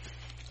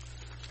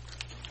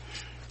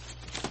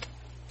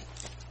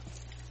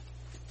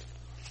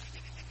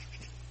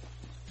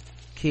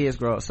 Kids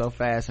grow up so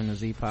fast in the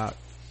Z-Pop.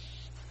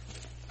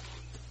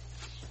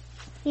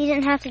 You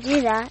didn't have to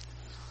do that.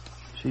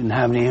 She didn't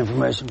have any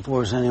information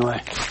for us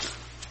anyway.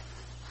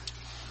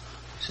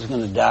 She's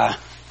gonna die.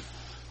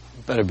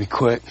 Better be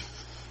quick.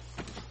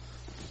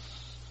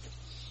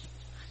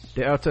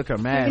 Daryl took her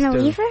mask You're gonna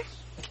too. leave her?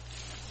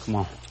 Come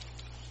on.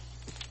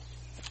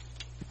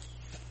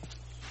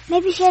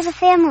 Maybe she has a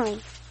family.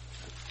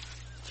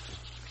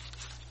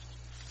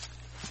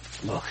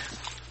 Look,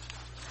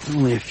 we're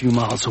only a few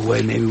miles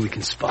away. Maybe we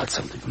can spot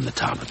something from the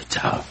top of the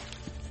tower.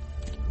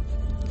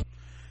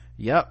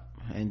 Yep.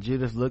 And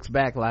Judith looks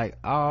back like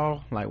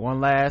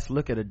one last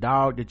look at a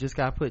dog that just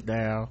got put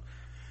down.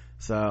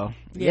 So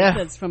yeah,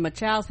 because from a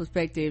child's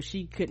perspective,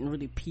 she couldn't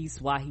really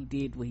piece why he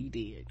did what he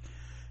did.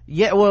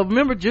 Yeah, well,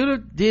 remember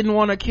Judith didn't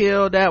want to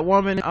kill that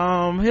woman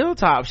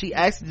Hilltop. She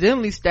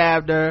accidentally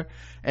stabbed her,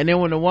 and then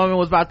when the woman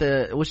was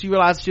when she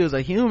realized she was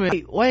a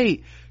human,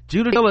 wait,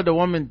 Judith killed the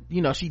woman,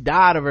 she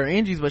died of her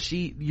injuries, but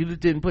Judith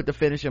didn't put the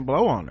finishing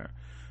blow on her.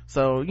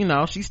 So,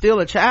 she's still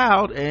a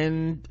child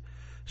and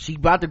she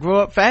about to grow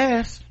up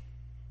fast.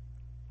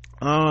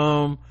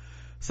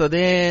 So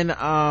then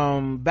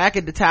back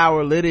at the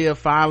tower, Lydia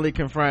finally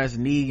confronts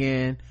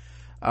Negan,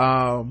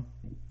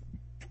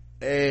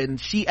 and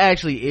she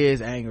actually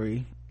is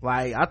angry.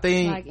 Like, I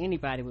think like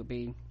anybody would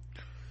be.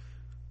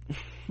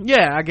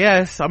 Yeah, I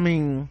guess. I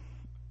mean,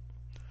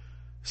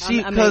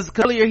 because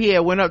earlier he had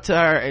went up to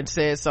her and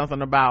said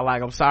something about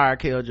like, I'm sorry I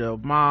killed your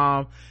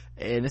mom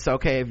and it's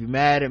okay if you're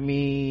mad at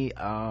me.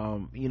 Are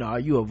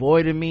you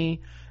avoiding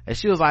me? And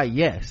she was like,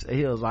 yes. And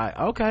he was like,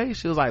 okay.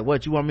 She was like,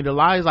 what, you want me to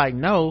lie? He's like,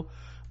 no,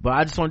 but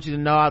I just want you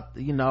to know,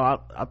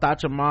 I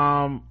thought your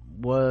mom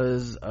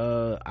was,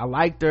 I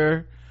liked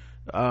her,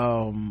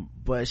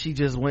 but she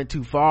just went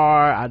too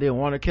far. I didn't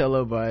want to kill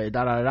her, but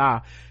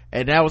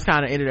and that was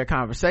kind of ended their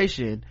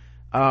conversation.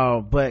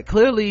 But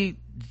clearly,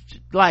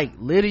 like,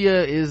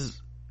 Lydia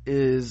is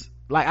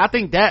like, I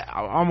think that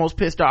almost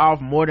pissed her off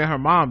more than her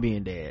mom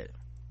being dead.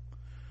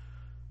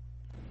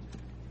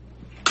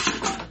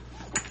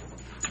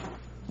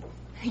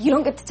 You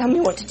don't get to tell me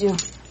what to do.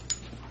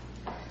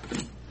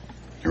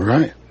 You're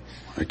right.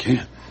 I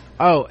can't.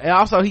 Oh, and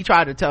also he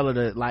tried to tell her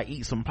to like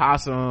eat some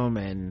possum,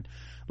 and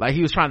like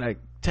he was trying to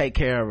take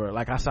care of her.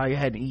 Like, I saw you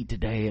hadn't eat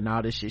today and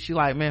all this shit. She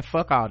like, man,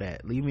 fuck all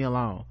that. Leave me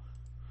alone.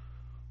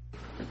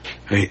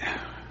 Hey,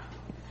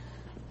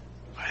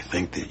 I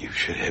think that you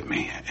should hit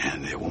me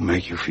and it will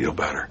make you feel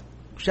better.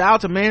 Shout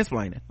out to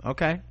mansplaining,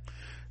 okay?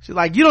 She's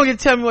like, you don't get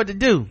to tell me what to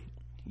do.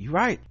 You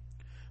right.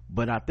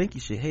 but I think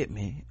you should hit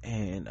me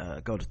and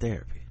go to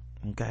therapy.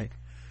 Okay,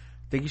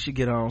 I think you should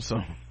get on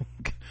some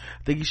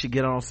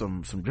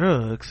some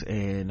drugs,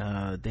 and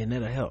then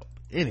that'll help.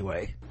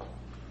 Anyway,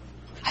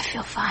 I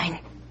feel fine.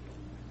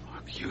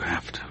 Look, you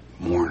have to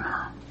mourn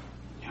her.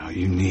 You know,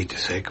 you need to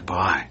say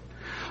goodbye.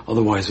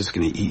 Otherwise, it's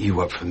going to eat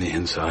you up from the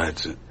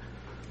insides.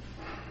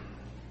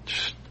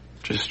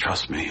 Just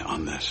trust me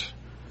on this.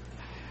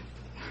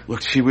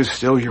 Look, she was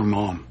still your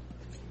mom.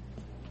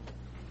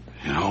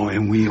 You know,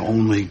 and we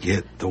only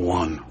get the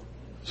one.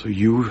 So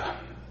you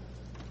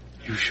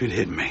should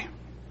hit me.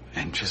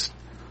 And just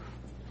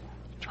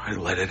try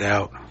to let it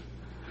out.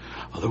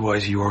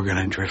 Otherwise, you are going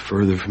to drift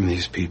further from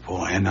these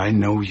people. And I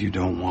know you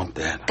don't want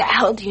that. The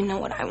hell do you know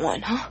what I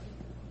want, huh?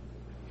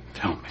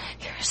 Tell me.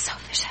 You're a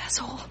selfish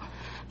asshole.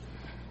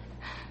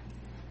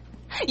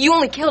 You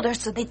only killed her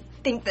so they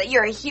think that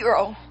you're a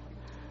hero.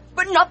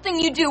 But nothing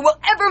you do will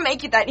ever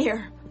make you that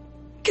hero.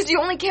 Because you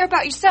only care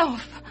about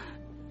yourself.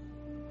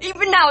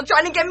 Even now,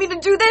 trying to get me to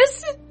do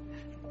this?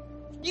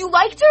 You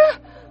liked her?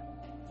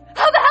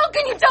 How the hell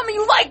can you tell me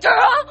you liked her,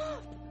 huh?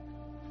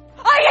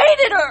 I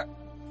hated her.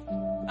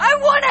 I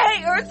want to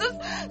hate her,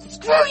 so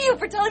screw you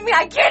for telling me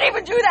I can't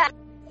even do that.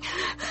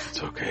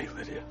 It's okay,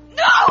 Lydia.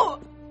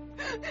 No!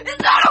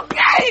 It's not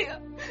okay!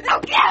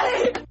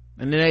 Okay!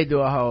 And then they do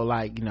a whole,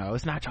 like, you know,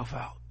 it's not your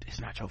fault.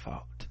 It's not your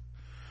fault.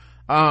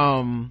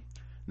 Now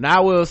I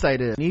will say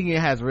this. Negan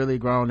has really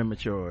grown and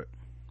matured.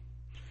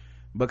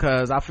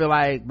 Because I feel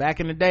like back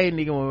in the day,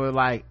 Negan was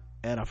like,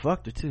 and I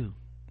fucked her too.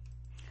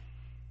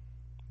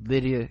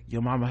 Lydia,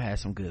 your mama had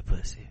some good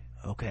pussy.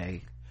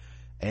 Okay?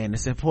 And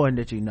it's important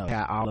that you know.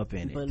 Got all up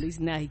in it. But at least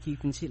now he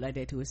keeping shit like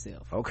that to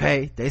himself.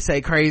 Okay? They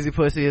say crazy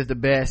pussy is the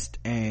best,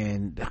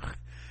 and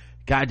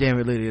God damn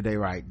it, Lydia, they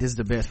right. This is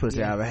the best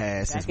pussy I ever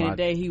had since back in the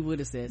day he would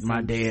have said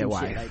my dead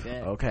wife. Shit like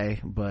that.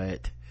 Okay?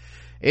 But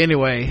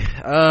anyway,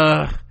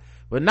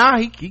 but nah,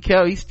 he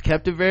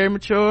kept it very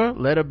mature,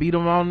 let her beat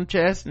him on the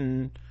chest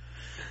and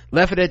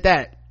left it at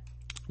that.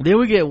 Then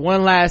we get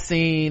one last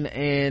scene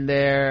in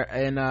there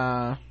and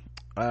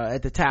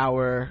at the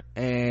tower,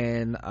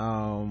 and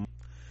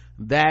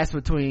that's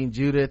between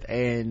Judith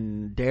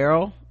and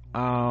Daryl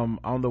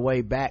on the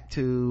way back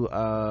to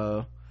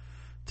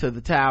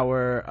the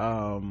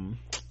tower.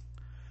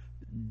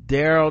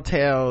 Daryl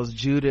tells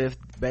Judith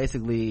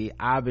basically,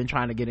 I've been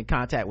trying to get in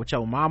contact with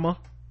your mama,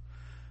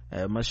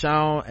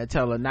 Michonne, and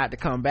tell her not to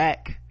come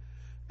back,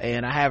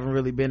 and I haven't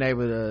really been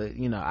able to,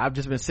 you know, I've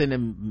just been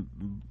sending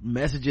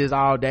messages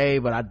all day,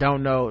 but I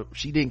don't know,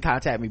 she didn't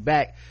contact me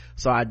back,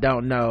 so I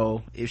don't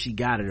know if she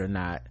got it or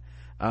not.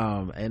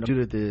 And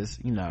Judith is,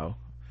 you know,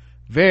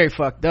 very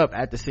fucked up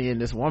after seeing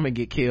this woman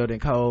get killed in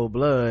cold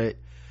blood.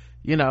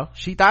 You know,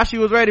 she thought she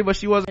was ready, but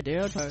she wasn't.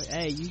 Daryl told her,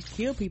 hey, you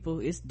kill people,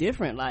 it's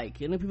different. Like,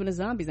 killing people and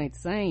zombies ain't the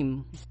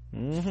same.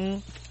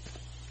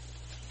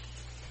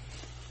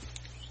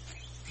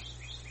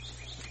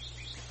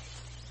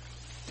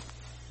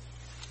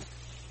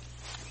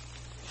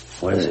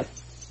 What is it?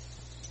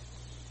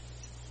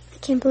 I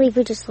can't believe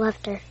we just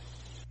left her.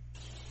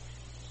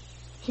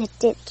 In a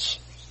ditch.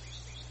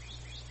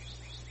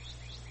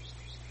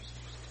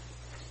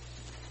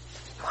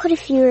 What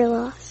if you were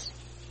lost?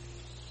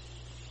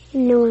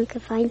 And no one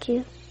could find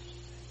you?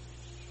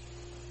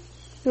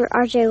 Where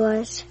RJ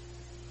was.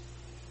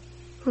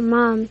 Or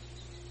Mom.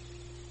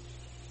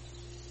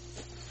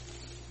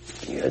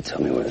 You gotta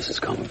tell me where this is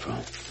coming from.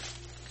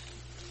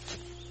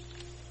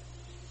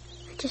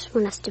 I just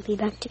want us to be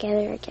back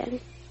together again.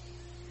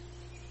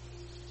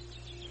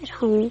 At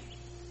home.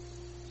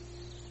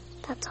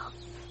 That's all.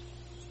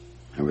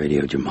 I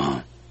radioed your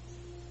mom,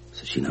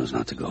 so she knows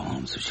not to go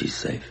home, so she's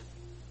safe.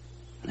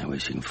 That way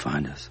she can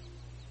find us.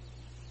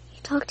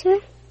 You talk to her?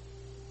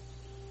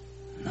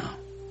 No.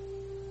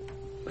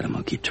 But I'm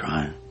gonna keep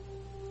trying.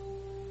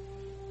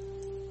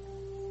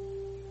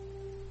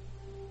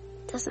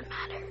 Doesn't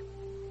matter.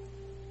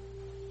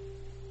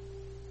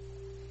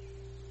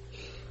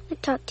 I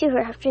talked to her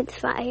after the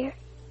fire.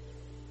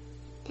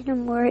 And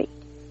I'm worried.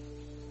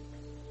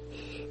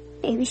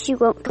 Maybe she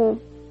won't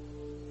come.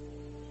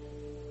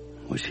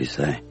 What'd she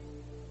say?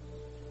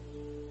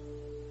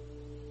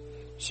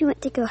 She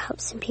went to go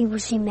help some people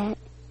she met.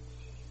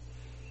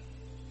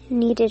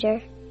 Needed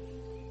her.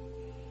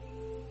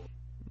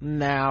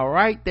 Now,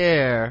 right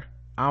there,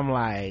 I'm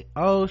like,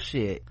 oh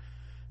shit.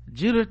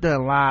 Judith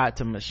done lied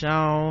to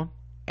Michonne,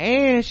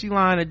 and she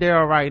lying to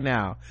Daryl right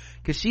now.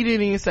 Cause she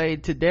didn't even say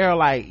to Daryl,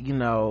 like, you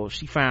know,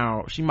 she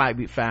might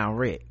be found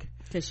Rick.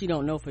 Cause she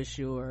don't know for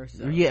sure.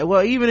 So. Yeah,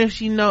 well, even if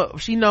she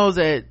knows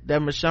that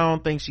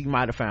Michonne thinks she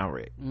might have found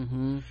Rick.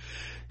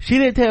 She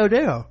didn't tell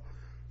Daryl.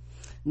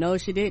 No,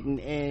 she didn't.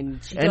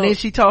 And then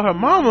she told her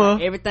mama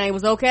everything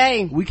was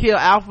okay. We killed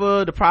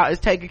Alpha, the problem is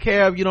taken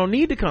care of, you don't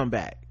need to come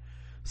back.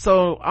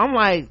 So I'm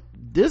like,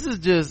 this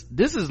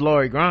is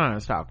Lori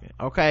Grimes talking,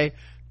 okay?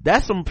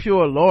 That's some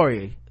pure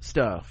Lori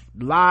stuff.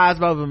 Lies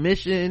about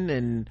omission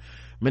and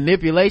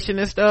manipulation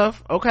and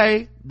stuff,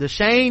 okay? The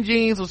Shane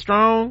genes are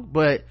strong,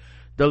 but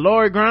the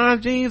Lori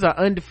Grimes genes are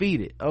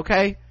undefeated,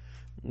 okay?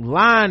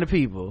 Lying to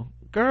people.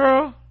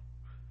 Girl,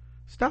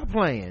 stop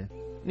playing.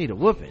 Need a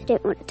whooping. I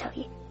didn't want to tell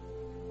you.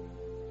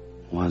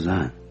 Why's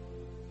that?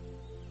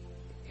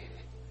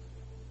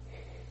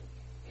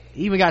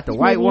 He even got the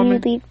white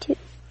woman. Leave too.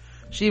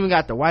 She even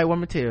got the white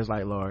woman tears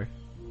like Lori.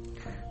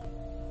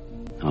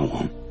 I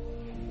won't.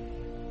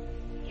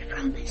 You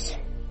promise?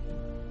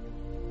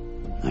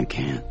 I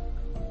can't.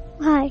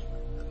 Why?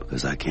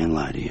 Because I can't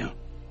lie to you.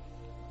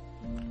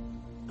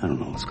 I don't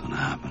know what's gonna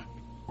happen.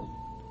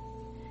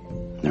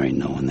 There ain't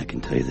no one that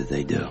can tell you that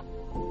they do.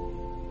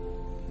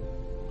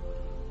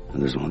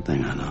 And there's one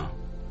thing I know.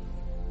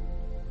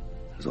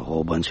 There's a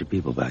whole bunch of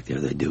people back there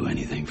that do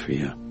anything for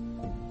you.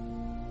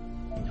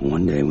 And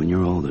one day when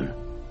you're older,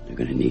 they're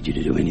gonna need you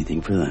to do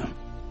anything for them.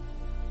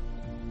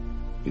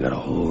 You got a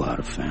whole lot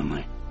of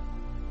family.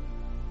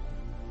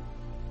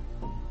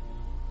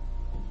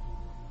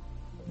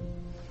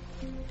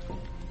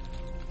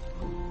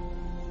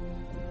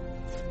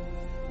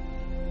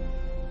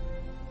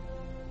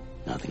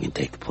 Nothing can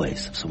take the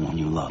place of someone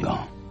you love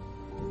gone.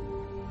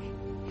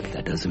 But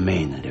that doesn't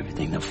mean that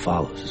everything that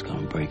follows is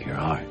gonna break your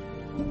heart.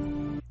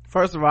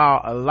 First of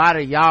all, a lot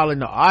of y'all in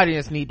the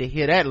audience need to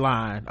hear that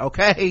line,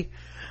 okay?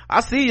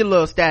 I see your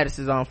little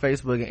statuses on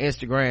Facebook and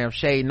Instagram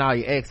shading all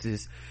your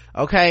exes,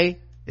 okay?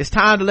 It's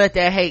time to let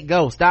that hate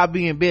go. Stop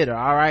being bitter,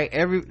 all right?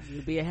 You'll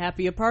be a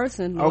happier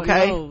person. Lord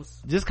okay?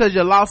 knows. Just because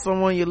you lost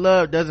someone you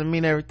love doesn't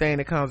mean everything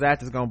that comes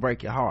after is gonna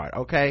break your heart,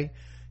 okay?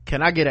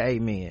 Can I get an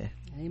amen?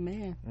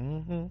 Amen.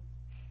 Mm-hmm.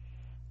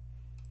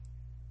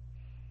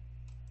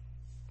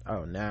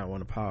 Oh, now I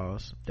want to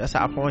pause. That's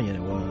how poignant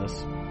it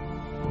was.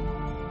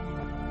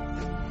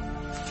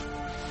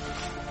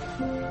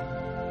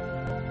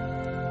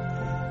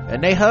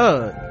 And they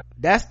hug.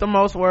 That's the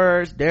most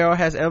words Daryl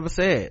has ever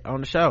said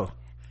on the show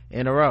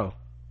in a row.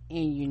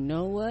 And you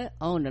know what?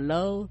 On the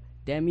low,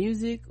 that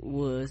music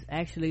was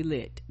actually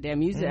lit. That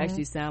music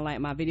actually sound like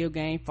my video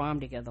game Farm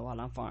Together while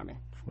I'm farming.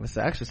 It's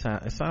actually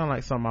it sounds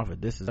like something off of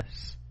This Is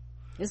Us.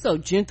 It's so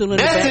gentle in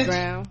the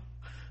background.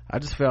 I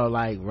just felt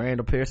like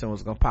Randall Pearson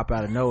was gonna pop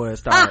out of nowhere and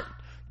start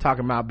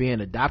talking about being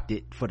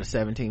adopted for the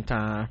 17th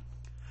time.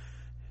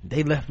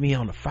 They left me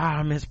on the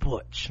fireman's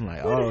porch. I'm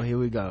like, oh, here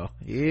we go.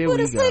 Here we go. Put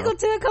a single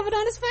tear covered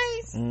on his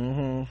face.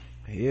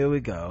 Here we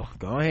go.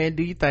 Go ahead and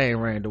do your thing,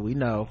 Randall. We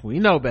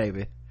know,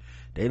 baby.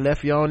 They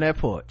left you on that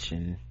porch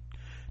and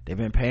they've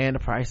been paying the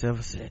price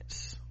ever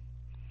since.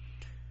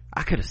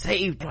 I could have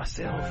saved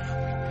myself.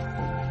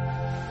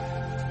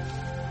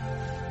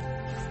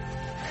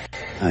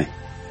 Hey,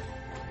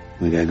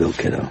 we gotta go,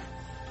 kiddo.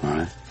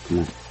 Alright, come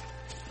on.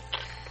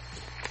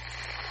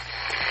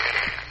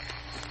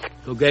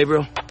 Go,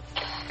 Gabriel.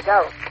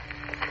 Garrett,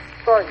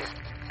 sorry.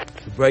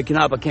 You're breaking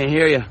up, I can't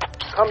hear you.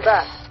 Come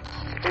back.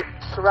 They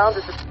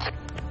surrounded the...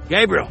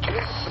 Gabriel!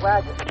 The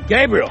wagon.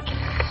 Gabriel!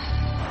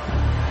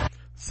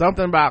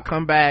 Something about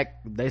come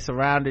back, they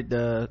surrounded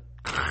the...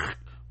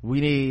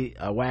 we need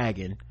a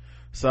wagon.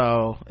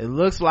 So, it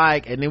looks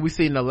like, and then we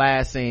see in the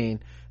last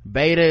scene,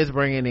 Beta is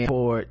bringing in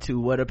forward to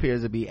what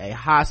appears to be a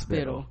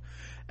hospital.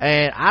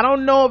 And I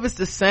don't know if it's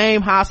the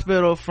same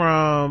hospital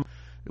from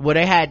where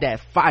they had that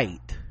fight.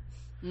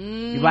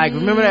 Like,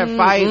 remember that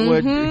fight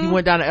where he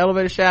went down the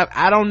elevator shaft?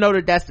 I don't know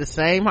that that's the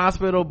same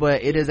hospital,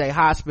 but it is a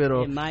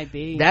hospital. It might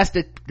be. That's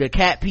the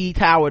Cat P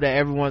tower that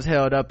everyone's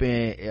held up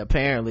in,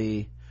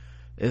 apparently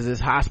is this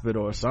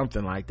hospital or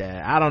something like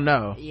that. I don't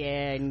know.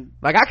 Yeah.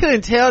 Like, I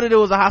couldn't tell that it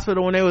was a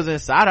hospital when they was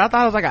inside. I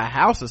thought it was like a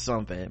house or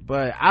something,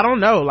 but I don't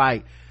know.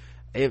 Like,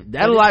 if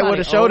that look like where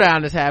the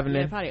showdown is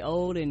happening. Yeah, probably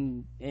old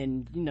and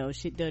you know,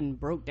 shit done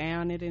broke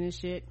down it and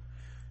shit.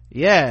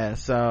 Yeah,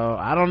 so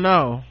I don't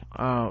know.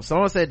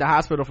 Someone said the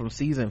hospital from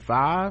season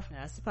 5.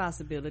 That's a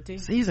possibility.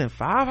 Season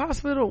 5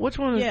 hospital? Which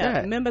one is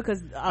that? Remember,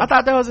 because I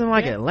thought that was in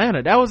like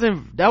Atlanta. That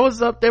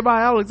was up there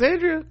by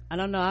Alexandria. I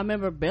don't know. I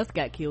remember Beth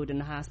got killed in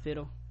the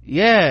hospital.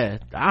 Yeah,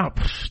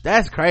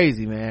 that's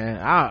crazy, man.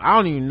 I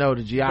don't even know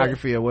the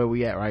geography of where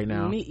we at right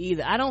now. Me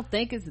either. I don't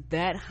think it's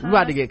that high. We're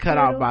about to get cut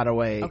off, by the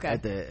way,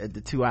 at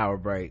the 2-hour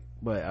break,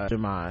 but to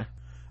mine.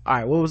 All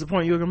right, what was the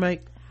point you were gonna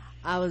make?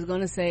 I was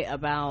gonna say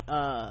about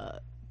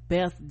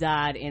Beth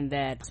died in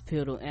that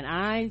hospital, and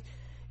I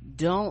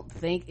don't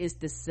think it's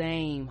the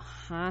same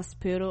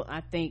hospital. I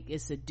think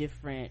it's a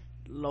different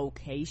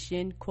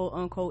location, quote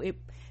unquote.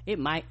 It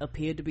might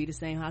appear to be the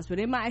same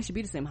hospital. It might actually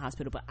be the same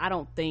hospital, but I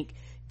don't think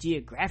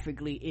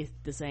geographically it's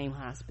the same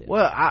hospital.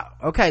 Well,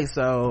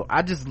 so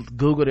I just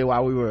Googled it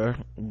while we were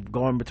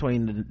going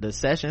between the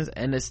sessions,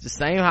 and it's the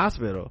same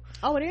hospital.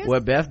 Oh, it is?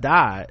 Where Beth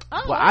died.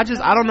 Oh, well, I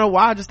don't know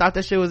why. I just thought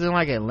that shit was in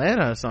like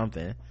Atlanta or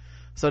something.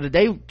 So did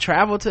they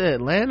travel to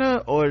Atlanta,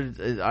 or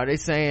are they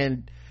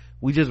saying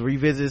we just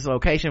revisit this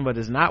location but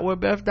it's not where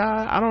Beth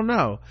died? I don't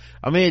know.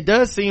 I mean, it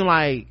does seem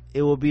like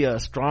it will be a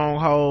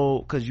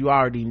stronghold because you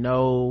already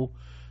know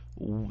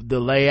the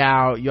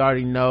layout, you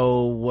already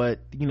know what,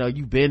 you know,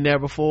 you've been there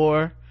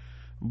before,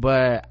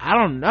 but I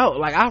don't know.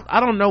 Like, I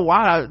don't know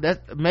why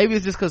that. Maybe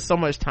it's just because so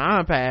much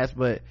time passed,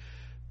 but it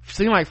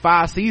seemed like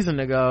 5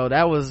 seasons ago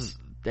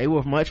they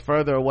were much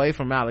further away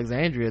from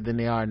Alexandria than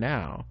they are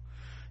now,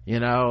 you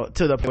know,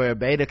 to the point where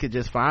Beta could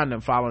just find them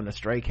following a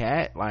stray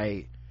cat.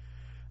 Like,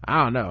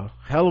 I don't know,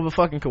 hell of a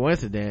fucking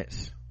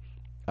coincidence.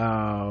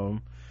 So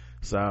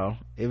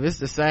if it's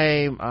the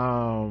same,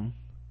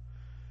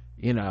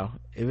 if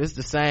it's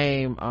the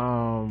same,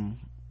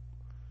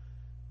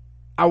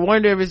 I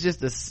wonder if it's just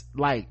this,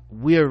 like,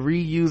 we're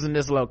reusing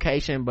this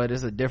location but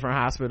it's a different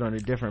hospital in a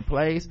different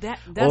place,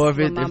 or if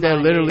they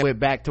literally went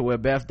back to where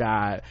Beth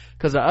died.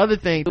 Because the other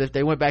thing, if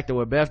they went back to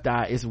where Beth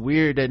died, it's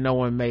weird that no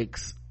one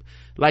makes,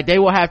 like, they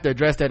will have to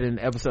address that in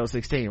episode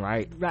 16,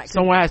 right?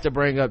 Someone has to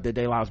bring up that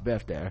they lost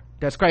Beth there.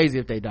 That's crazy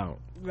if they don't,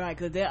 right?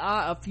 Because there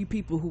are a few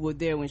people who were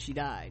there when she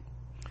died.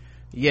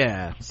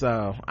 Yeah,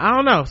 so I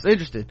don't know, it's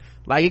interesting.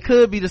 Like, it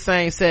could be the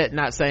same set,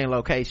 not same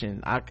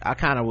location. I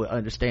kind of would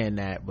understand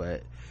that,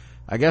 but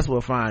I guess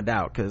we'll find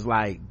out. Because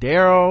like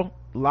Daryl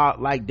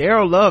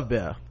loved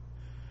Beth.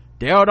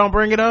 Daryl don't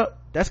bring it up.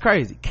 That's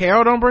crazy.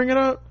 Carol don't bring it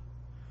up.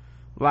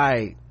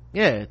 Like,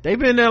 yeah, they've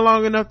been there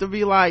long enough to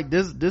be like,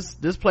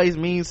 this place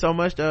means so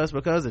much to us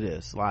because of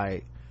this.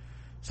 Like,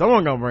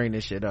 someone gonna bring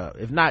this shit up.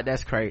 If not,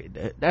 that's crazy.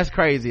 That's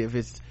crazy if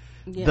it's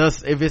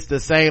if it's the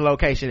same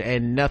location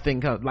and nothing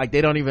comes, like,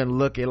 they don't even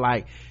look at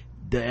like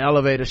the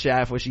elevator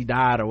shaft where she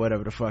died or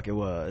whatever the fuck it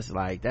was.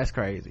 Like, that's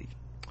crazy.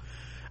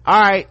 All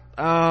right,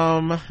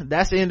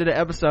 that's the end of the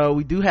episode.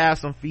 We do have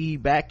some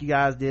feedback. You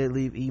guys did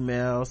leave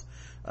emails.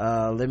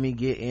 Let me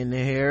get in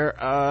here.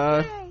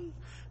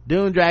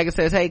 Dune Dragon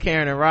says, hey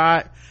Karen and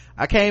Rod,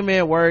 I came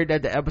in worried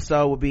that the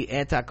episode would be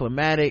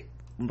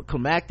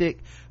climactic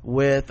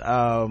with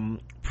a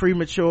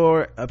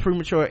premature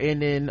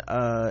ending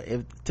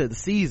to the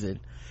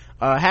season.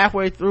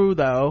 Halfway through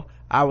though,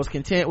 I was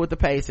content with the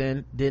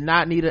pacing. Did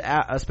not need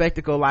a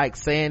spectacle like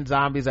sand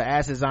zombies or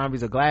acid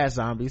zombies or glass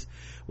zombies.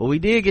 Well, we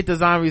did get the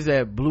zombies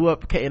that blew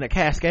up in a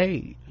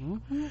cascade.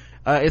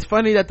 It's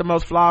funny that the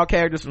most flawed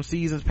characters from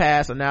seasons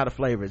past are now the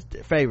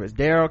favorites.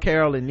 Daryl,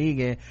 Carol, and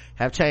Negan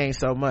have changed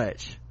so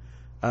much.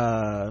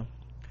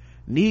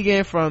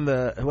 Negan from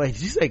wait,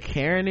 did you say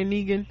Karen and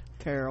Negan?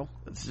 Carol.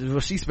 Well,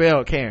 she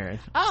spelled Karen.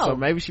 Oh. So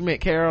maybe she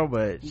meant Carol,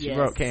 but she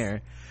wrote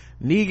Karen.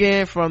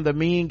 Negan from the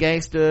mean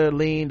gangster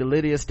lean to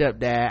Lydia's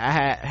stepdad. I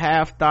had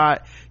half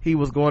thought he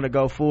was going to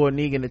go full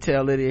Negan to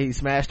tell Lydia he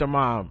smashed her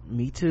mom.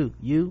 Me too.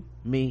 You,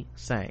 me,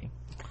 same.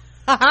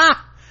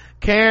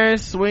 Karen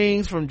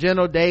swings from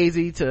Gentle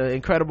Daisy to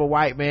Incredible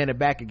White Man and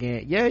back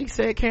again. Yeah, he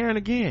said Karen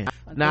again.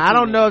 Now, I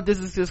don't know if this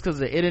is just because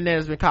the internet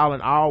has been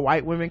calling all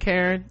white women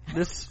Karen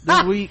this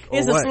week.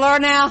 It's a slur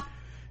now.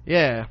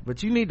 Yeah,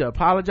 but you need to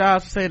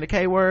apologize for saying the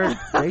K word.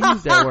 They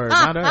use that word,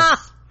 not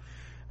us.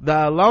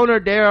 The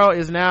loner Daryl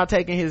is now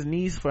taking his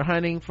niece for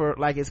hunting for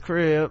like his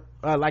cub.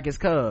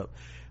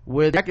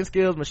 With tracking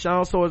skills,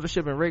 Michonne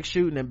swordsmanship, and Rick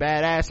shooting and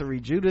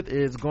badassery, Judith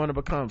is going to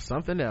become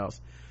something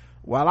else.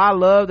 While I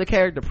love the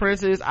character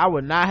Princess, I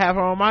would not have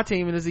her on my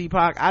team in this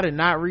epoch. I did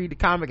not read the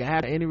comic and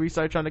have any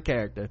research on the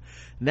character.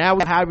 Now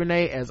we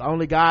hibernate as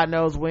only God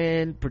knows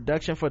when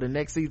production for the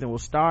next season will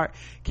start.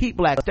 Keep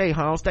black, stay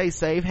home, stay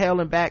safe.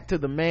 Hailing back to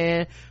the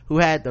man who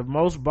had the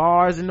most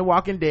bars in The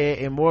Walking Dead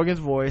in Morgan's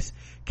voice,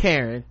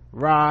 Karen.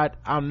 Rod,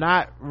 I'm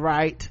not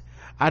right.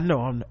 I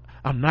know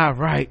I'm not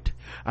right.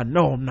 I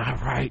know I'm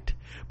not right,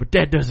 but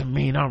that doesn't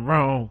mean I'm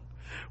wrong.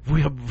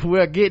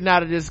 We're getting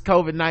out of this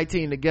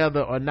COVID-19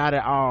 together or not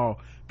at all.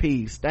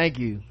 Peace. Thank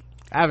you.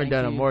 I haven't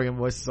done a Morgan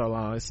voice in so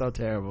long. It's so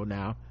terrible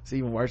now. It's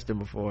even worse than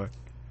before.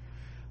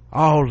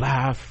 All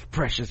life,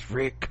 precious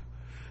Rick.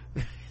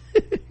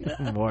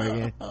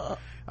 Morgan.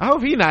 I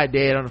hope he not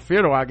dead on the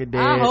Fear the Walking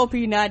Dead. I hope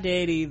he not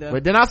dead either.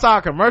 But then I saw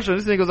a commercial.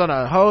 This nigga's on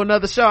a whole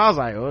nother show. I was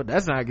like, oh,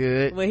 that's not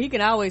good. Well, he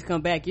can always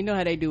come back. You know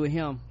how they do with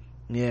him.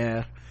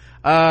 Yeah.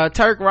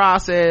 Turk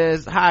Ross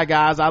says, hi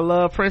guys, I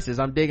love Princess.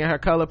 I'm digging her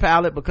color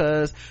palette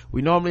because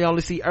we normally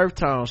only see earth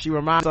tones. She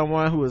reminds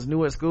someone who is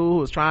new at school,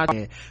 who is trying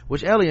to,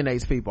 which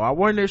alienates people. I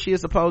wonder if she is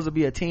supposed to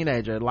be a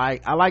teenager.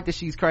 Like, I like that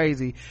she's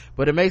crazy,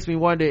 but it makes me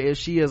wonder if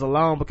she is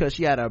alone because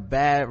she had a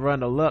bad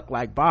run of luck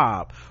like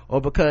Bob,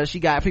 or because she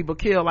got people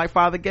killed like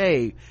Father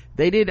Gabe.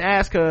 They didn't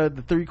ask her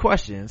the 3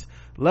 questions.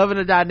 Loving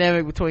the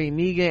dynamic between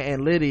Negan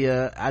and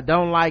Lydia. I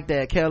don't like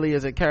that Kelly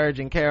is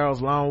encouraging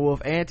Carol's lone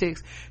wolf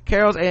antics.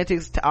 Carol's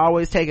antics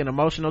always take an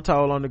emotional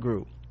toll on the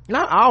group.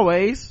 Not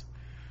always,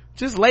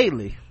 just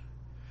lately.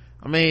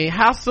 I mean,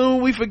 how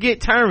soon we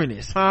forget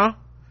Terminus, huh?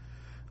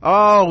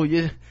 Oh,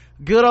 yeah,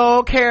 good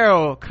old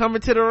Carol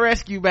coming to the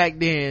rescue back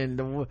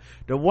then.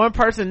 The one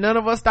person none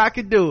of us thought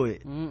could do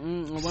it.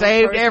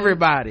 Saved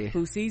everybody.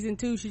 Who season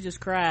 2 she just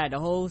cried the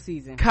whole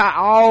season. Caught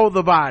all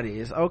the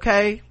bodies.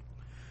 Okay.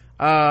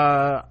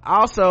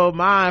 Also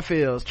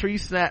minefields, tree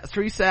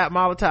sap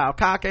Molotov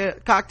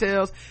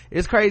cocktails.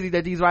 It's crazy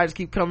that these writers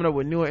keep coming up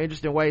with new and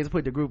interesting ways to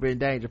put the group in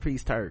danger.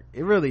 Peace, Turk.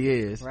 It really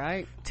is.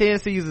 Right. 10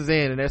 seasons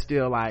in and they're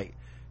still like,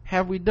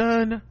 have we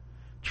done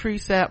tree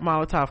sap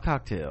Molotov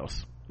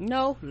cocktails?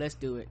 No, let's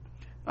do it.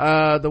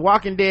 The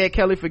Walking Dead,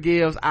 Kelly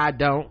forgives, I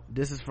don't.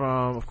 This is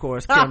from, of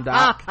course, Kim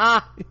Doc.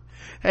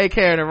 Hey,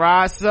 Karen and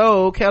Rod.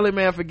 So, Kelly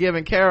Man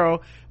forgiving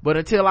Carol, but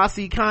until I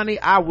see Connie,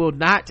 I will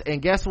not.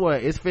 And guess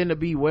what? It's finna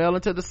be well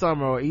into the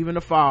summer or even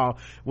the fall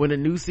when the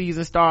new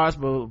season starts,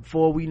 but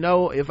before we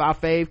know if our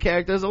fave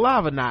character is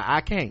alive or not.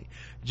 I can't.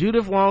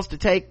 Judith wants to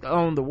take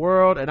on the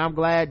world, and I'm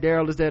glad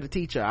Daryl is there to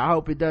teach her. I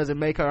hope it doesn't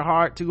make her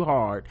heart too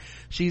hard.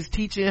 He's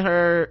teaching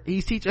her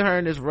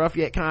in this rough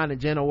yet kind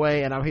and gentle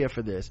way, and I'm here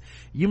for this.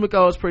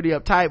 Yumiko is pretty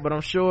uptight, but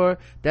I'm sure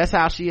that's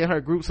how she and her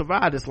group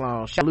survived this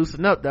long. She'll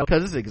loosen up though,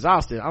 because it's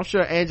exhausting. I'm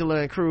sure Angela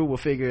and crew will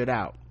figure it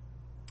out.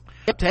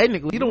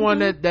 Technically, the one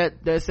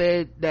that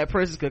said that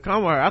Princess could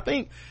come with her. I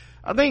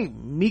think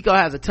Miko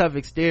has a tough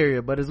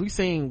exterior, but as we've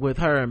seen with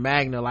her and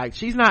Magna, like,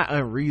 she's not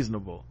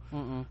unreasonable.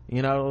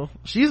 You know,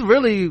 she's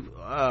really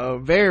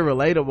very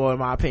relatable in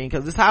my opinion,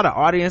 because it's how the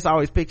audience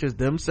always pictures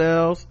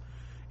themselves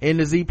in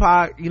the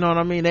Z-Pod. You know what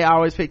I mean? They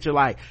always picture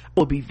like, I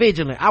would be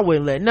vigilant, I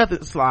wouldn't let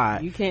nothing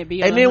slide. You can't be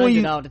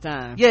 100 all the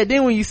time. Yeah,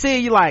 then when you see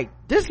it, you're like,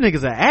 this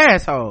nigga's an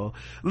asshole.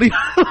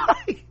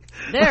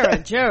 They're a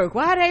jerk.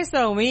 Why are they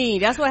so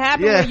mean? That's what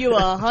happens when you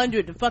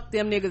 100 to fuck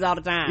them niggas all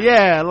the time.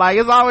 Yeah, like,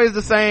 it's always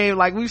the same.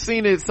 Like, we've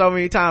seen it so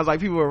many times. Like,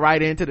 people will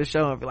write into the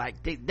show and be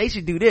like, they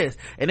should do this,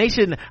 and they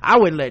shouldn't. I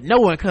wouldn't let no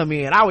one come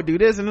in, I would do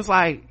this. And it's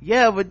like,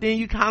 yeah, but then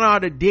you kind of are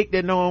the dick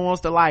that no one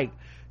wants to like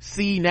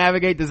see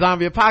navigate the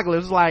zombie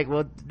apocalypse. Like,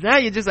 well, now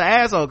you're just an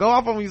asshole. Go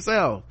off on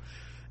yourself.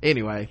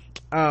 Anyway,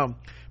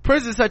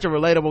 Prince is such a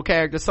relatable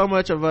character. So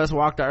much of us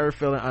walk the earth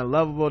feeling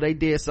unlovable. They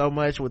did so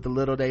much with the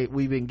little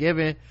we've been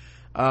given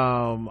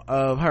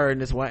of her in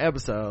this one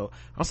episode.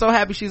 I'm so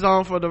happy she's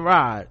on for the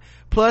ride.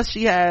 Plus,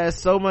 she has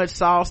so much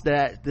sauce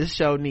that this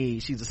show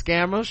needs. She's a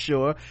scammer,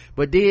 sure,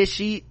 but did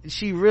she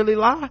really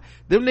lie?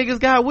 Them niggas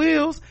got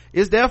wheels.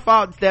 It's their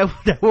fault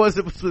that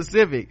wasn't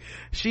specific.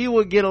 She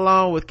would get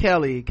along with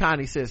Kelly,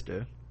 Connie's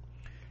sister.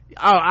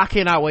 Oh, I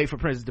cannot wait for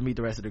Princess to meet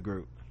the rest of the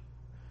group.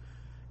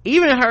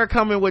 Even her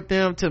coming with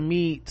them to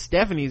meet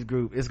Stephanie's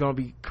group is gonna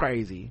be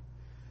crazy.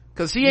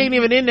 Cause she ain't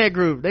even in that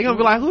group. They gonna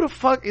be like, who the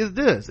fuck is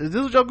this? Is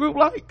this what your group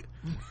like?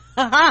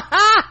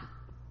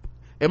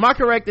 Am I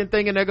correct in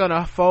thinking they're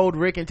gonna fold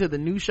Rick into the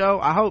new show?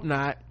 I hope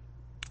not.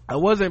 I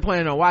wasn't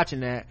planning on watching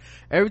that.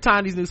 Every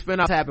time these new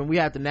spinoffs happen, we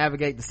have to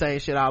navigate the same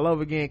shit all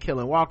over again,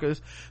 killing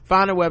walkers,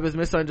 finding weapons,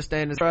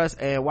 misunderstanding trust,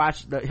 and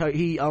watch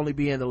he only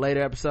be in the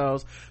later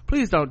episodes.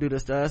 Please don't do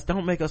this to us.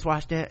 Don't make us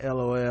watch that,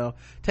 LOL.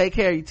 Take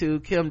care, you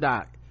two. Kim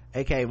Doc,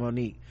 aka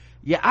Monique.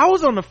 Yeah, I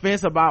was on the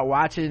fence about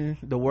watching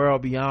The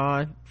World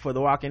Beyond for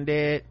The Walking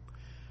Dead,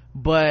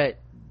 but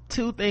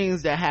two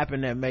things that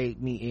happened that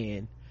made me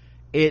in.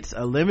 It's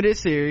a limited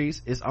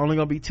series. It's only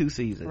gonna be 2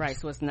 seasons. Right,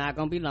 so it's not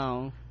gonna be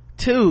long.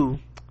 2,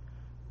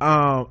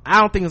 I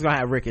don't think it's gonna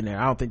have Rick in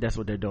there. I don't think that's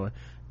what they're doing.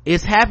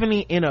 It's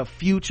happening in a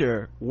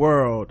future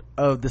world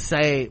of the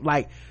same,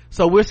 like,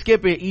 so we're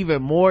skipping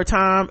even more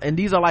time, and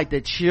these are like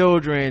the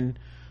children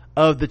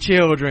of the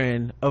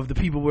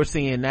people we're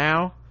seeing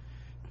now.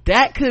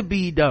 That could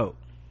be dope.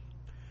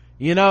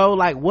 You know,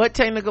 like, what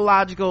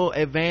technological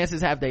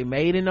advances have they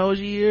made in those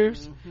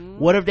years?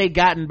 What have they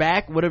gotten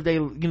back? What have they,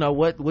 you know,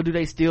 what do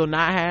they still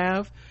not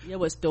have? Yeah,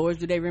 what stories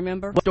do they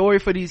remember? What story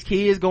for these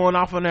kids going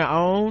off on their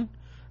own?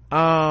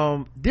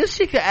 This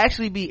shit could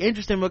actually be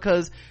interesting,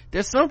 because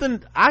there's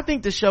something, I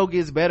think the show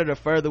gets better the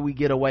further we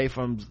get away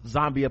from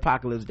zombie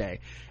apocalypse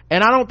day.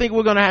 And I don't think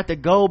we're gonna have to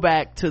go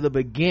back to the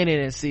beginning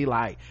and see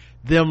like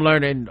them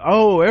learning,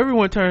 oh,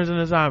 everyone turns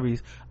into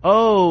zombies,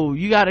 oh,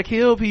 you gotta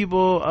kill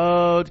people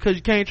because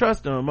you can't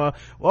trust them,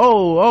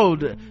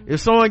 if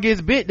someone gets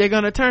bit, they're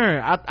gonna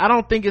turn. I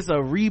don't think it's a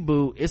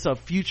reboot. It's a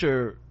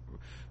future.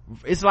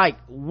 It's like,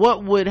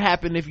 what would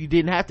happen if you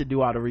didn't have to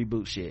do all the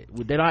reboot shit?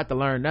 They don't have to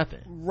learn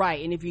nothing,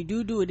 right? And if you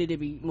do it, it'd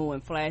be more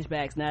in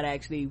flashbacks, not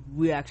actually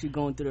we're actually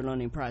going through the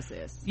learning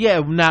process.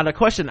 Yeah, now the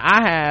question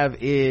I have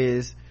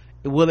is,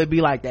 will it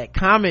be like that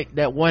comic,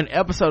 that one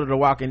episode of The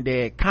Walking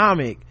Dead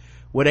comic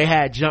where they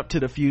had Jump to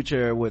the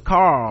Future with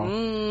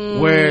Carl,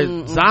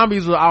 where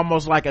zombies were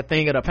almost like a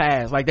thing of the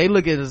past? Like, they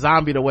look at a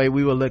zombie the way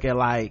we would look at,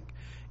 like,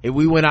 if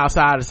we went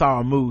outside and saw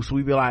a moose,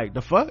 we'd be like,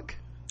 the fuck?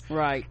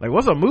 Right. Like,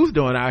 what's a moose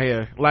doing out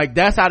here? Like,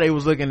 that's how they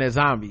was looking at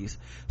zombies.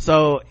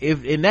 So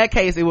if in that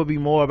case it would be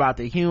more about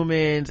the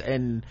humans,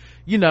 and,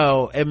 you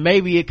know, and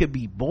maybe it could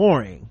be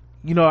boring.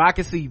 You know, I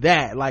could see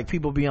that, like,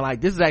 people being like,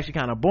 this is actually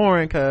kind of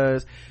boring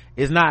because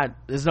it's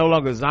no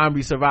longer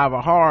zombie survival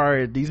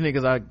horror. These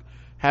niggas are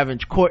having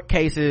court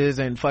cases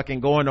and fucking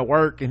going to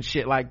work and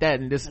shit like that,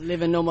 and just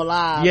living normal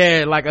lives.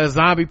 Yeah, like a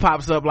zombie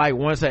pops up like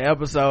once an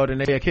episode and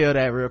they'll kill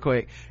that real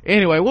quick.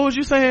 Anyway, what was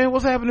you saying?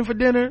 What's happening for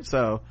dinner?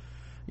 So,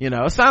 you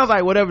know, it sounds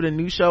like whatever the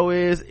new show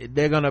is,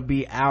 they're gonna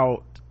be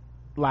out,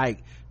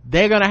 like,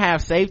 they're gonna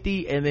have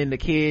safety, and then the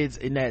kids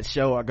in that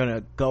show are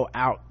gonna go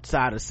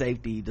outside of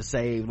safety to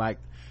save like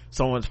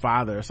someone's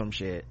father or some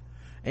shit.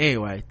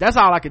 Anyway, that's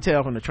all I could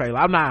tell from the trailer.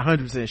 I'm not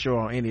 100% sure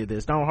on any of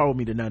this. Don't hold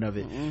me to none of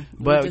it.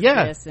 But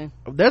yeah, guessing.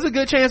 There's a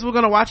good chance we're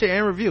gonna watch it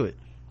and review it.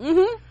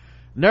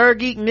 Nerd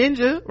Geek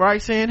Ninja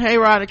writes in, hey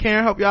Rod and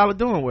Karen, hope y'all are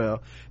doing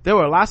well. There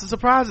were lots of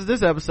surprises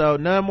this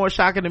episode. None more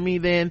shocking to me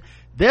than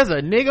there's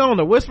a nigga on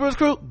the Whisperers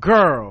crew.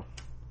 Girl,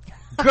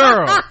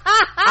 girl,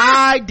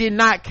 I did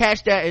not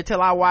catch that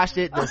until I watched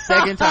it the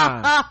second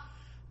time.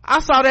 I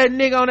saw that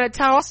nigga on that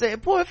tower. I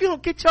said, boy, if you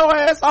don't get your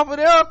ass off of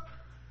there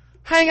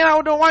hanging out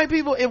with the white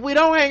people, if we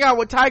don't hang out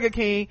with Tiger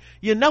King,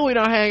 you know we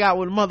don't hang out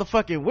with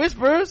motherfucking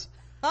Whisperers.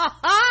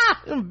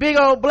 Them big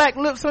old black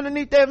lips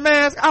underneath that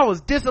mask. I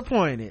was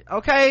disappointed.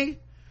 Okay.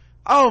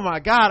 Oh my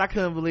god, I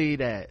couldn't believe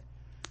that.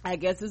 I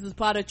guess this is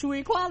part of true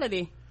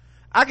equality.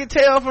 I could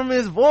tell from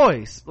his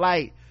voice,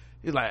 like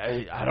he's like,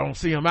 hey, I don't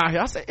see him out here.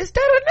 I said, is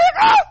that a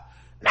nigga?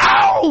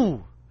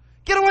 No,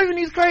 get away from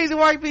these crazy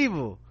white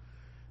people.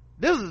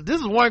 This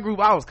is one group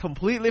I was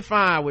completely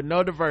fine with.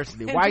 No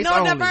diversity, whites no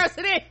only.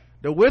 Diversity.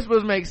 The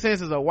Whispers make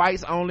sense as a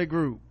whites only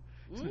group.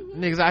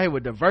 Niggas out here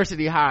with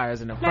diversity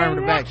hires and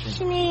affirmative action.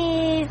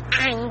 Is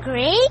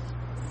angry,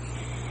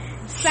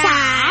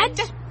 sad,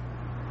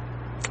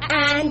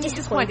 and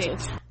disappointed.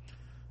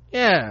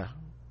 Yeah,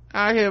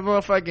 out here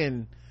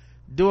motherfucking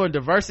doing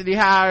diversity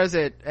hires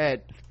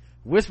at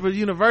Whisper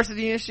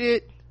University and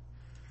shit.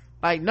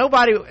 Like no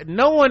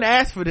one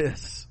asked for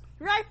this.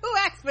 Right? Who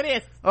asked for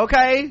this?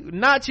 Okay,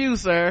 not you,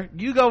 sir.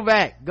 You go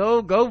back.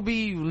 Go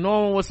be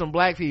normal with some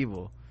black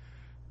people.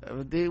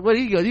 What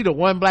he goes? You the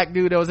one black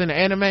dude that was in the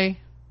anime?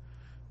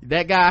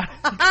 That guy?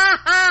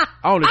 I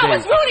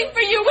was rooting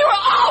for you. We were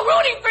all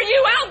rooting for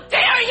you. How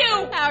dare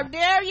you? How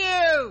dare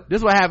you?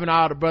 This is what happened to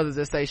all the brothers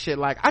that say shit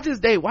like, I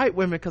just date white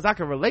women because I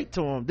can relate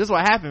to them. This is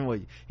what happened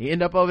with you. You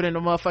end up over there in the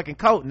motherfucking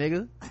coat,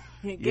 nigga.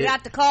 Get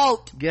out the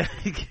coat. Get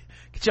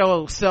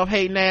your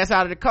self-hating ass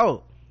out of the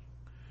coat.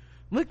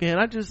 Look, man,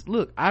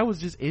 I was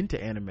just into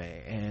anime,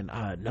 and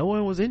no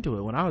one was into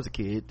it when I was a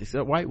kid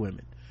except white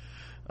women.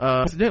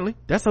 Incidentally,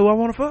 that's who I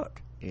want to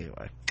fuck.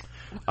 Anyway.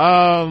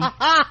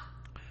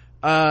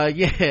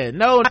 Yeah,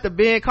 no, not the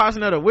Ben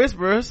Carson of the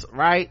Whisperers,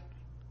 right?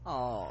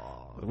 Oh.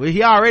 Well,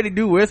 he already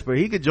do whisper.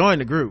 He could join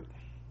the group.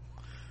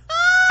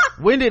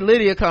 When did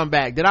Lydia come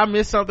back? Did I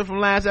miss something from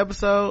last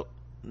episode?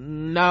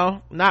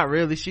 No, not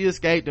really. She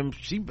escaped him.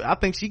 I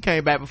think she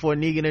came back before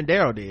Negan and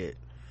Daryl did.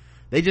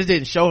 They just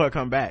didn't show her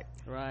come back.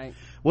 Right.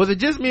 Was it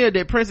just me or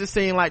did Princess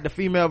seem like the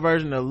female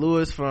version of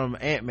Lewis from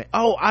Ant-Man?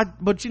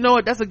 But you know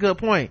what? That's a good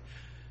point.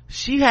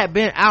 She had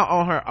been out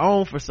on her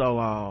own for so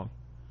long.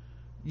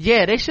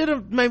 Yeah, they should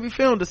have maybe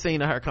filmed a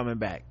scene of her coming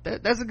back.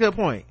 That's a good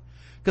point.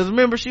 Cause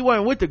remember, she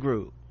wasn't with the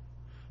group.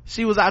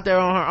 She was out there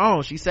on her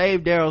own. She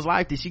saved Daryl's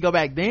life. Did she go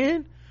back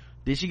then?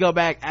 Did she go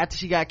back after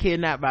she got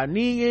kidnapped by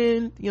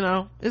Negan? You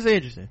know, it's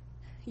interesting.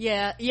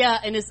 Yeah,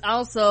 and it's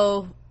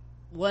also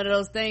one of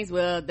those things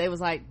where they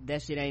was like,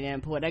 that shit ain't that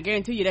important. I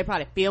guarantee you they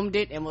probably filmed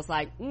it and was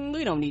like,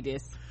 we don't need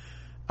this.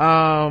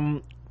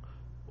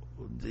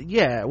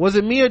 Yeah, was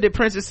it me or did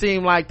Princess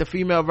seem like the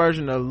female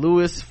version of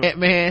Lewis from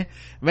Ant-Man?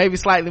 Maybe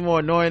slightly more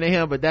annoying than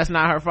him, but that's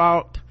not her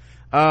fault.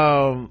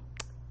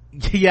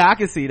 Yeah, I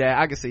can see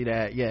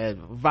that. Yeah,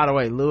 by the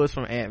way, Lewis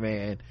from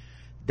Ant-Man,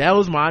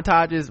 those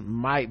montages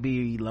might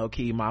be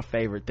low-key my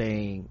favorite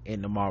thing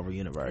in the Marvel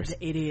universe.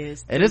 It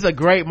is, and it's a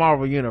great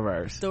Marvel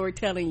universe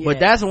storytelling. Yes. But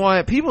that's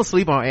one people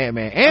sleep on.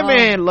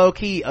 Ant-Man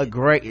low-key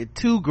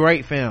two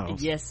great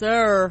films. Yes,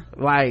 sir.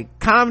 Like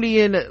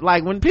comedy and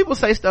like when people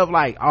say stuff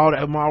like all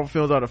the Marvel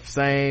films are the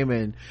same,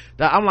 and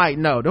I'm like,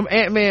 no, them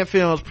Ant-Man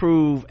films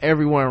prove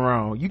everyone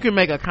wrong. You can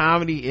make a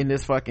comedy in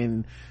this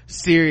fucking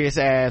serious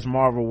ass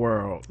Marvel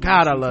world.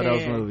 God, I love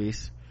those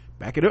movies.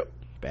 Back it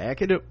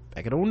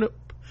on up.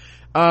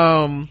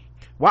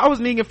 Why was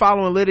Negan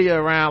following Lydia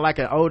around like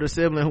an older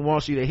sibling who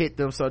wants you to hit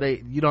them so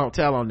you don't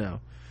tell on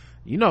them?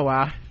 You know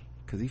why?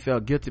 Because he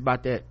felt guilty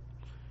about that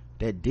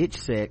ditch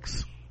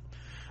sex.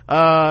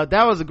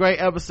 That was a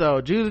great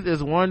episode. Judith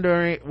is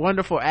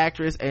wonderful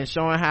actress, and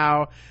showing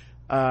how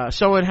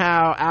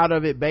out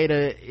of it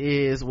Beta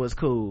was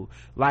cool.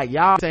 Like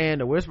y'all saying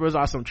the Whisperers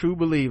are some true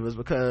believers,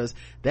 because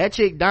that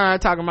chick dying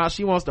talking about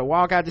she wants to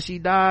walk after she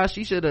dies.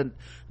 She should have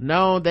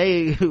known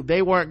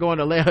they weren't going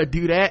to let her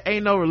do that.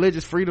 Ain't no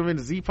religious freedom in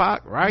the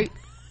Z-Pac, right?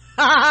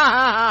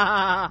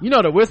 You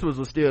know the Whisperers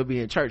will still be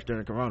in church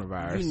during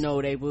coronavirus. You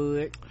know they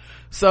would.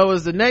 So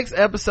is the next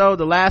episode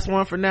the last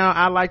one for now?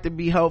 I like to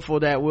be hopeful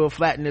that we'll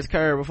flatten this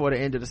curve before the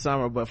end of the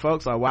summer, but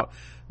folks are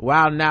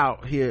wilding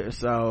out here,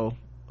 so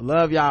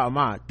love y'all,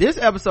 man. This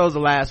episode's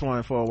the last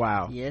one for a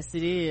while. Yes,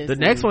 it is. The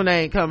next one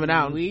ain't coming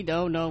out. We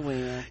don't know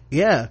when.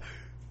 Yeah,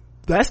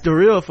 that's the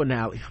real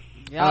finale.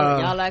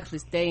 Y'all actually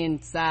stay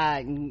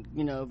inside and,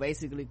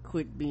 basically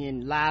quit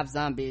being live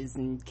zombies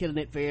and killing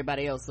it for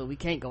everybody else, so we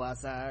can't go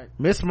outside.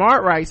 Miss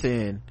Smart writes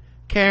in,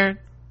 Karen,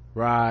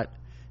 Rod,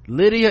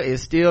 Lydia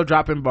is still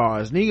dropping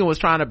bars. Negan was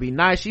trying to be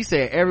nice. She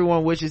said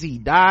everyone wishes he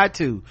died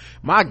too.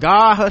 My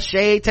God, her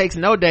shade takes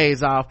no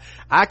days off.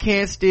 I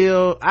can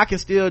still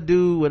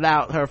do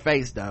without her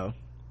face though.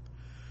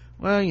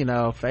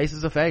 Well, face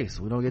is a face.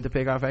 We don't get to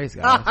pick our face,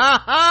 guys.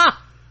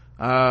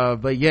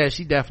 But yeah,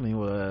 she definitely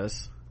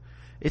was.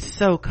 It's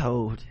so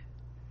cold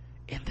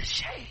in the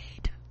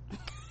shade.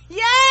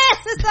 Yes,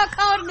 it's so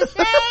cold in the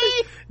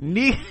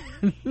shade.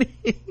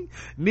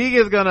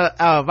 Negan's gonna,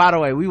 by the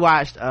way, we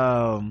watched,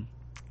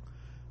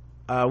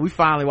 we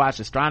finally watched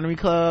Astronomy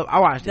Club. I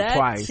watched it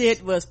twice. That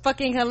shit was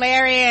fucking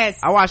hilarious.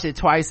 I watched it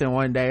twice in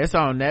one day. It's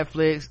on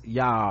Netflix,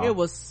 y'all. It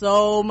was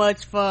so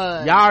much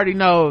fun. Y'all already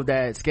know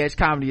that sketch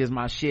comedy is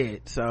my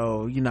shit,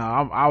 so you know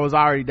I was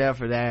already there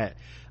for that.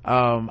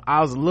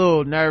 I was a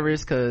little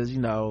nervous because, you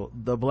know,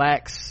 the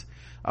blacks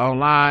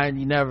online,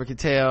 you never can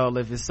tell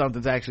if it's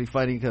something's actually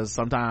funny, because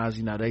sometimes,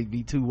 you know, they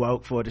be too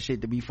woke for the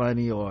shit to be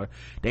funny, or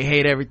they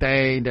hate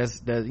everything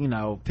that's you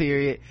know,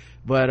 period.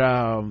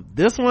 But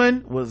this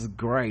one was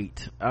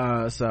great.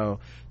 So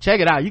check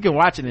it out. You can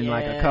watch it in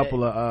like a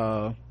couple of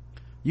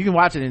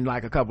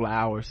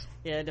hours.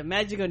 Yeah, the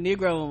Magical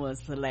Negro one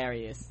was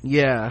hilarious.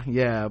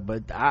 Yeah,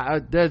 but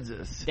there's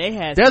an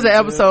an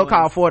episode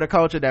called For the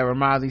Culture that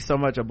reminds me so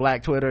much of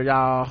Black Twitter,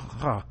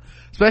 y'all.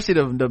 Especially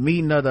the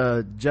meeting of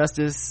the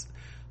Justice,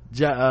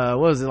 what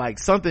was it, like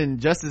something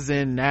Justice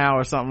in Now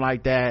or something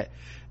like that,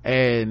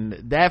 and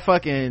that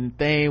fucking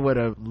thing where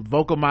the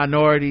vocal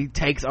minority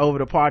takes over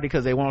the party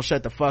because they won't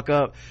shut the fuck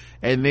up,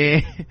 and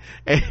then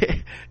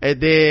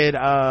they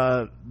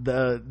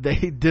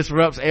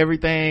disrupts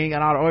everything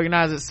and all the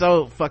organizers.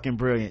 So fucking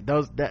brilliant.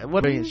 What a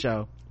brilliant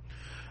show.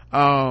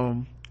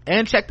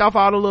 And checked off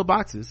all the little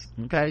boxes.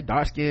 Okay,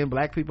 dark skin,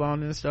 black people on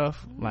this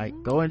stuff. Like,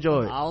 go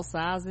enjoy it. All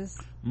sizes.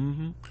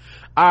 All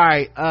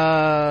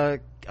right,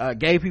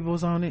 gay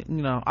people's on it,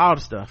 you know, all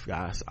the stuff,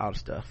 guys, all the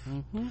stuff.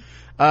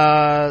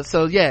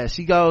 So yeah,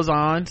 she goes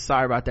on.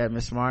 Sorry about that,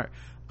 Miss Smart.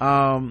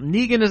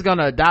 Negan is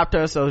gonna adopt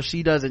her so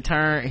she doesn't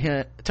turn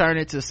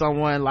into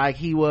someone like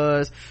he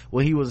was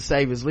when he was a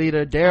Savior's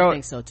leader. I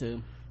think so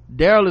too.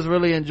 Daryl is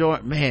really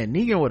enjoying, man,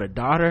 Negan with a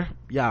daughter,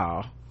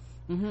 y'all.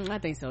 I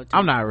think so too.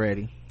 I'm not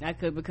ready. I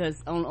could, because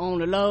on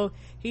the low,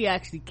 he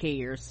actually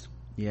cares.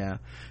 Yeah,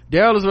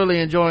 Daryl is really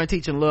enjoying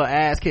teaching little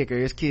ass kicker.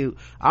 It's cute.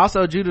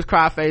 Also, Judas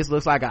Cry face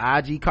looks like an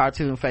IG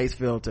cartoon face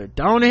filter,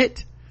 don't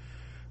it?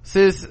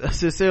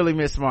 Sincerely,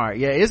 Miss Smart.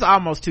 Yeah, it's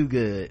almost too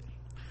good.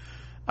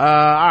 All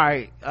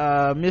right,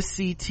 Miss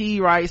CT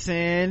writes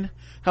in,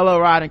 hello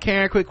Rod and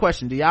Karen, quick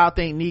question, do y'all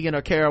think Negan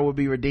or Carol will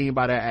be redeemed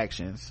by their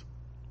actions?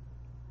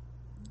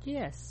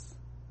 Yes,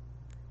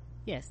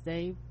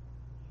 they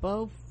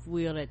both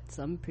will at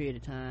some period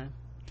of time.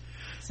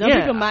 Some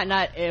people might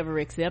not ever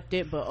accept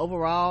it, but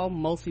overall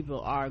most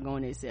people are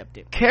going to accept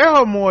it.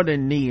 Carol more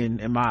than Negan,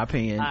 in my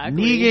opinion.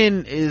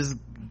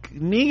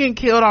 Negan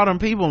killed all them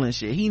people and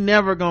shit. He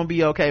never gonna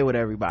be okay with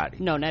everybody.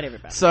 No, not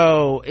everybody.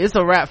 So it's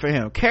a wrap for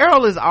him.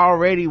 Carol was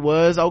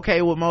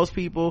okay with most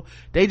people.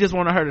 They just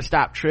wanted her to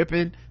stop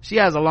tripping. She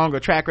has a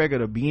longer track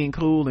record of being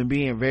cool and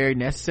being very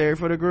necessary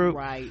for the group.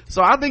 Right.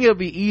 So I think it'll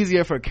be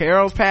easier for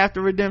Carol's path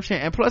to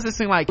redemption. And plus it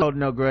seemed like he held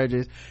no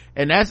grudges.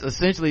 And that's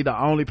essentially the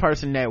only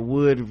person that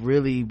would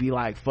really be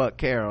like, fuck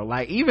Carol.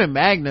 Like even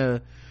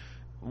Magna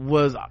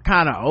was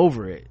kind of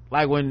over it.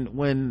 Like when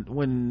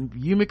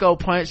Yumiko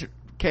punched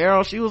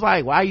Carol, she was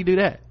like, why you do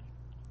that?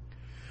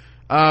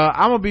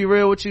 I'm gonna be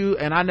real with you,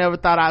 and I never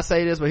thought I'd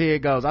say this, but here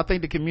it goes. I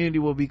think the community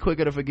will be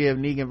quicker to forgive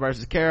Negan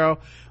versus Carol.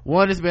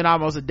 One, it's been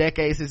almost a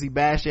decade since he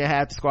bashed in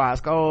half the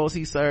squad's skulls.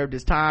 He served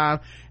his time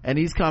and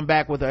he's come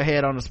back with her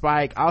head on a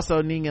spike.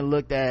 Also, Negan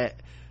looked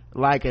at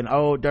like an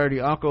old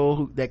dirty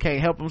uncle that can't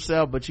help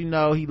himself, but you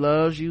know he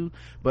loves you.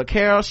 But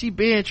Carol, she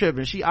been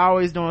tripping. She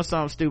always doing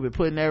something stupid,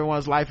 putting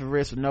everyone's life at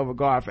risk with no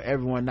regard for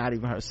everyone, not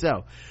even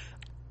herself.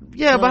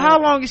 Yeah, but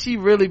how long has she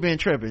really been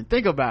tripping?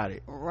 Think about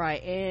it.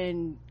 Right.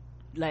 And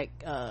like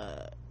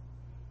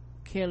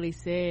Kelly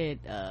said,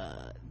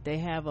 they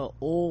have a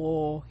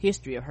oral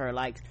history of her.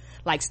 Like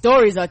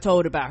stories are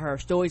told about her.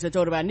 Stories are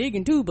told about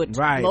Negan too, but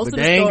right, most but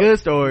of the they ain't good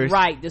stories.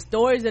 Right. The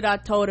stories that I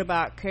told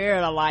about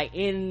Carol are like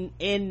in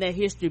the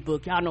history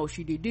book. Y'all know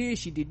she did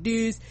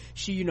this,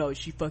 she, you know,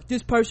 she fucked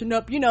this person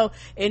up, you know.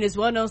 And it's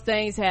one of those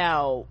things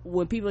how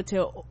when people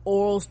tell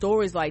oral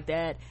stories like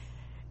that,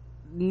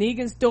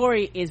 Negan's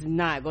story is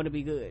not going to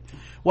be good.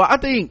 Well, I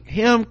think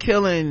him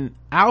killing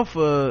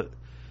Alpha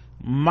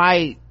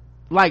might,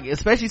 like,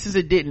 especially since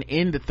it didn't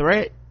end the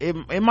threat,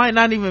 it might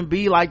not even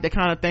be like the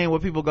kind of thing where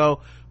people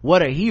go,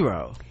 what a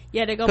hero.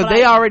 Yeah, they go, because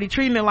they already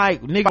treating it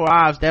like nigga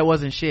lives, that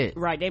wasn't shit.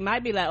 Right. They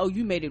might be like, oh,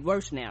 you made it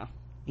worse now.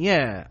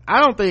 Yeah.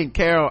 That's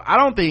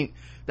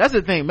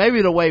the thing.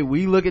 Maybe the way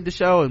we look at the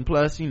show, and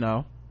plus, you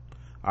know,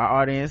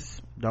 our audience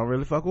don't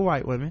really fuck with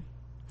white women.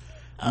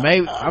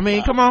 Maybe, I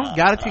mean, come on, you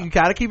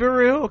gotta keep it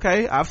real,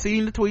 okay? I've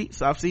seen the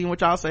tweets, I've seen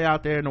what y'all say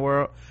out there in the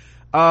world.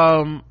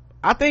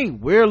 I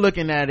think we're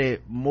looking at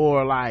it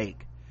more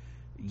like,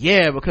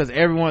 yeah, because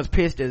everyone's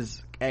pissed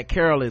at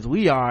Carol as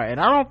we are, and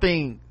I don't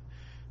think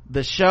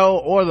the show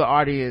or the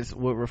audience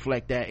would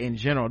reflect that in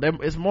general.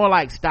 It's more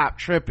like stop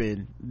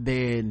tripping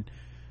than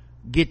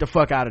get the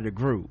fuck out of the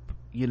group,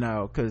 you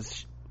know,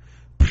 cause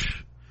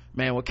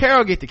man, when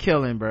Carol get to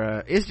killing,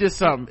 bruh, it's just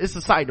something, it's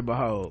a sight to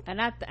behold.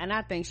 And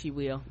I think she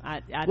will.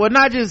 Well,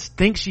 not just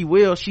think she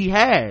will, she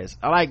has.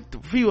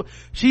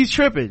 She's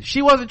tripping.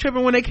 She wasn't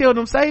tripping when they killed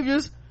them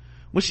saviors.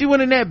 When she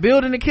went in that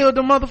building and killed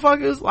them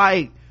motherfuckers,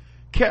 like,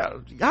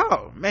 Carol,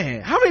 y'all,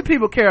 man, how many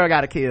people Carol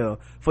gotta kill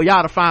for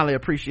y'all to finally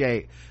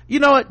appreciate? You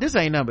know what? This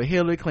ain't nothing but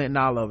Hillary Clinton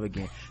all over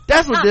again.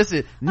 That's what this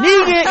is.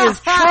 Negan is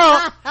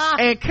Trump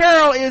and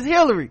Carol is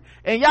Hillary,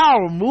 and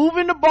y'all are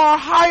moving the bar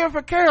higher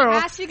for Carol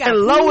and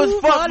low as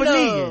fuck for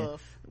Negan.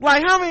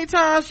 Like, how many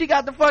times she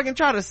got to fucking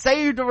try to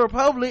save the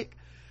Republic,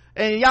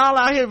 and y'all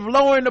out here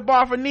lowering the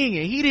bar for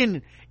Negan? He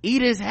didn't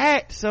eat his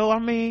hat, so I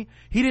mean,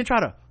 he didn't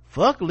try to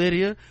fuck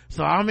Lydia,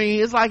 so I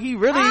mean, it's like he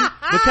really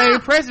became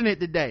president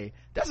today.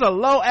 That's a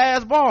low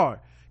ass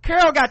bar.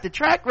 Carol got the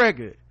track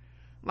record.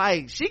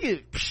 Like, she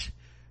could,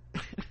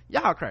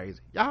 y'all crazy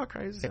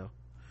as hell.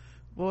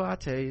 Boy, I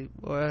tell you,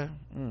 boy.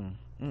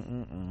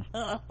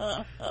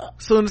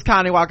 Soon as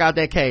Connie walk out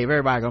that cave,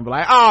 everybody gonna be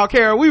like, oh,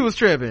 Carol, we was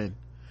tripping.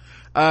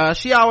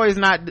 She always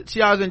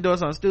been doing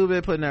something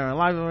stupid, putting her in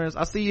life insurance.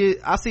 I see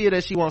it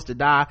that she wants to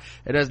die,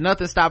 and there's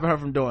nothing stopping her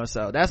from doing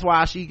so. That's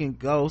why she can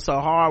go so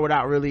hard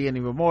without really any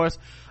remorse.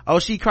 Oh,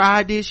 she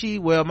cried, did she?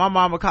 Well, my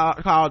mama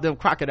called them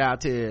crocodile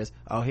tears.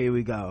 Oh, here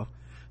we go.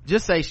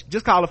 Just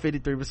call her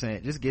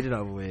 53%. Just get it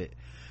over with.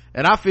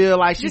 And I feel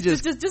like she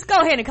just go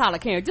ahead and call her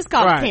Karen. Just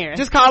call her Karen.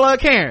 Just call her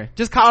Karen.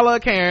 Just call her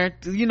Karen.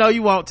 You know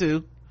you want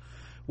to.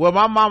 Well,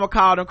 my mama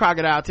called them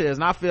crocodile tears,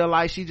 and I feel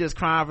like she just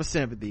crying for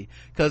sympathy.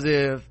 Cause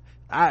if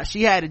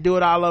she had to do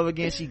it all over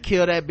again, she'd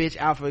kill that bitch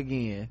Alpha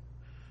again.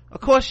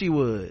 Of course she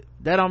would.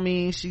 That don't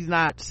mean she's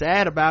not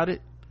sad about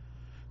it.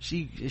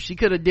 If she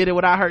could have did it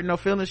without hurting no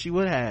feelings, she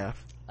would have.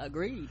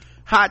 Agreed.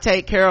 Hot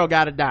take, Carol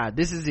gotta die.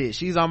 This is it.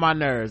 She's on my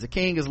nerves. The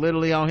king is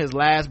literally on his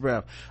last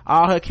breath.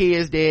 All her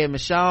kids dead.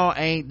 Michonne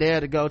ain't there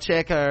to go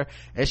check her.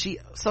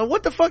 So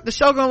what the fuck the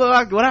show gonna look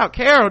like without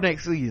Carol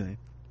next season?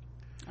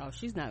 Oh,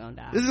 she's not gonna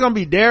die. This is gonna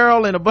be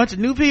Daryl and a bunch of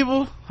new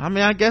people. I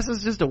mean, I guess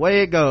it's just the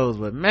way it goes,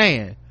 but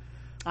man.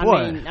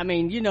 I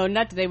mean, you know,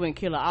 not that they wouldn't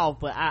kill her off,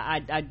 but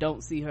I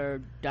don't see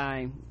her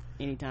dying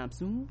anytime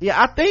soon.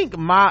 Yeah, I think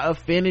my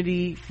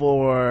affinity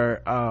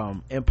for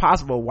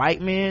impossible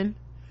white men,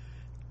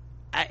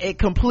 it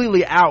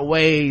completely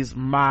outweighs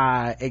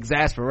my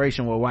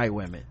exasperation with white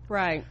women.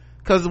 Right.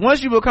 Because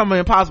once you become an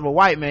impossible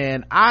white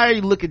man, I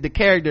look at the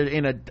character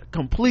in a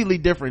completely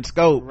different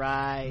scope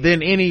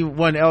than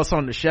anyone else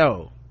on the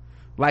show.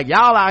 Like,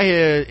 y'all out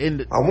here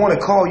I want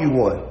to call you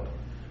one.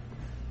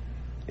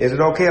 Is it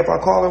okay if I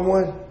call him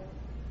one?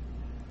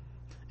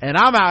 And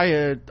I'm out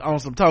here on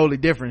some totally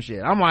different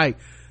shit. I'm like,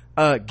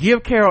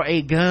 give Carol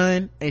a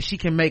gun and she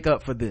can make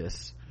up for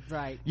this.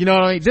 Right. You know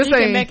what I mean? She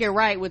can make it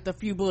right with a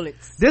few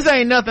bullets. This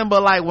ain't nothing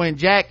but like when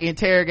Jack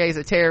interrogates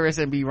a terrorist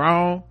and be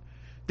wrong.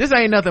 This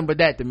ain't nothing but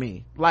that to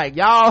me. Like,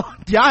 y'all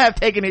have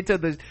taken it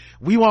to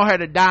we want her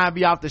to die and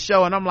be off the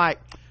show, and I'm like,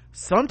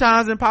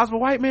 sometimes impossible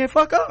white men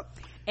fuck up.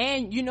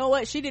 And you know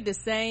what? She did the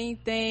same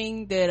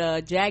thing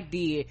that Jack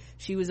did.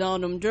 She was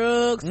on them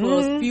drugs for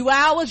a few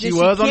hours. She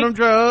was on them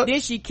drugs. Then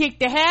she kicked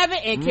the habit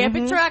and kept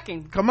it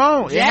trucking. Come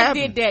on, Jack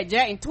did that.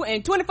 Jack in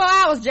 24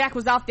 hours, Jack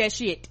was off that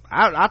shit.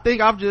 I think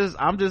I'm just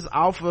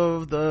off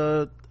of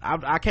the.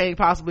 I can't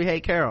possibly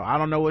hate Carol. I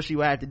don't know what she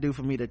would have to do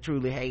for me to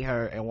truly hate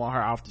her and want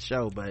her off the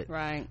show, but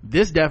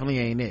this definitely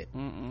ain't it.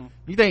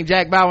 You think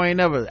Jack Bauer ain't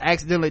never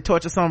accidentally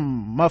tortured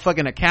some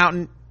motherfucking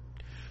accountant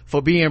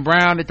for being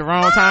brown at the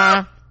wrong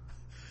time?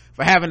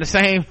 For having the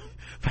same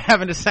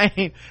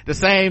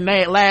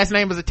last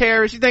name as a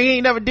terrorist? You think he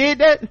ain't never did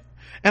that?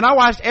 And I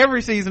watched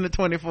every season of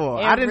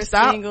 24. I didn't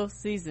stop. Every single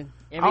season.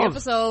 Every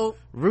episode.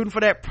 Rooting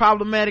for that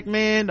problematic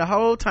man the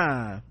whole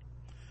time.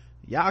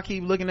 Y'all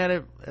keep looking at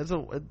it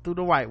through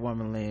the white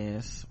woman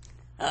lens.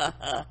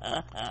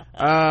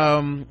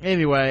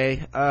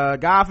 Anyway,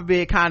 God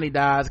forbid Connie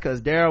dies,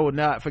 because Daryl will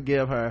not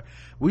forgive her.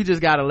 We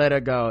just gotta let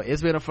her go.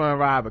 It's been a fun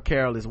ride, but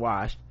Carol is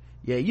washed.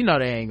 Yeah, you know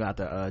they ain't got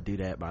to do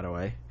that, by the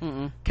way.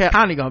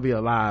 Connie gonna be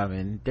alive,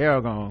 and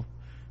Daryl gonna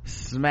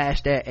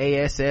smash that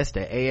ASS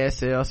to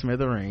ASL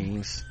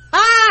smithereens.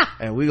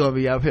 And we gonna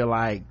be up here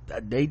like,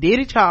 they did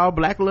it, y'all.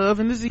 Black love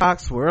in the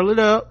Z-Box, swirl it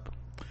up.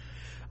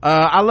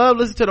 I love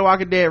listening to the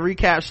Walking Dead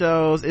recap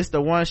shows. It's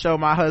the one show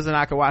my husband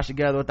and I can watch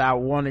together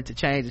without wanting to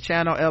change the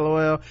channel,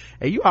 LOL.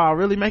 And you all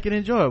really make it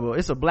enjoyable.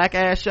 It's a black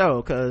ass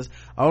show, cause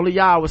only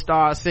y'all would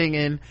start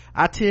singing,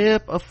 I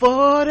tip a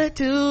 40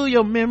 to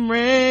your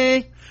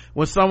memory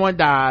when someone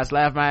dies.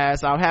 Laugh my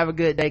ass off. Have a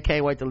good day.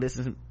 Can't wait to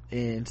listen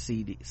in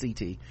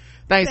CT.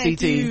 Thanks,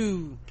 CT.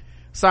 You.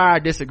 Sorry I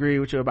disagree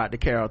with you about the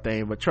Carol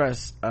thing, but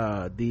trust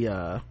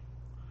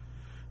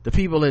the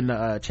people in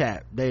the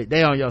chat,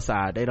 they on your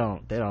side.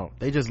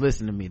 They just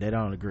listen to me. They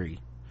don't agree.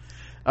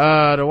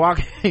 The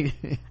walking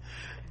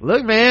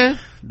look, man,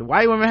 the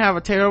white women have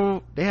a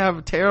terrible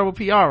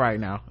PR right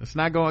now. It's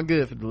not going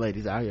good for the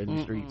ladies out here in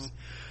the streets.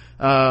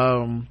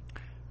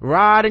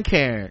 Rod and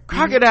Karen,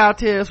 crocodile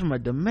tears from a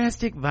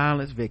domestic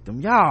violence victim.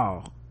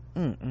 Y'all,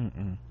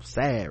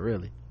 sad,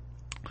 really.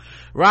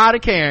 Rod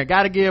and Karen,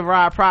 gotta give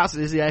Rod props.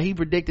 Yeah, he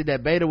predicted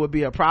that Beta would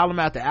be a problem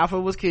after Alpha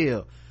was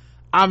killed.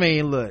 I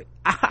mean, look,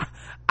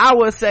 I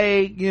would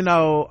say, you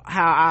know,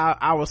 how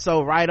I was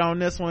so right on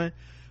this one,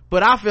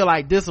 but I feel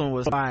like this one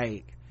was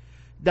like,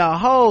 the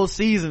whole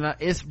season,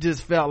 it's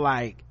just felt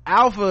like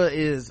Alpha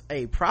is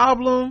a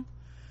problem,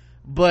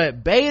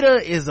 but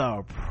Beta is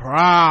a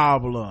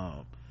problem.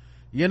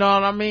 You know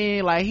what I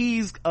mean? Like,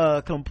 he's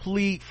a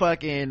complete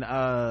fucking,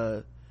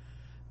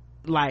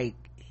 like,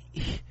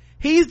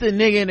 he's the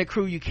nigga in the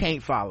crew you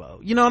can't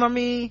follow. You know what I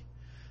mean?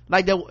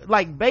 Like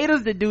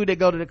Beta's the dude that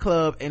go to the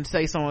club and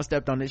say someone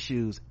stepped on his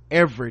shoes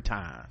every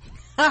time.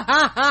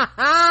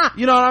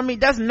 You know what I mean?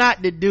 That's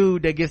not the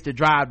dude that gets to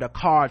drive the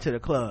car to the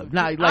club.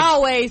 Not like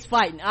always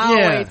fighting.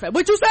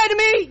 What you say to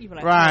me? You be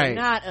like, right.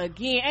 Not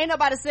again. Ain't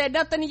nobody said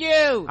nothing to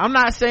you. I'm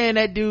not saying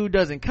that dude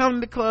doesn't come to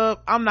the club.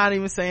 I'm not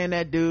even saying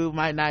that dude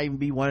might not even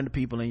be one of the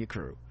people in your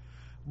crew.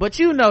 But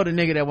you know the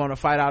nigga that want to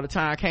fight all the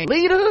time can't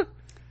leader.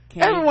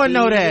 Everyone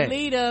know that.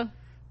 Leader.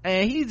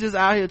 And he's just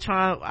out here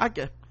trying.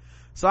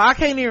 So I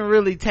can't even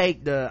really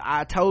take the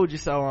I told you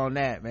so on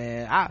that,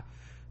 man.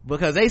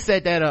 Because they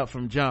set that up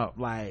from jump.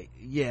 Like,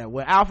 yeah,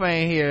 when Alpha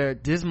ain't here,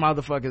 this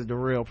motherfucker's the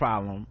real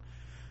problem.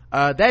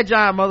 That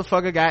giant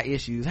motherfucker got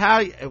issues.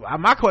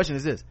 My question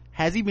is this: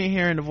 has he been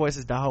hearing the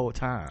voices the whole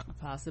time? A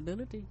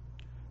possibility.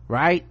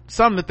 Right?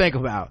 Something to think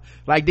about.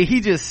 Like, did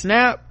he just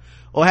snap?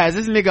 Or has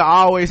this nigga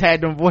always had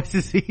them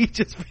voices? He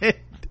just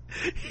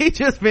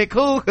been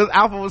cool because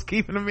Alpha was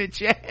keeping him in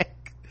check.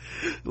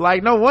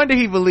 Like, no wonder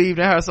he believed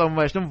in her so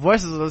much. Them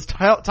voices was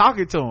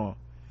talking to him.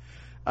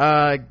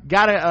 Alpha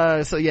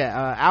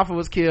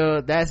was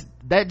killed. That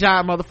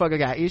giant motherfucker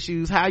got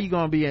issues. How you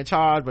gonna be in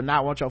charge but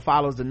not want your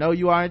followers to know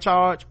you are in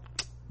charge?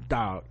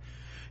 Dog.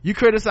 You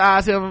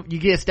criticize him, you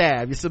get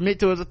stabbed. You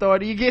submit to his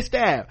authority, you get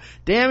stabbed.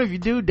 Damn if you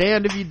do,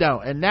 damned if you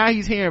don't. And now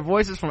he's hearing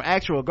voices from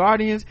actual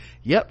guardians.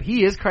 Yep,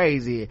 he is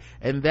crazy.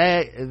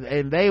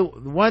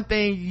 One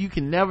thing you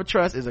can never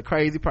trust is a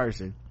crazy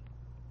person.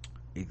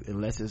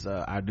 Unless it's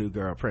our new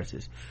girl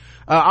Princess.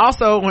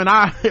 Also, when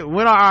are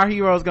our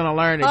heroes gonna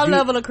learn that our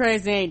level of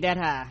crazy ain't that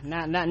high?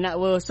 Not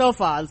well, so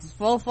far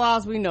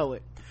as we know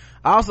it.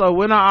 Also,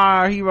 when are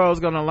our heroes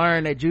gonna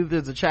learn that Judith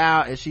is a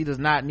child and she does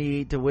not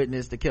need to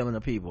witness the killing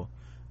of people?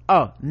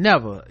 Oh,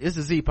 never. It's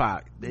a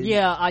Z-Pac.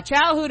 Yeah, our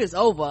childhood is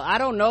over. I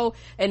don't know.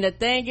 And the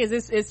thing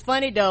is, it's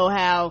funny though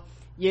how,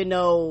 you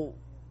know,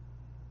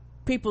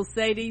 people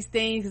say these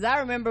things, because I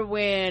remember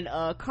when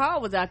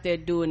Carl was out there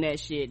doing that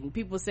shit and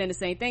people saying the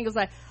same thing. It was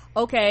like,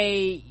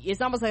 okay,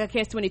 it's almost like a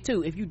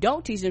catch-22. If you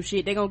don't teach them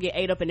shit, they're gonna get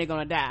ate up and they're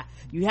gonna die.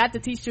 You have to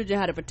teach children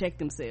how to protect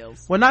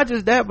themselves. Well, not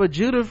just that, but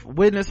Judith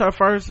witnessed her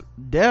first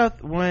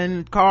death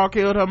when Carl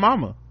killed her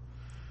mama.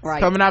 Right.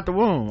 Coming out the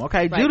womb.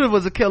 Okay. Right. Judith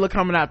was a killer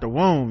coming out the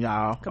womb,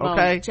 y'all. Come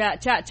okay.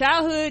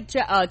 Childhood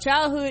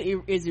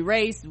is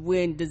erased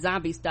when the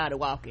zombies started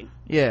walking.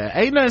 Yeah.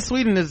 Ain't nothing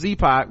sweet in the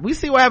Z-Pac. We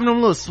see what happened to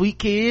them little sweet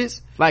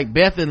kids like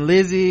Beth and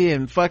Lizzie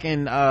and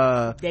fucking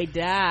they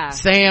die.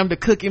 Sam the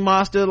Cookie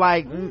Monster.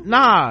 Like,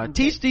 nah.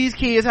 Teach these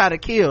kids how to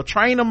kill.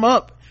 Train them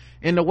up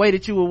in the way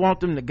that you would want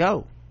them to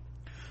go.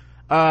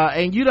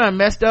 And you done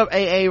messed up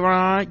AA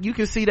Ron. You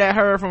can see that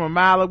herd from a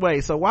mile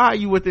away. So why are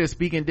you within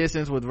speaking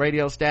distance with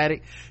radio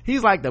static?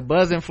 He's like the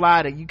buzzing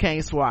fly that you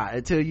can't swat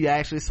until you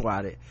actually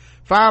swat it.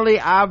 Finally,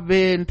 I've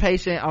been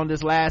patient on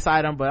this last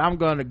item, but I'm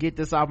gonna get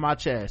this off my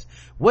chest.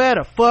 Where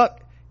the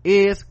fuck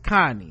is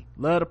Connie?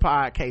 Love the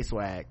pod,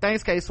 K-Swag.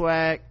 Thanks,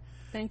 K-Swag.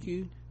 Thank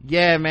you.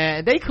 Yeah,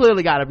 man. They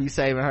clearly gotta be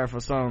saving her for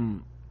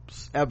some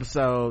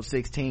episode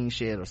 16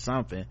 shit or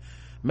something.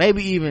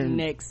 Maybe even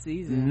next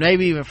season,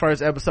 maybe even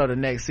first episode of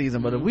next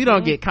season. But if we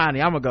don't get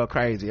Connie, I'm gonna go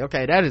crazy.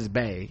 Okay, that is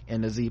Bay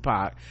in the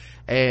Z-Pac,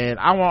 and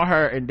I want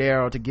her and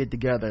Daryl to get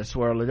together and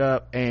swirl it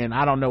up, and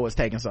I don't know what's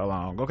taking so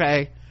long.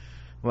 Okay,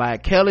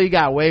 like Kelly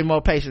got way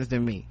more patience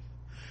than me.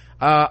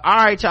 All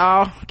right,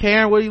 y'all.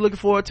 Karen, what are you looking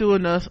forward to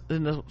in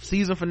the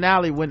season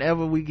finale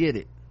whenever we get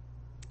it?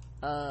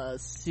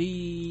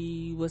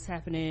 See what's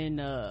happening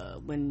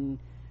when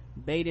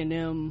Beta and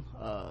them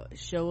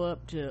show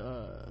up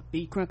to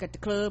beat Crunk at the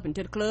club and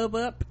to the club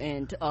up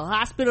and to a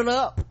hospital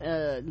up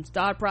and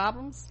start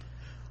problems.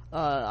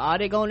 Are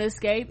they going to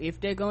escape? If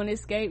they're going to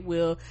escape,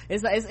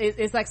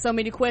 it's like so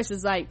many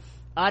questions. Like,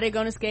 are they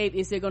going to escape?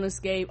 Is they going to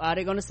escape? Are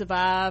they going to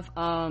survive?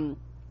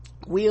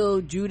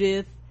 Will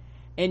Judith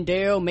and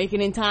Daryl make it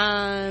in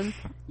time?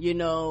 You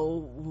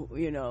know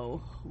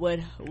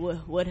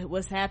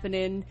what's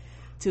happening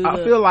to?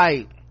 I feel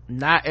like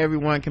not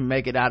everyone can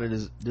make it out of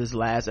this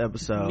last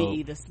episode. Me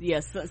either.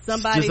 Yes,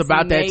 somebody. Just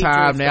about that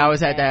time, they always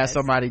had to have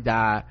somebody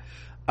die.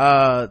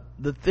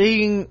 The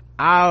thing,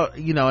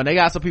 and they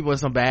got some people in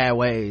some bad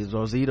ways.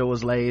 Rosita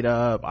was laid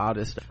up, all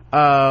this stuff.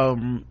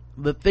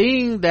 The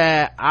thing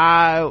that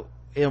I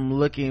am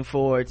looking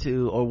forward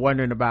to or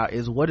wondering about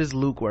is, what is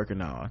Luke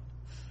working on?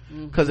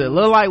 Because it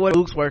looked like what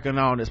Luke's working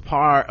on is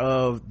part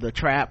of the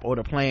trap or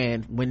the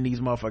plan when these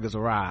motherfuckers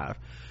arrive.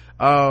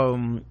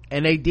 And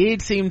they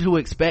did seem to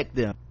expect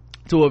them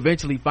to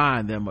eventually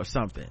find them or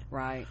something.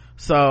 Right.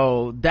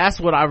 So that's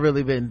what I've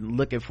really been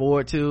looking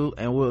forward to,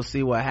 and we'll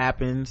see what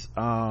happens.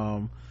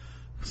 And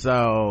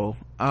Luke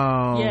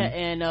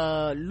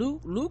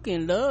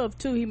in love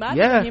too. He might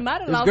have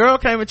lost. This girl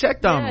came and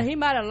checked on him. Yeah, he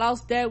might have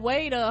lost that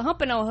weight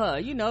humping on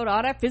her.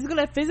 All that physical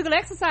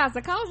exercise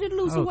that caused you to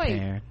lose weight.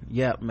 Karen.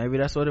 Yep, maybe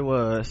that's what it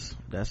was.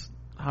 That's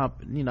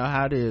humping.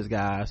 How it is,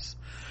 guys.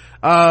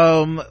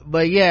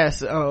 But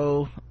yes,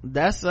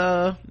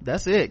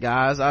 that's it,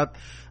 guys.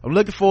 I'm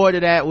looking forward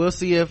to that. We'll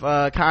see if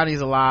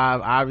Connie's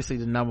alive. Obviously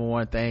the number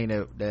one thing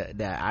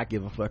that I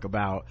give a fuck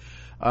about.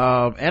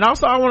 And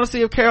also I want to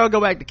see if Carol go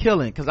back to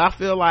killing, because I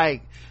feel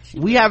like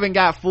we haven't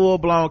got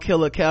full-blown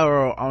killer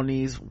Carol on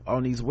these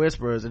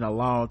Whisperers in a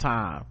long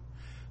time.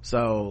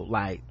 So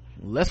like,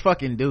 let's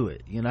fucking do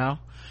it, you know?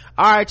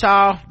 All right,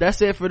 y'all,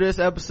 that's it for this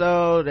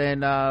episode,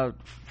 and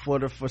for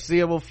the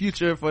foreseeable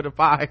future, for the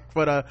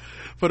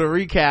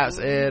recaps,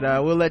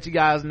 and we'll let you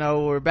guys know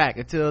when we're back.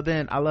 Until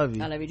then, I love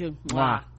you. I love you too. Mwah.